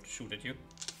this point shoot at you.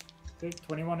 Okay,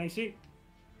 21 AC.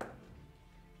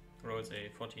 Rolls a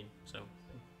 14, so.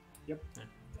 Yep.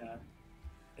 Yeah.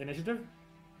 Initiative?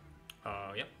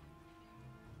 Yep.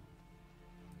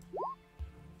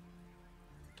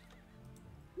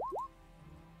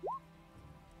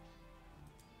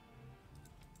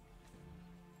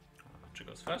 Archer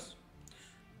goes first.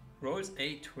 Rolls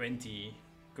a 20.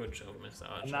 Good job, Mr.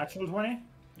 Archer. A natural 20?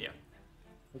 Yeah.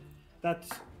 That's,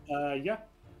 yeah.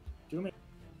 Do me.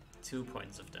 2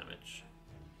 points of damage.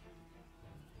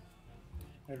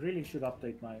 I really should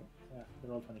update my... Yeah, the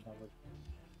roll 20 is not good.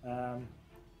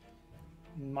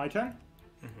 My turn?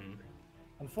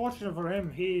 Unfortunately for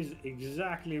him, he's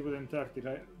exactly within 30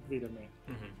 feet of me.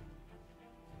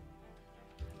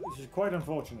 This is quite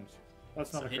unfortunate.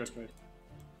 That's not a crit rate.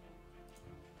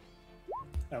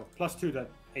 No, +2,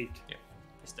 that 8. Yeah,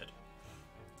 he's dead.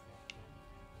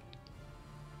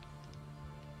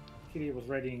 Kitty was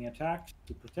readying attacks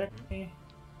to protect me.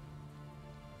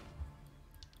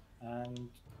 And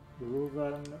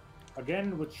Reuven,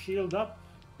 again with shield up,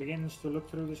 begins to look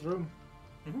through this room.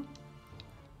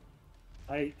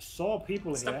 I saw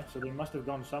people here, so they must have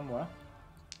gone somewhere.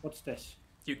 What's this?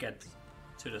 You get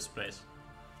to this place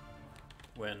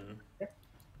when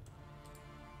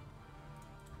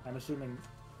I'm assuming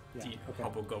the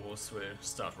hobgoblins will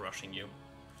start rushing you.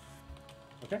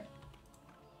 Okay.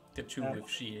 The two with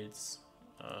shields,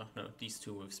 no, these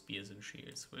two with spears and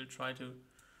shields will try to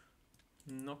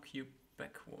knock you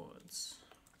backwards.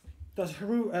 Does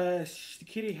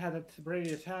Kitty had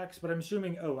ready attacks, but I'm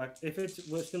assuming, if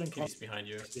we're still in Kitty's behind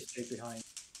you. She stays behind.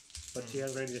 But she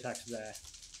has ready attacks there.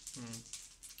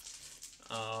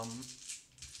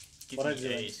 Give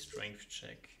me a strength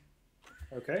check.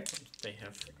 Okay. They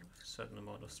have a certain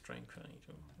amount of strength. I need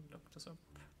to look this up.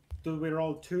 Do we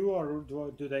roll 2, or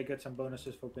do they get some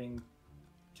bonuses for being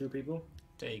 2 people?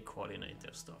 They coordinate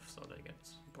their stuff, so they get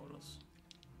bonus.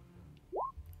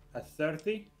 A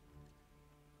 30?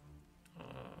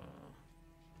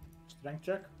 Strength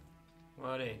check?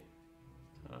 Righty.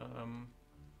 They have...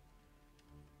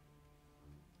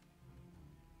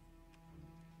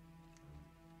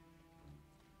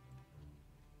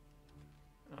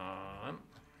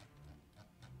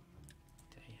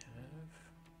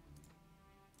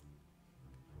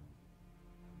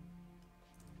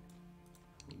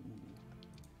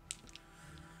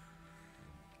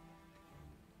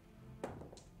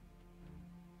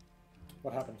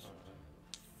 What happens?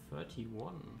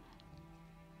 31.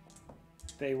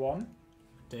 Day 1?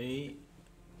 they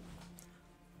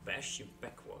bash you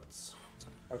backwards.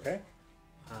 Okay.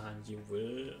 And you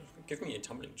will give me a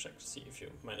tumbling check to see if you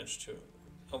manage to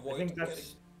I avoid think getting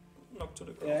that's knocked to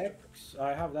the ground. X.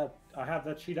 I have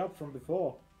that sheet up from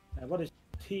before. What is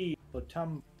T for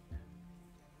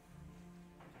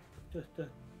the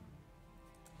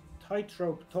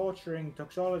tightrope, torturing,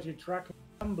 toxology, tracking,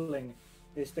 tumbling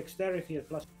is dexterity at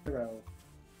 +0.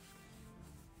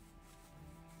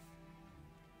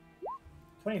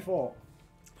 24.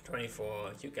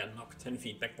 24, you get knocked 10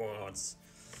 feet backwards.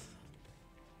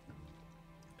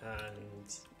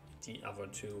 And the other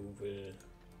two will,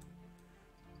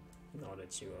 now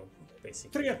that you are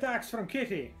basically... 3 attacks from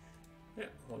Kitty! Yeah,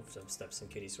 one of them steps in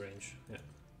Kitty's range. Yeah.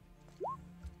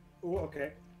 Oh,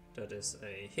 okay. That is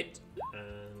a hit,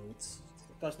 and Does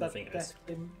that, nothing else.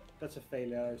 that's a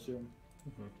failure, I assume.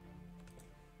 Mm-hmm.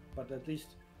 But at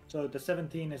least... So the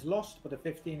 17 is lost, but the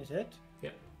 15 is hit?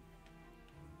 Yeah.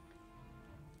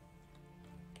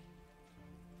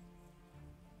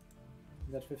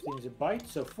 That 15 is a bite,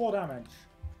 so 4 damage.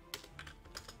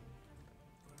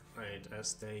 Right,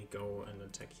 as they go and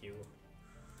attack you.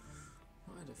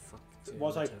 Why the fuck do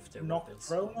Was you I have their knocked weapons?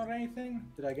 prone or anything?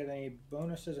 Did I get any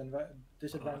bonuses and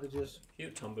disadvantages? You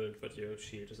tumbled, but your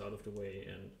shield is out of the way,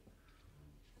 and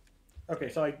Okay,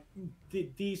 so I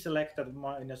deselected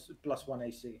minus +1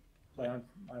 AC. So I'm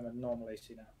at normal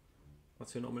AC now.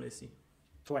 what's your normal AC?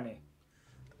 20.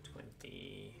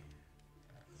 20.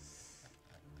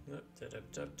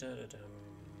 Da-da-da-da-da-dum.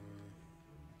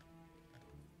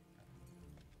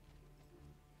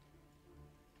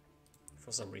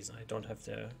 For some reason, I don't have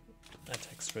the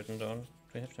attacks written down.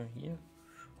 Do I have them here?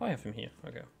 Oh, I have them here.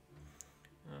 Okay.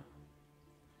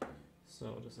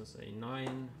 So this is a 9,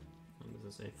 and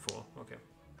this is a 4. Okay.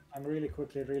 I'm really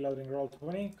quickly reloading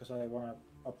Roll20 because I want to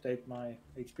update my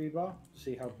HP bar to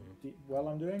see how well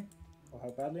I'm doing or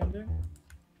how badly I'm doing.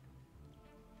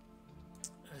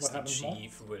 As the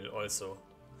chief will also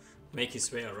make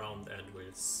his way around and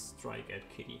will strike at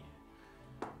Kitty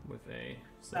with a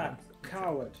 7.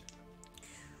 Coward.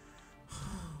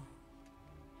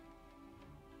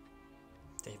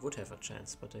 They would have a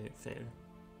chance, but they fail.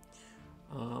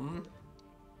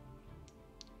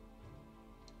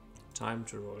 Time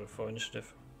to roll for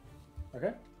initiative.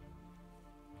 Okay.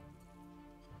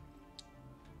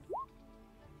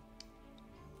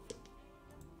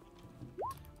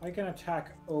 I can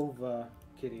attack over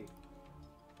Kitty.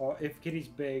 Or if Kitty's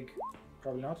big,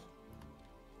 probably not.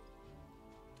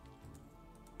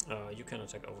 You can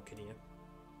attack over Kitty, yeah.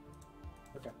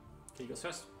 Okay. Kitty goes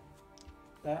first.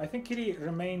 I think Kitty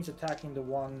remains attacking the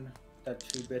one that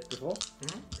she bit before.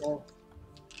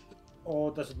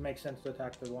 Or does it make sense to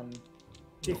attack the one?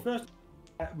 She first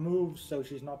moves so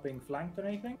she's not being flanked or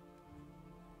anything.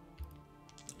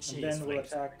 And then we'll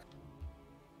attack.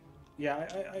 Yeah,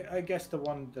 I guess the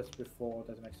one that's before,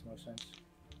 that makes the most sense.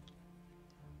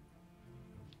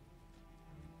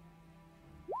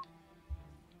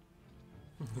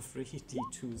 Free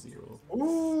D20.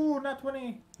 Ooh, not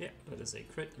 20! Yeah, that is a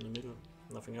crit in the middle.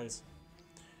 Nothing else.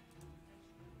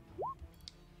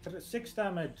 6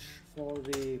 damage for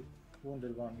the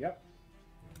wounded one, yep.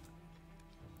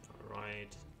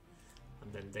 Alright.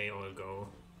 And then they all go.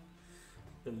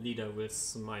 The leader will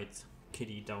smite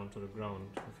Kitty down to the ground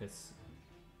with his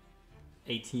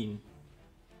 18.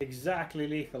 Exactly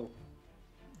lethal.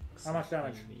 How much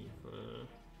damage? Lethal.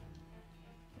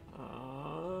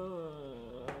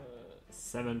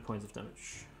 7 points of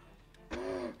damage.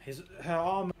 Her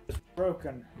arm is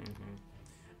broken.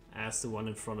 As the one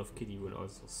in front of Kitty will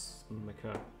also smack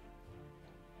her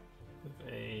with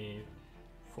a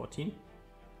 14.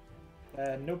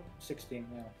 Nope, 16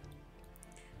 now.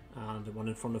 And the one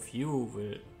in front of you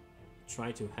will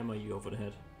try to hammer you over the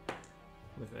head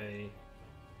with a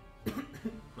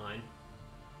 9.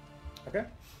 Okay.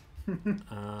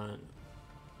 And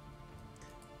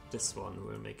this one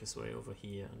will make his way over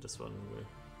here, and this one will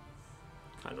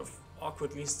kind of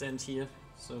awkwardly stand here.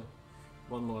 So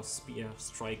one more spear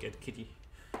strike at Kitty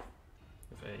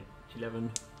with a 11,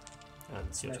 and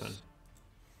it's your turn.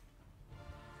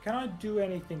 Can I do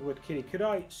anything with Kitty? Could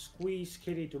I squeeze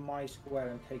Kitty to my square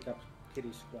and take up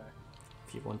Kitty's square?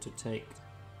 If you want to take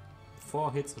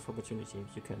 4 hits of opportunity,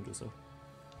 you can do so.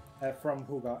 From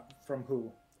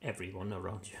who? Everyone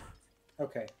around you.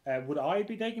 Okay. Would I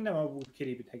be taking them or would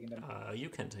Kitty be taking them? You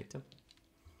can take them.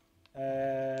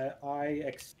 I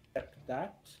accept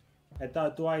that.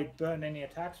 Do I burn any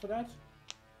attacks for that?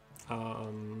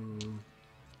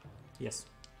 Yes.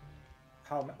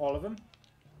 How? All of them?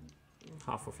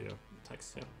 Half of your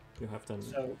attacks, yeah. You have then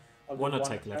So one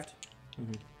attack left.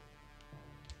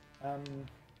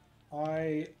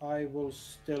 I will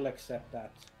still accept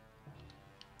that.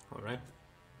 All right.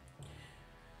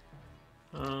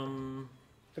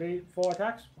 3, 4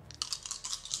 attacks.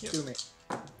 Yep. Do me.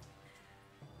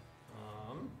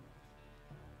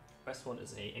 Best one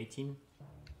is a 18.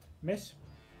 Miss.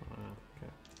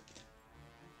 Okay.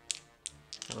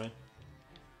 All right.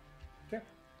 Okay.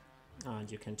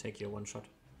 And you can take your one shot.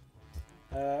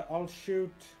 I'll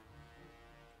shoot.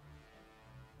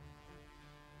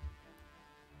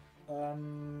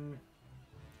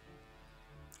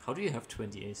 How do you have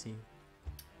 20 AC?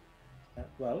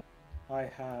 Well, I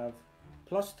have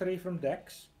 +3 from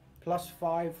Dex,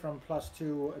 +5 from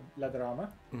 +2 leather armor.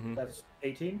 That's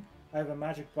 18. I have a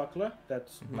magic buckler.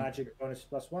 That's magic bonus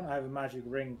 +1. I have a magic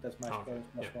ring. That's magic bonus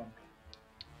 +1.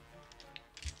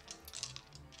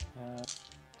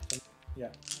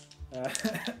 Yeah.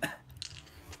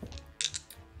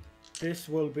 This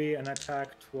will be an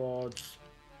attack towards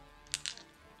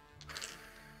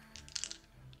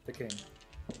the king.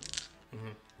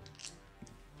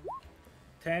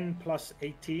 10 plus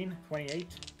 18,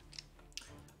 28.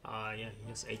 Yeah, he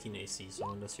has 18 AC, so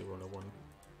unless you roll a 1.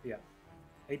 Yeah.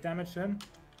 8 damage to him.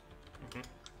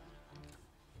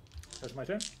 That's my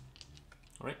turn.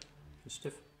 Alright, he's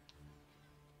stiff.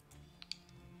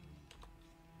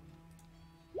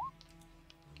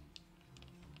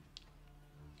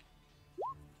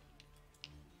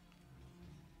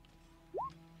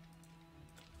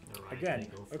 Alright, Again,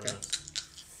 go okay.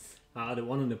 first. The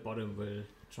one on the bottom will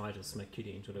try to smack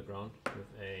Kitty into the ground with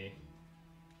a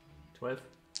 12.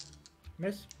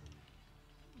 Miss.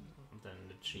 Then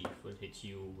the chief will hit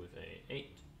you with a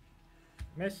 8.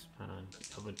 Miss. And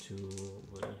the other two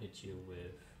will hit you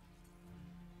with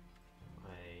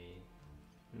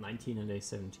a 19 and a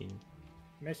 17.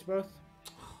 Miss both.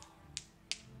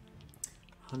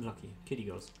 Unlucky. Kitty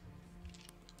goes.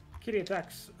 Kitty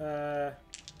attacks.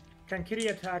 Can Kitty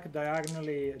attack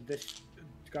diagonally this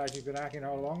guy she's been attacking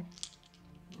all along?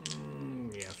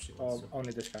 Yeah, if she Or wants to.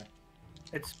 only this guy?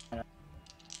 It's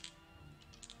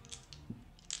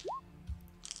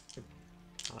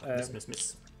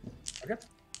Miss. okay.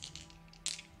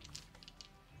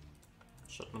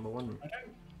 Shot number 1.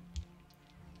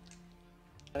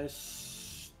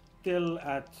 Still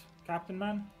at Captain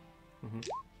Man.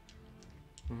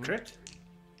 Crit?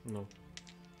 No.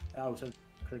 Oh, so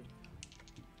crit.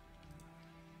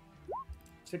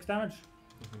 6 damage.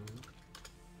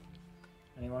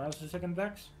 Anyone else with second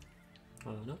attacks?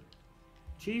 No.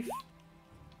 Chief?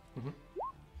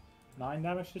 9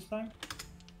 damage this time.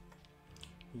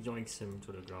 Yoinks him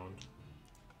to the ground.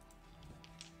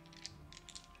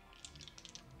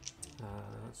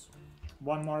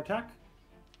 One more attack.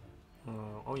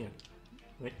 Oh yeah.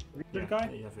 Wait. Wounded guy?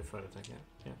 You have your third attack,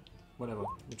 yeah. Whatever.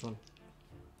 Which one?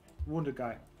 Wounded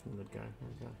guy. Wounded guy.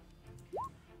 Okay.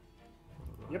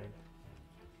 Yep. Alright.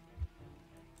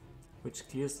 Which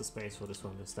clears the space for this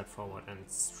one to step forward and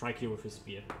strike you with his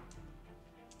spear.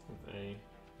 With a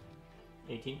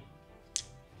 18.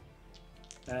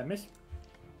 Miss.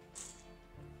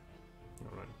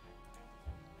 Alright.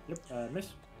 Yep. Miss.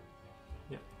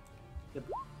 Yep. Yep.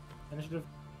 Initiative.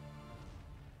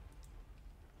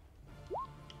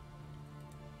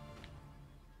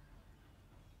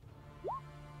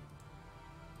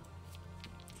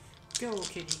 Go,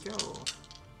 kitty, go!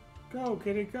 Go,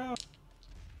 kitty, go!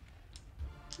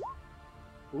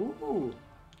 Ooh!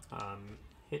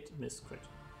 Hit, miss, crit.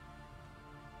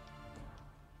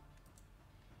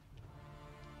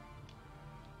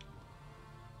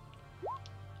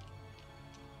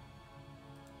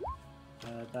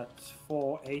 That's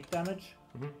 8 damage.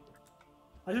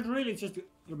 I should really just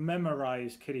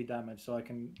memorize kitty damage so I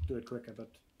can do it quicker, but...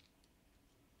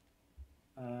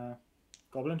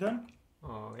 Goblin turn?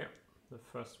 Oh, yeah. The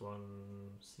first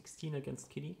one, 16 against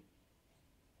kitty.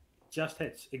 Just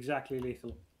hits. Exactly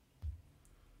lethal.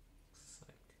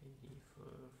 Exactly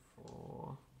lethal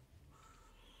for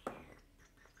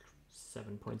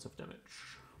 7 points of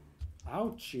damage.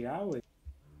 Ouchie, owie.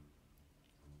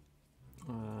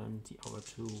 And the other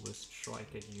two will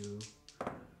strike at you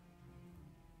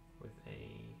with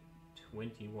a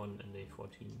 21 and a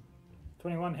 14.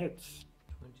 21 hits.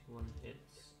 21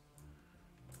 hits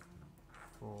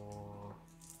for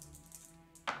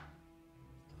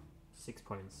 6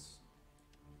 points.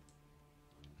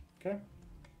 Okay.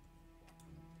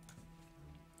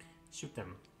 Shoot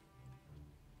them.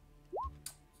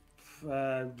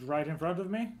 Right in front of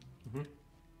me.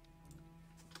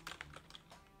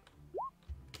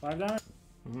 5 damage.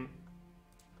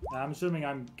 I'm assuming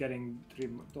I'm getting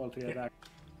all three attacks.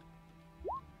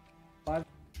 5.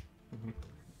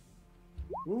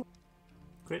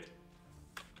 Crit.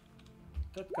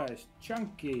 that guy's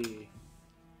chunky.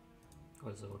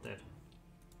 Also dead.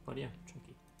 But yeah,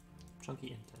 chunky.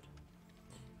 Chunky and dead.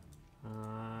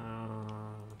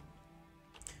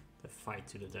 The fight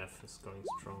to the death is going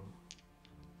strong.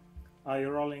 Are you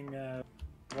rolling,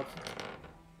 what's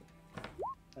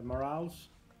morals?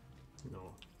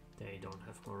 No, they don't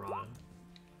have morale.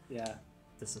 Yeah,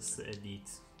 This is the elite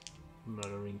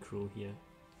murdering crew here.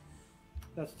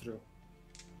 that's true.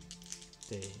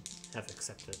 They have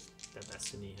accepted their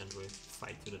destiny and will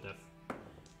fight to the death.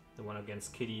 The one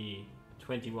against Kitty,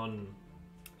 21.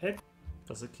 Hit.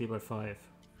 Does it clear by 5?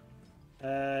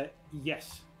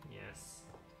 Yes. Yes.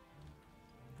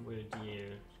 Will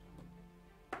deal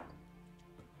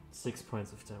 6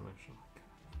 points of damage. Oh my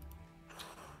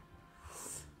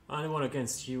god. And the one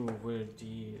against you will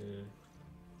deal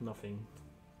nothing.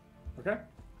 Okay.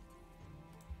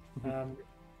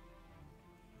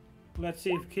 Let's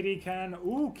see if Kitty can.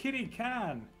 Ooh, Kitty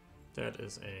can. That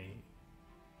is a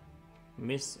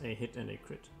miss, a hit, and a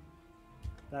crit.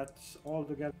 That's all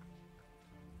together.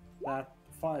 That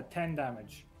 10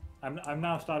 damage. I'm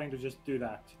now starting to just do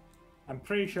that. I'm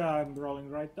pretty sure I'm rolling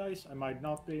the right dice. I might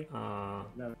not be.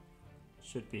 No.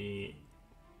 Should be.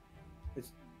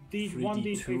 It's 3d2.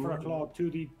 1d3 for a claw,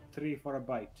 2d3 for a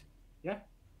bite. Yeah?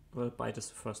 Well, bite is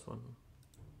the first one.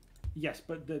 Yes,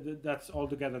 but that's all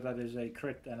together. That is a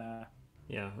crit and a.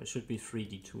 Yeah, it should be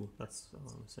 3d2. That's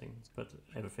all I'm saying. But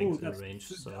everything's in range.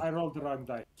 So I rolled the wrong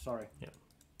die. Sorry. yeah.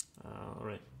 All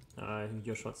right.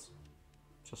 Your shots.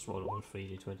 Just roll all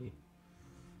 3d20.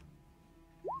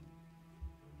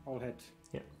 All hit.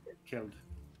 Yeah. Killed.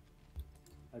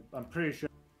 I'm pretty sure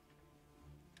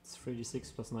It's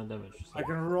 3d6 plus 9 damage. So. I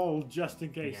can roll just in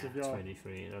case Yeah, if you're.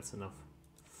 23. That's enough.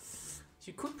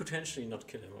 You could potentially not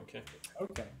kill him. Okay.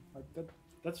 Okay,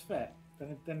 that's fair.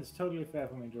 Then it's totally fair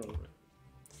for me to roll.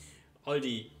 All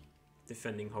the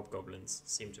defending hobgoblins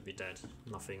seem to be dead.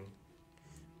 Nothing.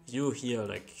 You hear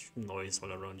like noise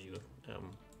all around you. Do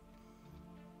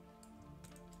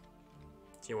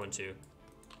you want to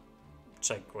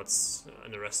check what's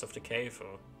in the rest of the cave,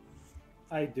 or?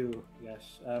 I do,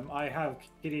 yes. I have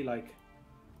Kitty like,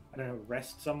 I don't know,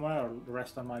 rest somewhere or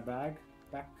rest on my back,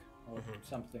 or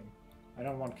something. I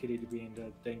don't want Kitty to be in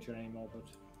the danger anymore, but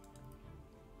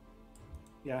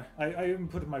yeah, I even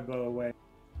put my bow away.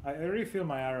 I refill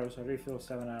my arrows. I refill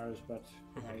 7 arrows, but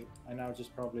I now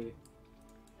just probably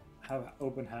have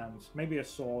open hands. Maybe a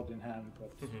sword in hand,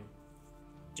 but.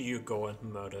 Do you go and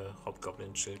murder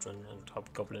hobgoblin children and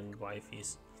hobgoblin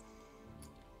wifeys?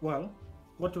 Well,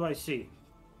 what do I see?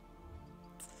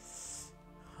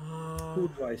 Who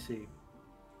do I see?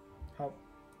 How?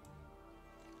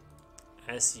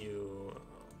 As you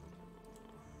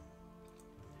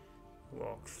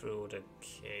walk through the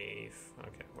cave.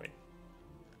 Okay, wait.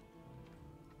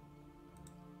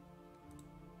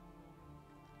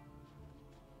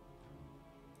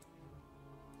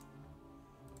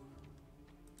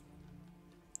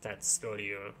 That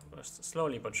slowly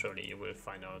but surely you will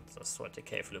find out just what the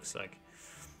cave looks like.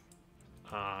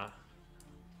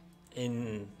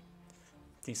 In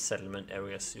these settlement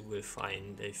areas you will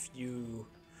find a few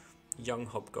young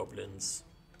hobgoblins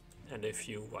and a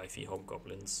few wifey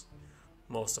hobgoblins.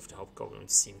 Most of the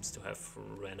hobgoblins seems to have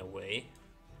ran away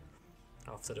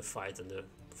after the fight and the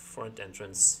front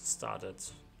entrance started.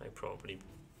 They probably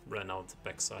ran out the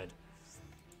backside.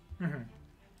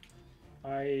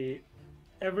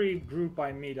 Every group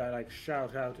I meet, I like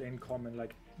shout out in common,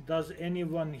 like, does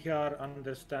anyone here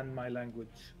understand my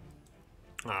language?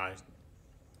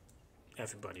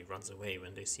 Everybody runs away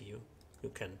when they see you. You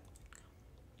can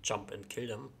jump and kill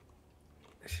them.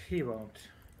 He won't.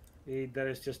 There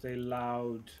is just a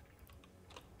loud,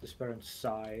 despairing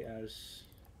sigh as.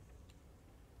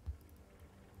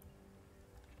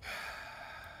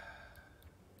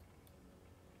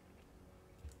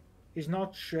 He's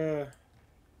not sure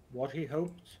what he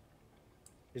hoped.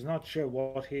 He's not sure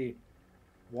what he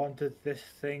wanted this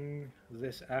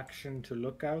action to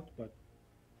look out, but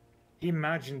he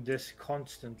imagined this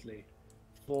constantly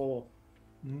for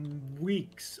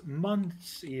weeks,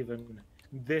 months even.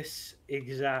 This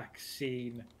exact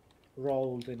scene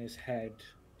rolled in his head.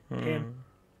 Him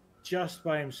just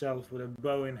by himself with a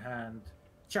bow in hand,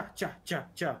 cha cha cha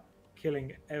cha,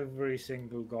 killing every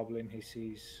single goblin he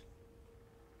sees.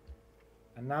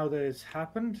 And now that it's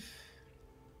happened,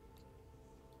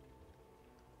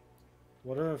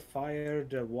 whatever fire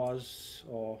there was,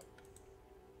 or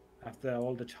after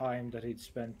all the time that he'd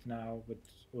spent now with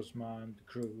Uzma and the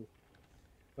crew,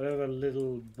 whatever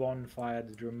little bonfire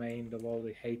that remained of all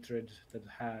the hatred that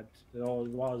all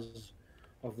was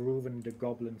of Reuven the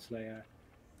Goblin Slayer,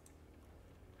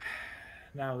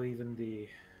 now even the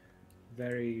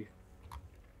very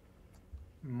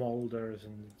moulders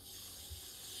and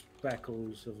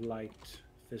speckles of light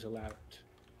fizzle out,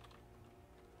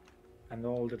 and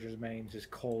all that remains is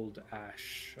cold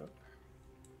ash.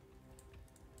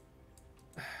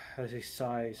 As he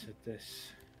sighs at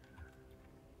this,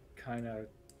 kind of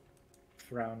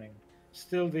frowning,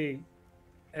 still the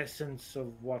essence of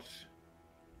what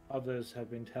others have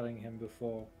been telling him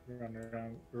before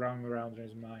rung around in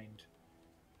his mind.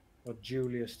 What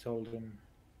Julius told him,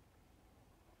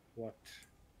 what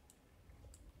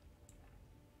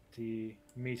the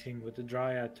meeting with the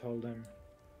Dryad told him,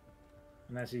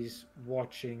 and as he's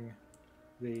watching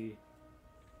the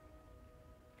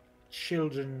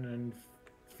children and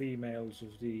females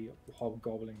of the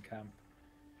Hobgoblin camp,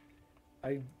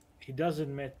 he does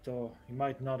admit, or he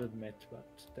might not admit, but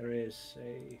there is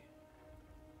a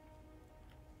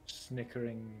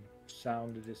snickering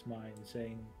sound in his mind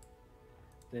saying,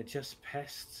 they're just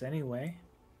pests anyway.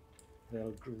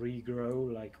 They'll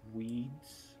regrow like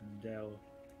weeds, and they'll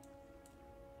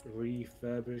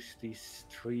refurbish these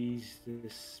trees,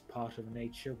 this part of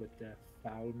nature, with their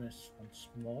foulness once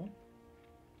more.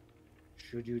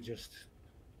 Should you just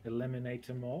eliminate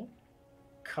them all?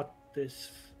 Cut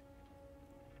this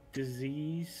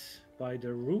disease by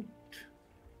the root?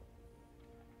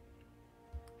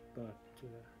 But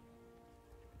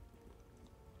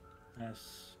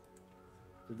as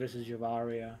the visage of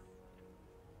Arya,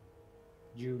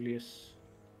 Julius,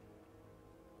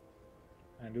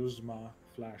 and Uzma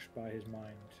flashed by his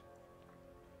mind,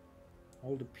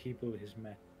 all the people he's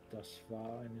met thus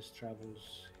far in his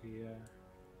travels here,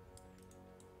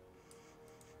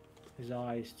 his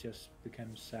eyes just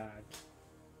become sad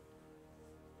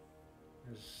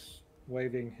as,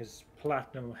 waving his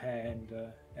platinum hair in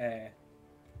the air,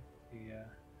 he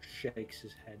shakes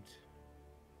his head,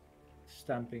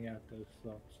 stamping out those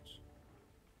thoughts.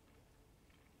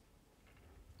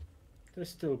 There's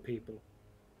still people.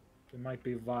 They might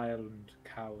be vile and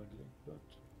cowardly, but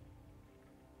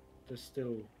there's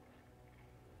still,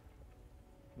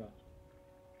 well,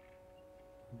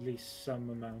 at least some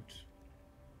amount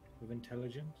of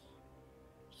intelligence,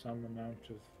 some amount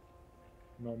of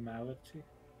normality.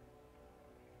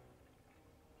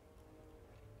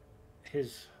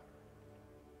 His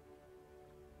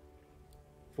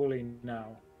fully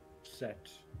now set,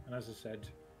 and as I said,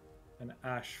 an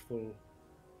ashful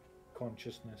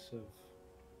consciousness of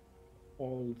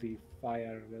all the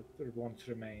fire that once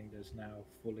remained is now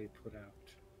fully put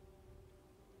out,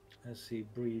 as he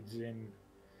breathes in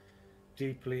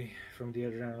deeply from the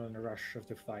adrenaline rush of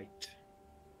the fight.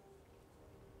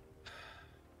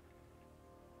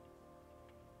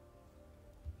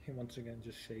 He once again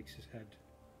just shakes his head,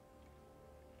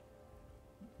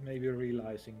 maybe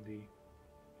realizing the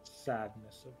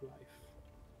sadness of life,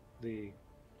 the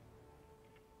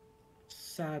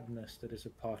sadness that is a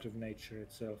part of nature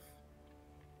itself.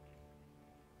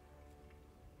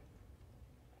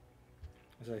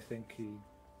 As I think he,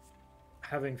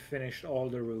 having finished all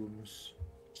the rooms,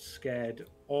 scared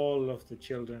all of the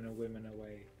children and women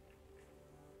away,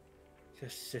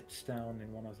 just sits down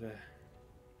in one of the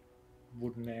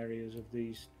wooden areas of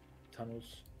these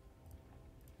tunnels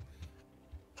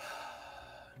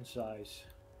and sighs.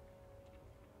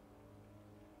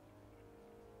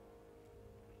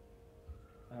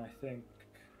 And I think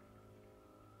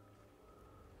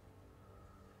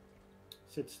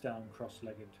sits down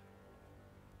cross-legged,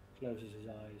 closes his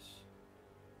eyes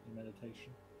in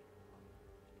meditation,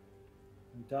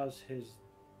 and does his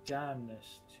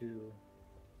damnness to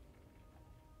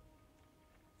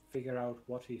figure out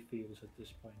what he feels at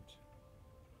this point,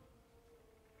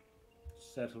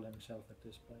 settle himself at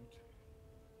this point.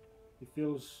 He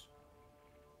feels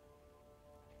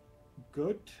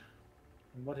good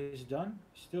in what he's done.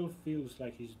 He still feels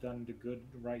like he's done the good,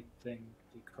 right thing,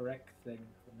 the correct thing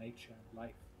for nature and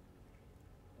life.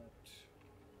 But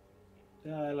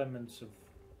there are elements of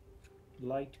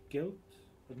light guilt,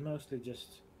 but mostly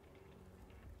just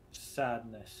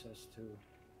sadness as to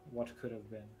what could have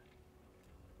been.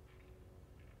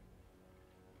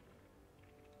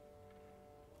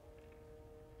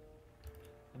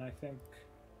 And I think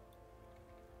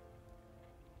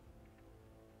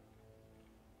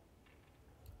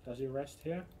does he rest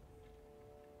here?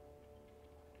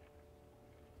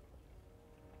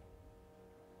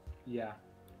 Yeah,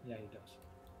 he does.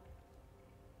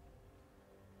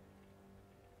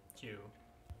 You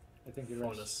I think he fall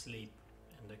rests. asleep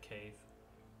in the cave.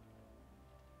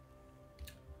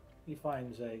 He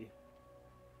finds a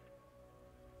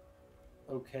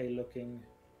okay looking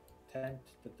tent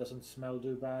that doesn't smell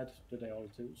too bad. They all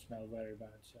do smell very bad,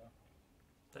 so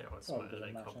They all smell doesn't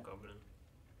like matter. hobgoblin.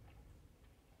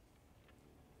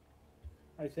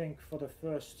 I think for the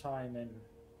first time in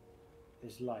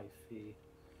his life, he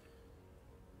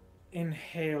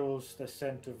inhales the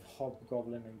scent of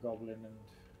hobgoblin and goblin and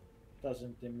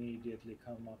doesn't immediately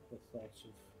come up with thoughts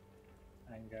of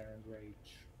anger and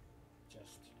rage,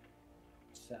 just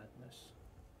sadness.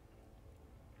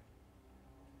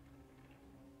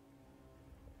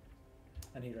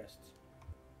 And he rests.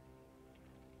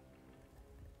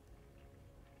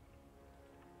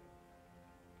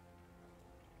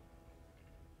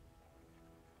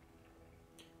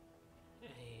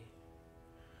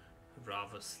 A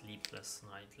rather sleepless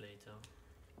night later.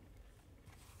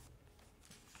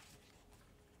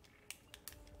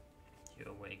 You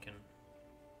awaken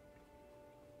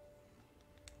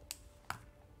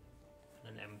in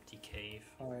an empty cave.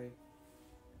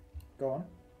 Go on.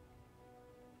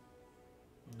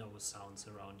 No sounds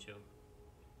around you.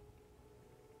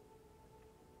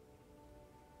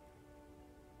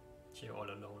 You're all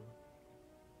alone.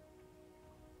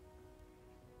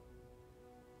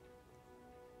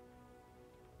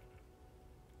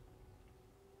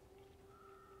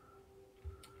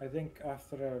 I think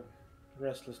after a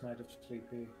restless night of sleep,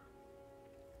 he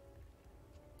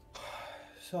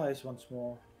sighs once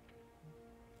more,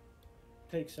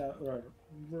 takes out or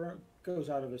goes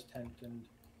out of his tent and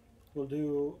will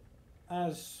do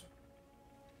as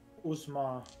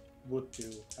Uzma would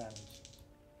do and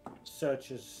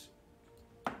searches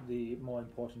the more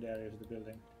important areas of the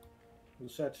building. We'll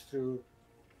search through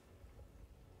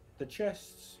the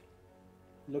chests,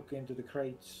 look into the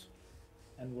crates,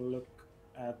 and we'll look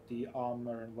at the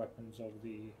armor and weapons of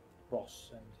the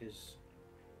boss and his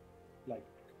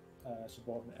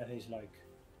subordinate and his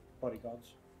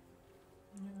bodyguards.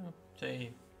 Yeah,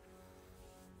 they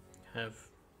have,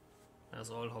 as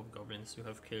all hobgoblins you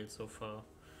have killed so far,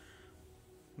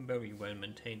 very well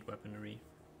maintained weaponry.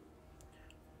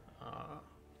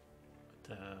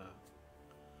 The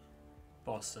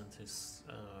boss and his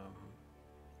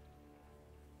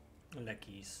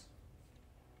lackeys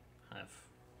have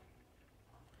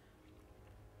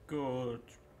good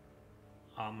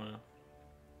armor,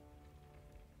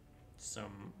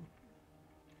 some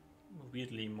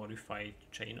weirdly modified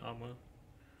chain armor.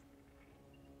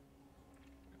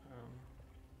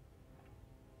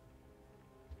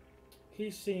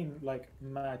 He's seen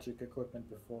magic equipment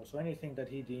before, so anything that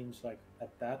he deems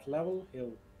at that level,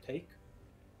 he'll take.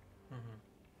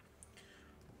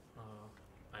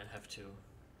 I'd have to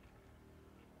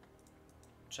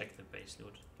check the base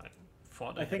loot. I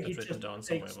thought I I think had he it written just down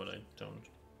somewhere, takes- but I don't.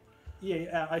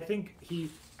 Yeah, I think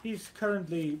he's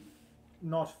currently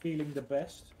not feeling the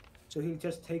best, so he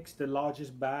just takes the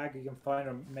largest bag he can find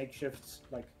or makeshifts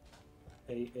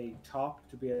a top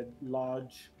to be a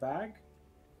large bag,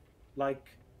 like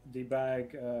the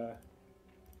bag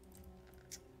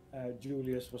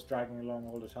Julius was dragging along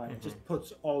all the time. It just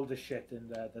puts all the shit in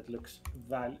there that looks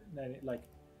well made.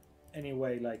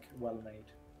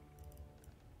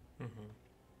 And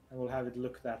we'll have it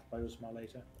looked at by Usma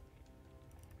later.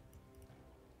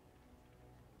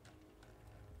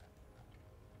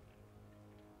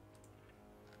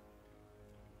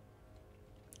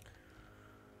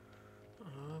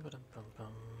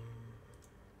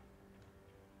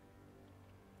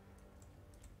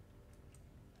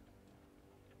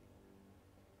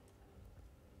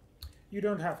 You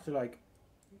don't have to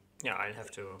Yeah, I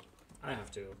have to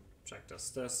check this.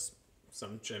 There's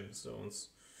some gemstones.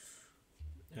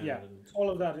 Yeah, all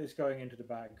of that is going into the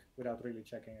bag without really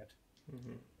checking it.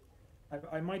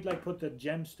 I might put the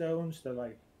gemstones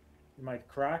that you might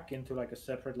crack into a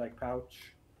separate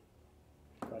pouch,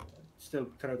 but still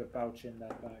throw the pouch in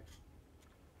that bag.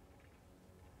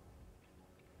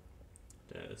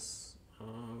 There's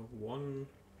one.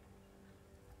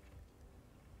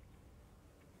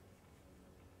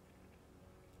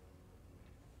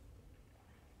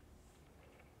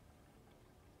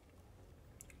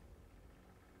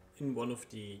 In one of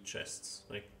the chests,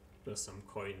 there's some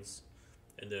coins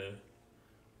in the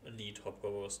elite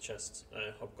hobgoblins chest,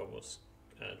 hobgoblins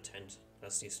tent.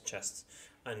 There's these chests,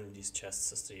 and in these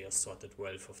chests is the assorted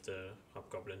wealth of the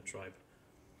hobgoblin tribe.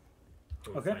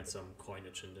 You'll find some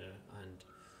coinage in there, and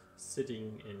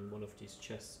sitting in one of these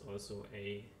chests also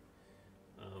a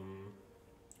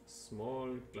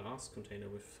small glass container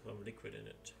with some liquid in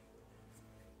it.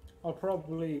 I'll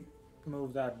probably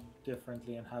move that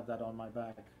differently and have that on my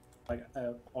bag,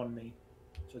 on me,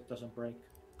 so it doesn't break.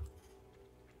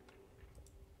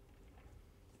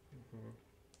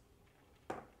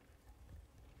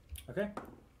 Okay.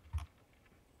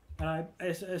 And I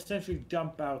essentially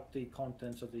dump out the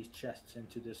contents of these chests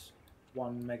into this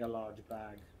one mega large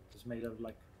bag that's made of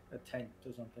a tent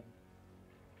or something,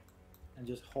 and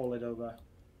just haul it over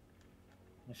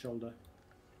my shoulder.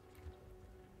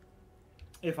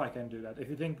 If I can do that. If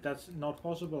you think that's not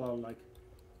possible, I'll like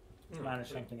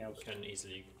manage something else. Can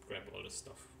easily grab all this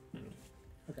stuff. And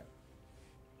Okay.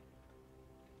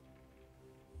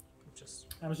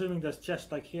 just I'm assuming there's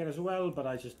chests like here as well, but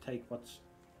I just take what's...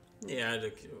 yeah,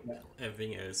 look, Yeah.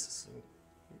 everything else is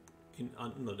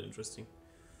not interesting.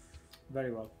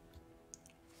 Very well.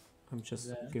 I'm just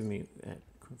Then- giving me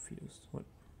confused. What?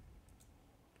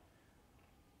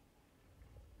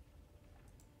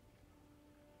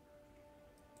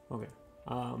 Okay.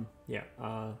 Yeah.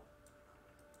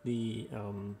 The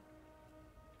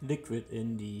liquid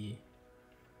in the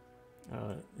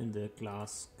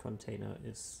glass container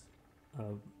is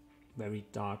very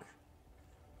dark,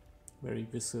 very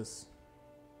viscous,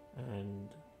 and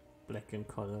black in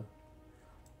color.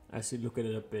 As you look at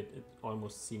it a bit, it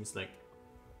almost seems like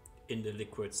in the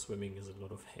liquid swimming is a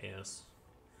lot of hairs.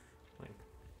 Like,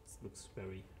 it looks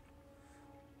very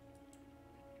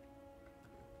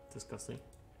disgusting.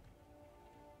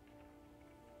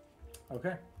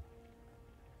 Okay.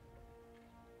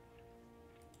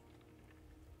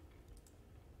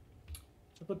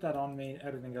 So put that on me,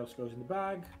 everything else goes in the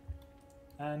bag,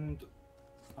 and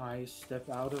I step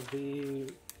out of the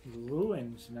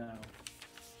ruins now.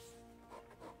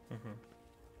 Mm-hmm.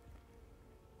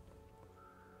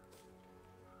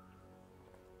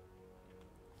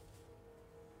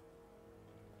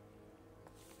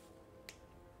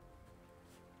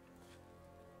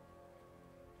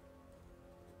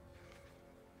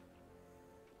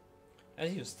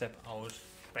 As you step out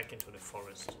back into the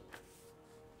forest,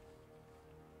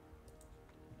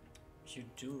 you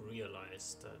do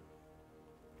realize that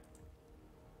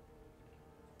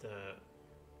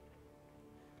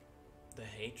the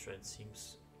hatred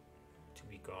seems to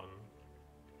be gone.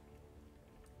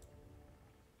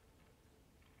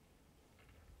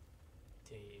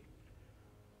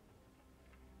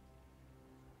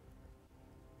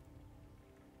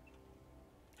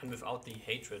 And without the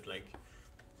hatred, like,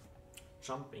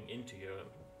 jumping into your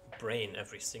brain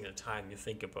every single time you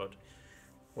think about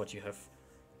what you have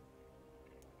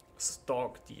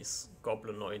stalked these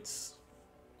goblinoids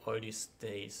all these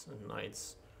days and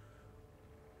nights,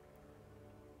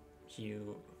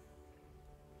 you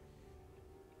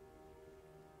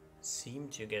seem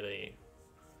to get a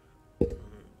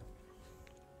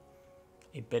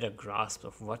better grasp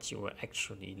of what you were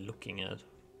actually looking at.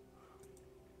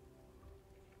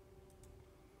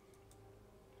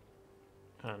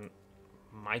 And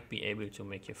might be able to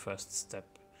make your first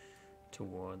step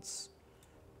towards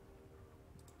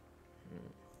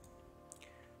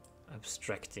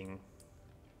abstracting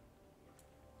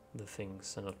the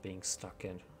things and not being stuck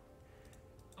in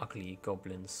ugly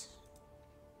goblins.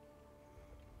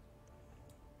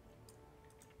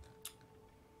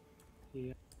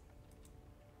 Yeah.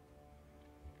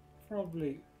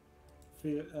 Probably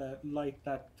feel like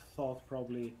that thought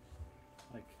probably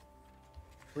like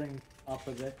bring up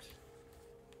a bit,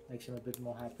 makes him a bit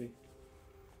more happy.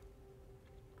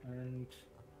 And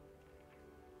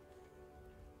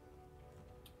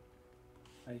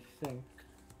I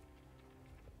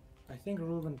think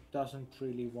Reuben doesn't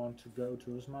really want to go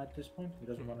to Uzma at this point. He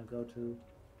doesn't want to go to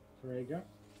Rhaegar.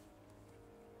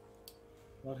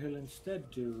 What he'll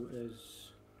instead do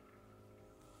is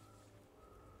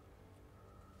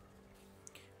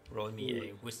roll me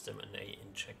a wisdom and a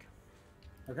in check.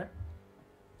 okay.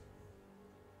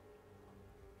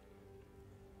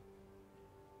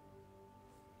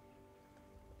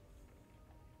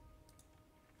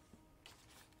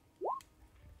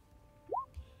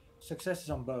 Success is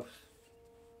on both.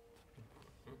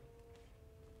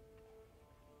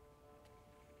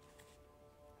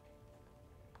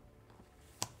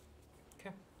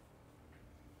 Okay.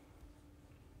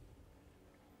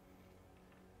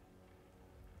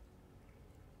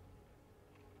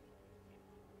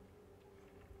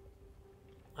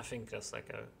 I think that's like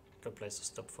a good place to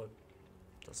stop for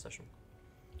the session.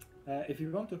 If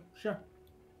you want to, sure.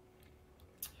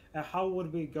 How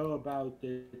would we go about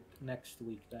it next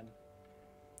week then?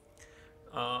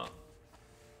 How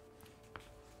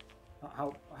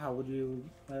would you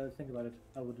think about it?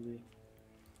 How would we?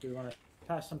 Do we want to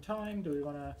pass some time? Do we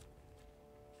want to?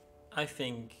 I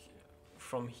think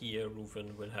from here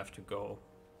Reuven will have to go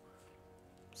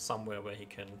somewhere where he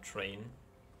can train.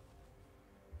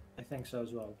 I think so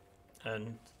as well.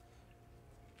 And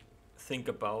think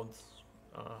about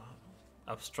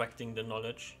abstracting the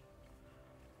knowledge.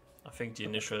 I think the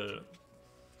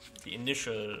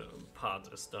initial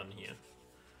part is done here.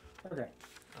 Okay.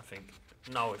 I think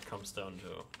now it comes down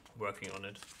to working on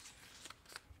it.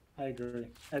 I agree.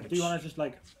 Do you want to just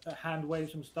like hand wave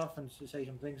some stuff and say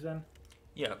some things then?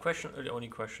 Yeah, question. The only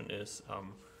question is,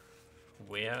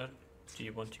 where do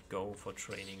you want to go for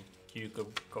training? Do you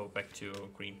go back to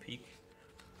Green Peak?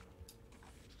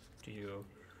 Do you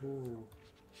Ooh.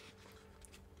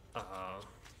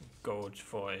 go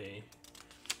for a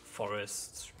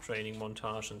forest training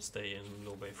montage and stay in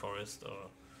Low Bay Forest, or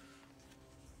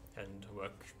and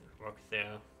work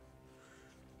there?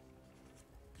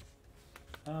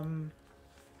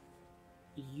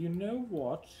 You know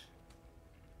what?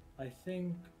 I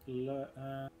think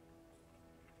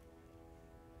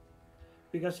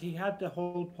because he had the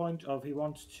whole point of he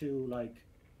wants to like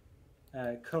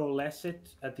coalesce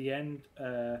it at the end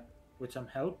with some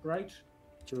help, right?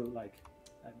 To like,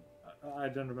 I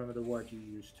don't remember the word you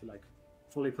used to like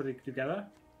fully put it together.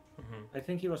 Mm-hmm. I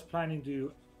think he was planning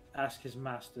to ask his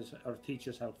masters or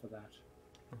teachers help for that.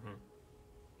 Mm-hmm.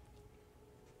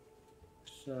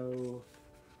 So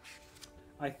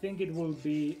I think it will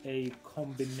be a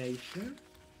combination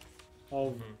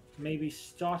of maybe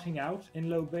starting out in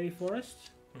Low Bay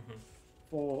Forest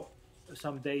for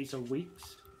some days or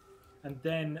weeks, and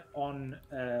then on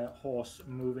a horse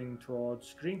moving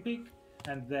towards Green Peak,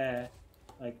 and there,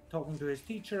 like talking to his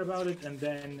teacher about it, and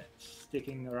then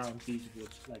sticking around these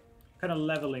woods, like kind of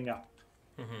leveling up.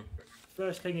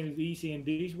 First taking it easy in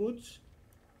these woods,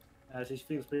 as he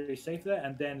feels pretty safe there,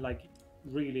 and then like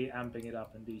really amping it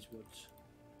up in these woods.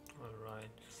 All right.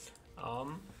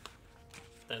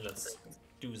 Then let's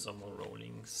do some more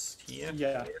rollings here.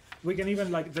 Yeah, we can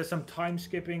even like there's some time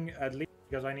skipping at least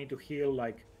because I need to heal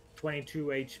like 22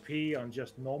 HP on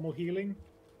just normal healing.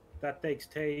 That takes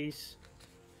days.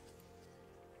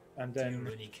 And then Do you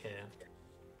really care?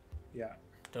 yeah,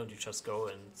 Don't you just go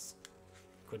and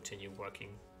continue working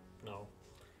now?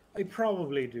 I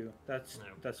probably do. That's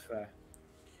fair.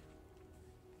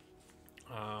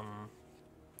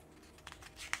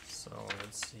 So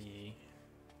let's see.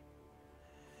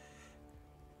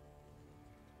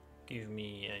 Give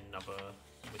me another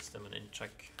wisdom and int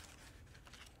check.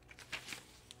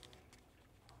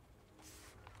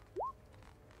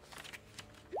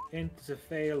 Int is a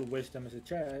fail, wisdom is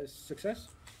a success.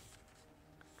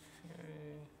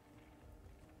 Okay.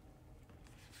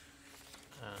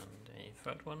 And a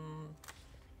third one.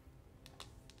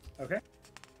 Okay.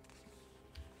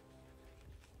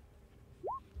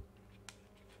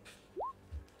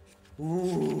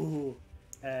 Ooh.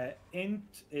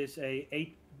 Int is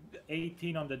a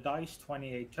 18 on the dice,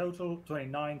 28 total,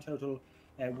 29 total.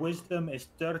 Wisdom is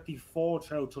 34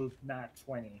 total, nat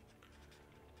 20.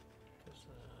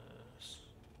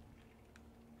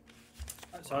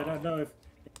 So I don't know if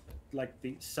like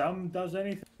the sum does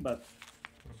anything, but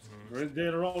they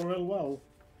roll real well.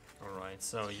 Alright,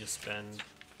 so you spend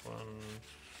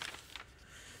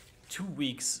 2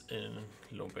 weeks in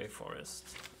Low Bay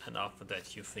Forest, and after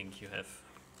that you think you have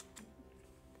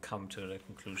come to the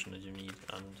conclusion that you need,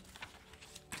 and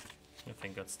you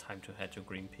think it's time to head to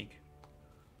Green Peak.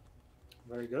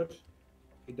 Very good.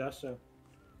 He does so.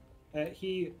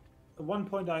 One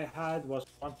point I had was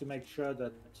want to make sure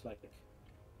that it's like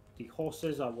the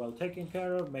horses are well taken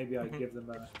care of. Maybe I give them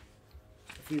a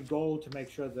few gold to make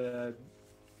sure they're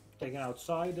taken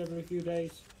outside every few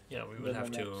days. Yeah, we will have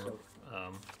to,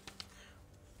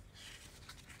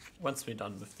 once we're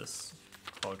done with this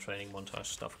whole training montage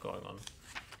stuff going on,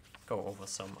 go over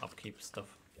some upkeep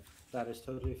stuff. That is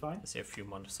totally fine. I see a few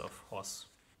months of horse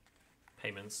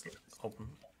payments open.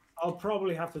 I'll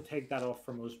probably have to take that off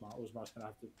from Uzma. Uzma's going to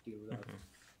have to deal with that.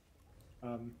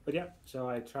 But yeah, so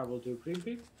I travel to Green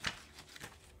Peak.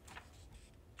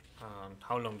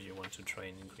 How long do you want to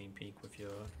train in Green Peak with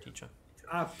your teacher?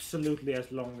 Absolutely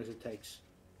as long as it takes.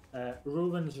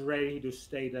 Ruvens ready to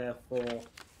stay there for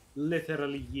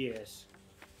literally years.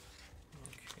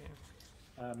 Okay.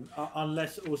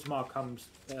 Unless Uzma comes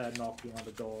knocking on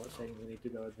the door saying we need to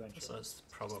go adventure. So it's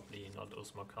probably not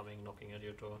Uzma coming knocking at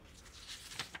your door.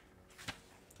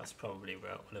 That's probably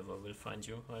where Oliver will find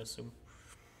you, I assume.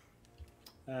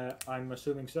 I'm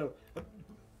assuming so.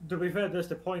 To be fair, there's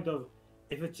the point of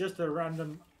if it's just a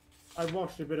random. I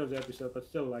watched a bit of the episode, but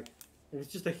still, like, if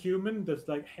it's just a human that's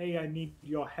like, "Hey, I need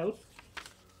your help,"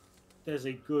 there's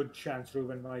a good chance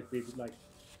Ruven might be like,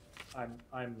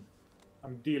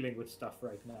 "I'm dealing with stuff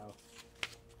right now.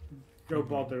 Go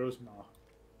bother Uzma,"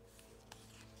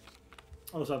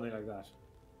 or something like that.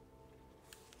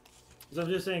 So I'm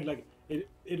just saying, like,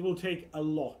 it will take a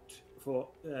lot for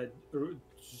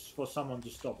someone to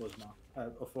stop Uzma,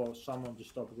 or for someone to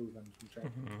stop Ruven from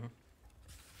training.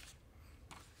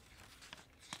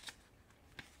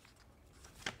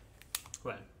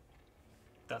 Well,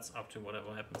 that's up to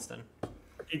whatever happens then.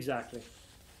 Exactly.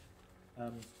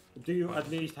 Do you at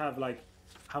least have like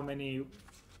how many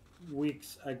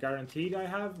weeks guaranteed I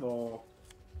have, or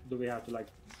do we have to like?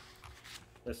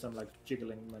 There's some like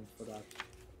jiggling for that.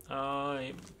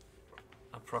 I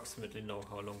approximately know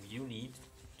how long you need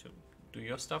to do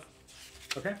your stuff,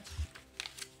 Okay.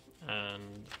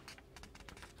 and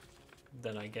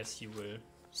then I guess you will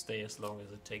stay as long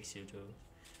as it takes you to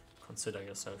consider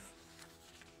yourself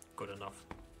good enough.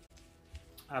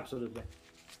 Absolutely.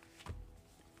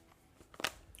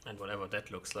 And whatever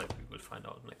that looks like, we will find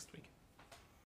out next week.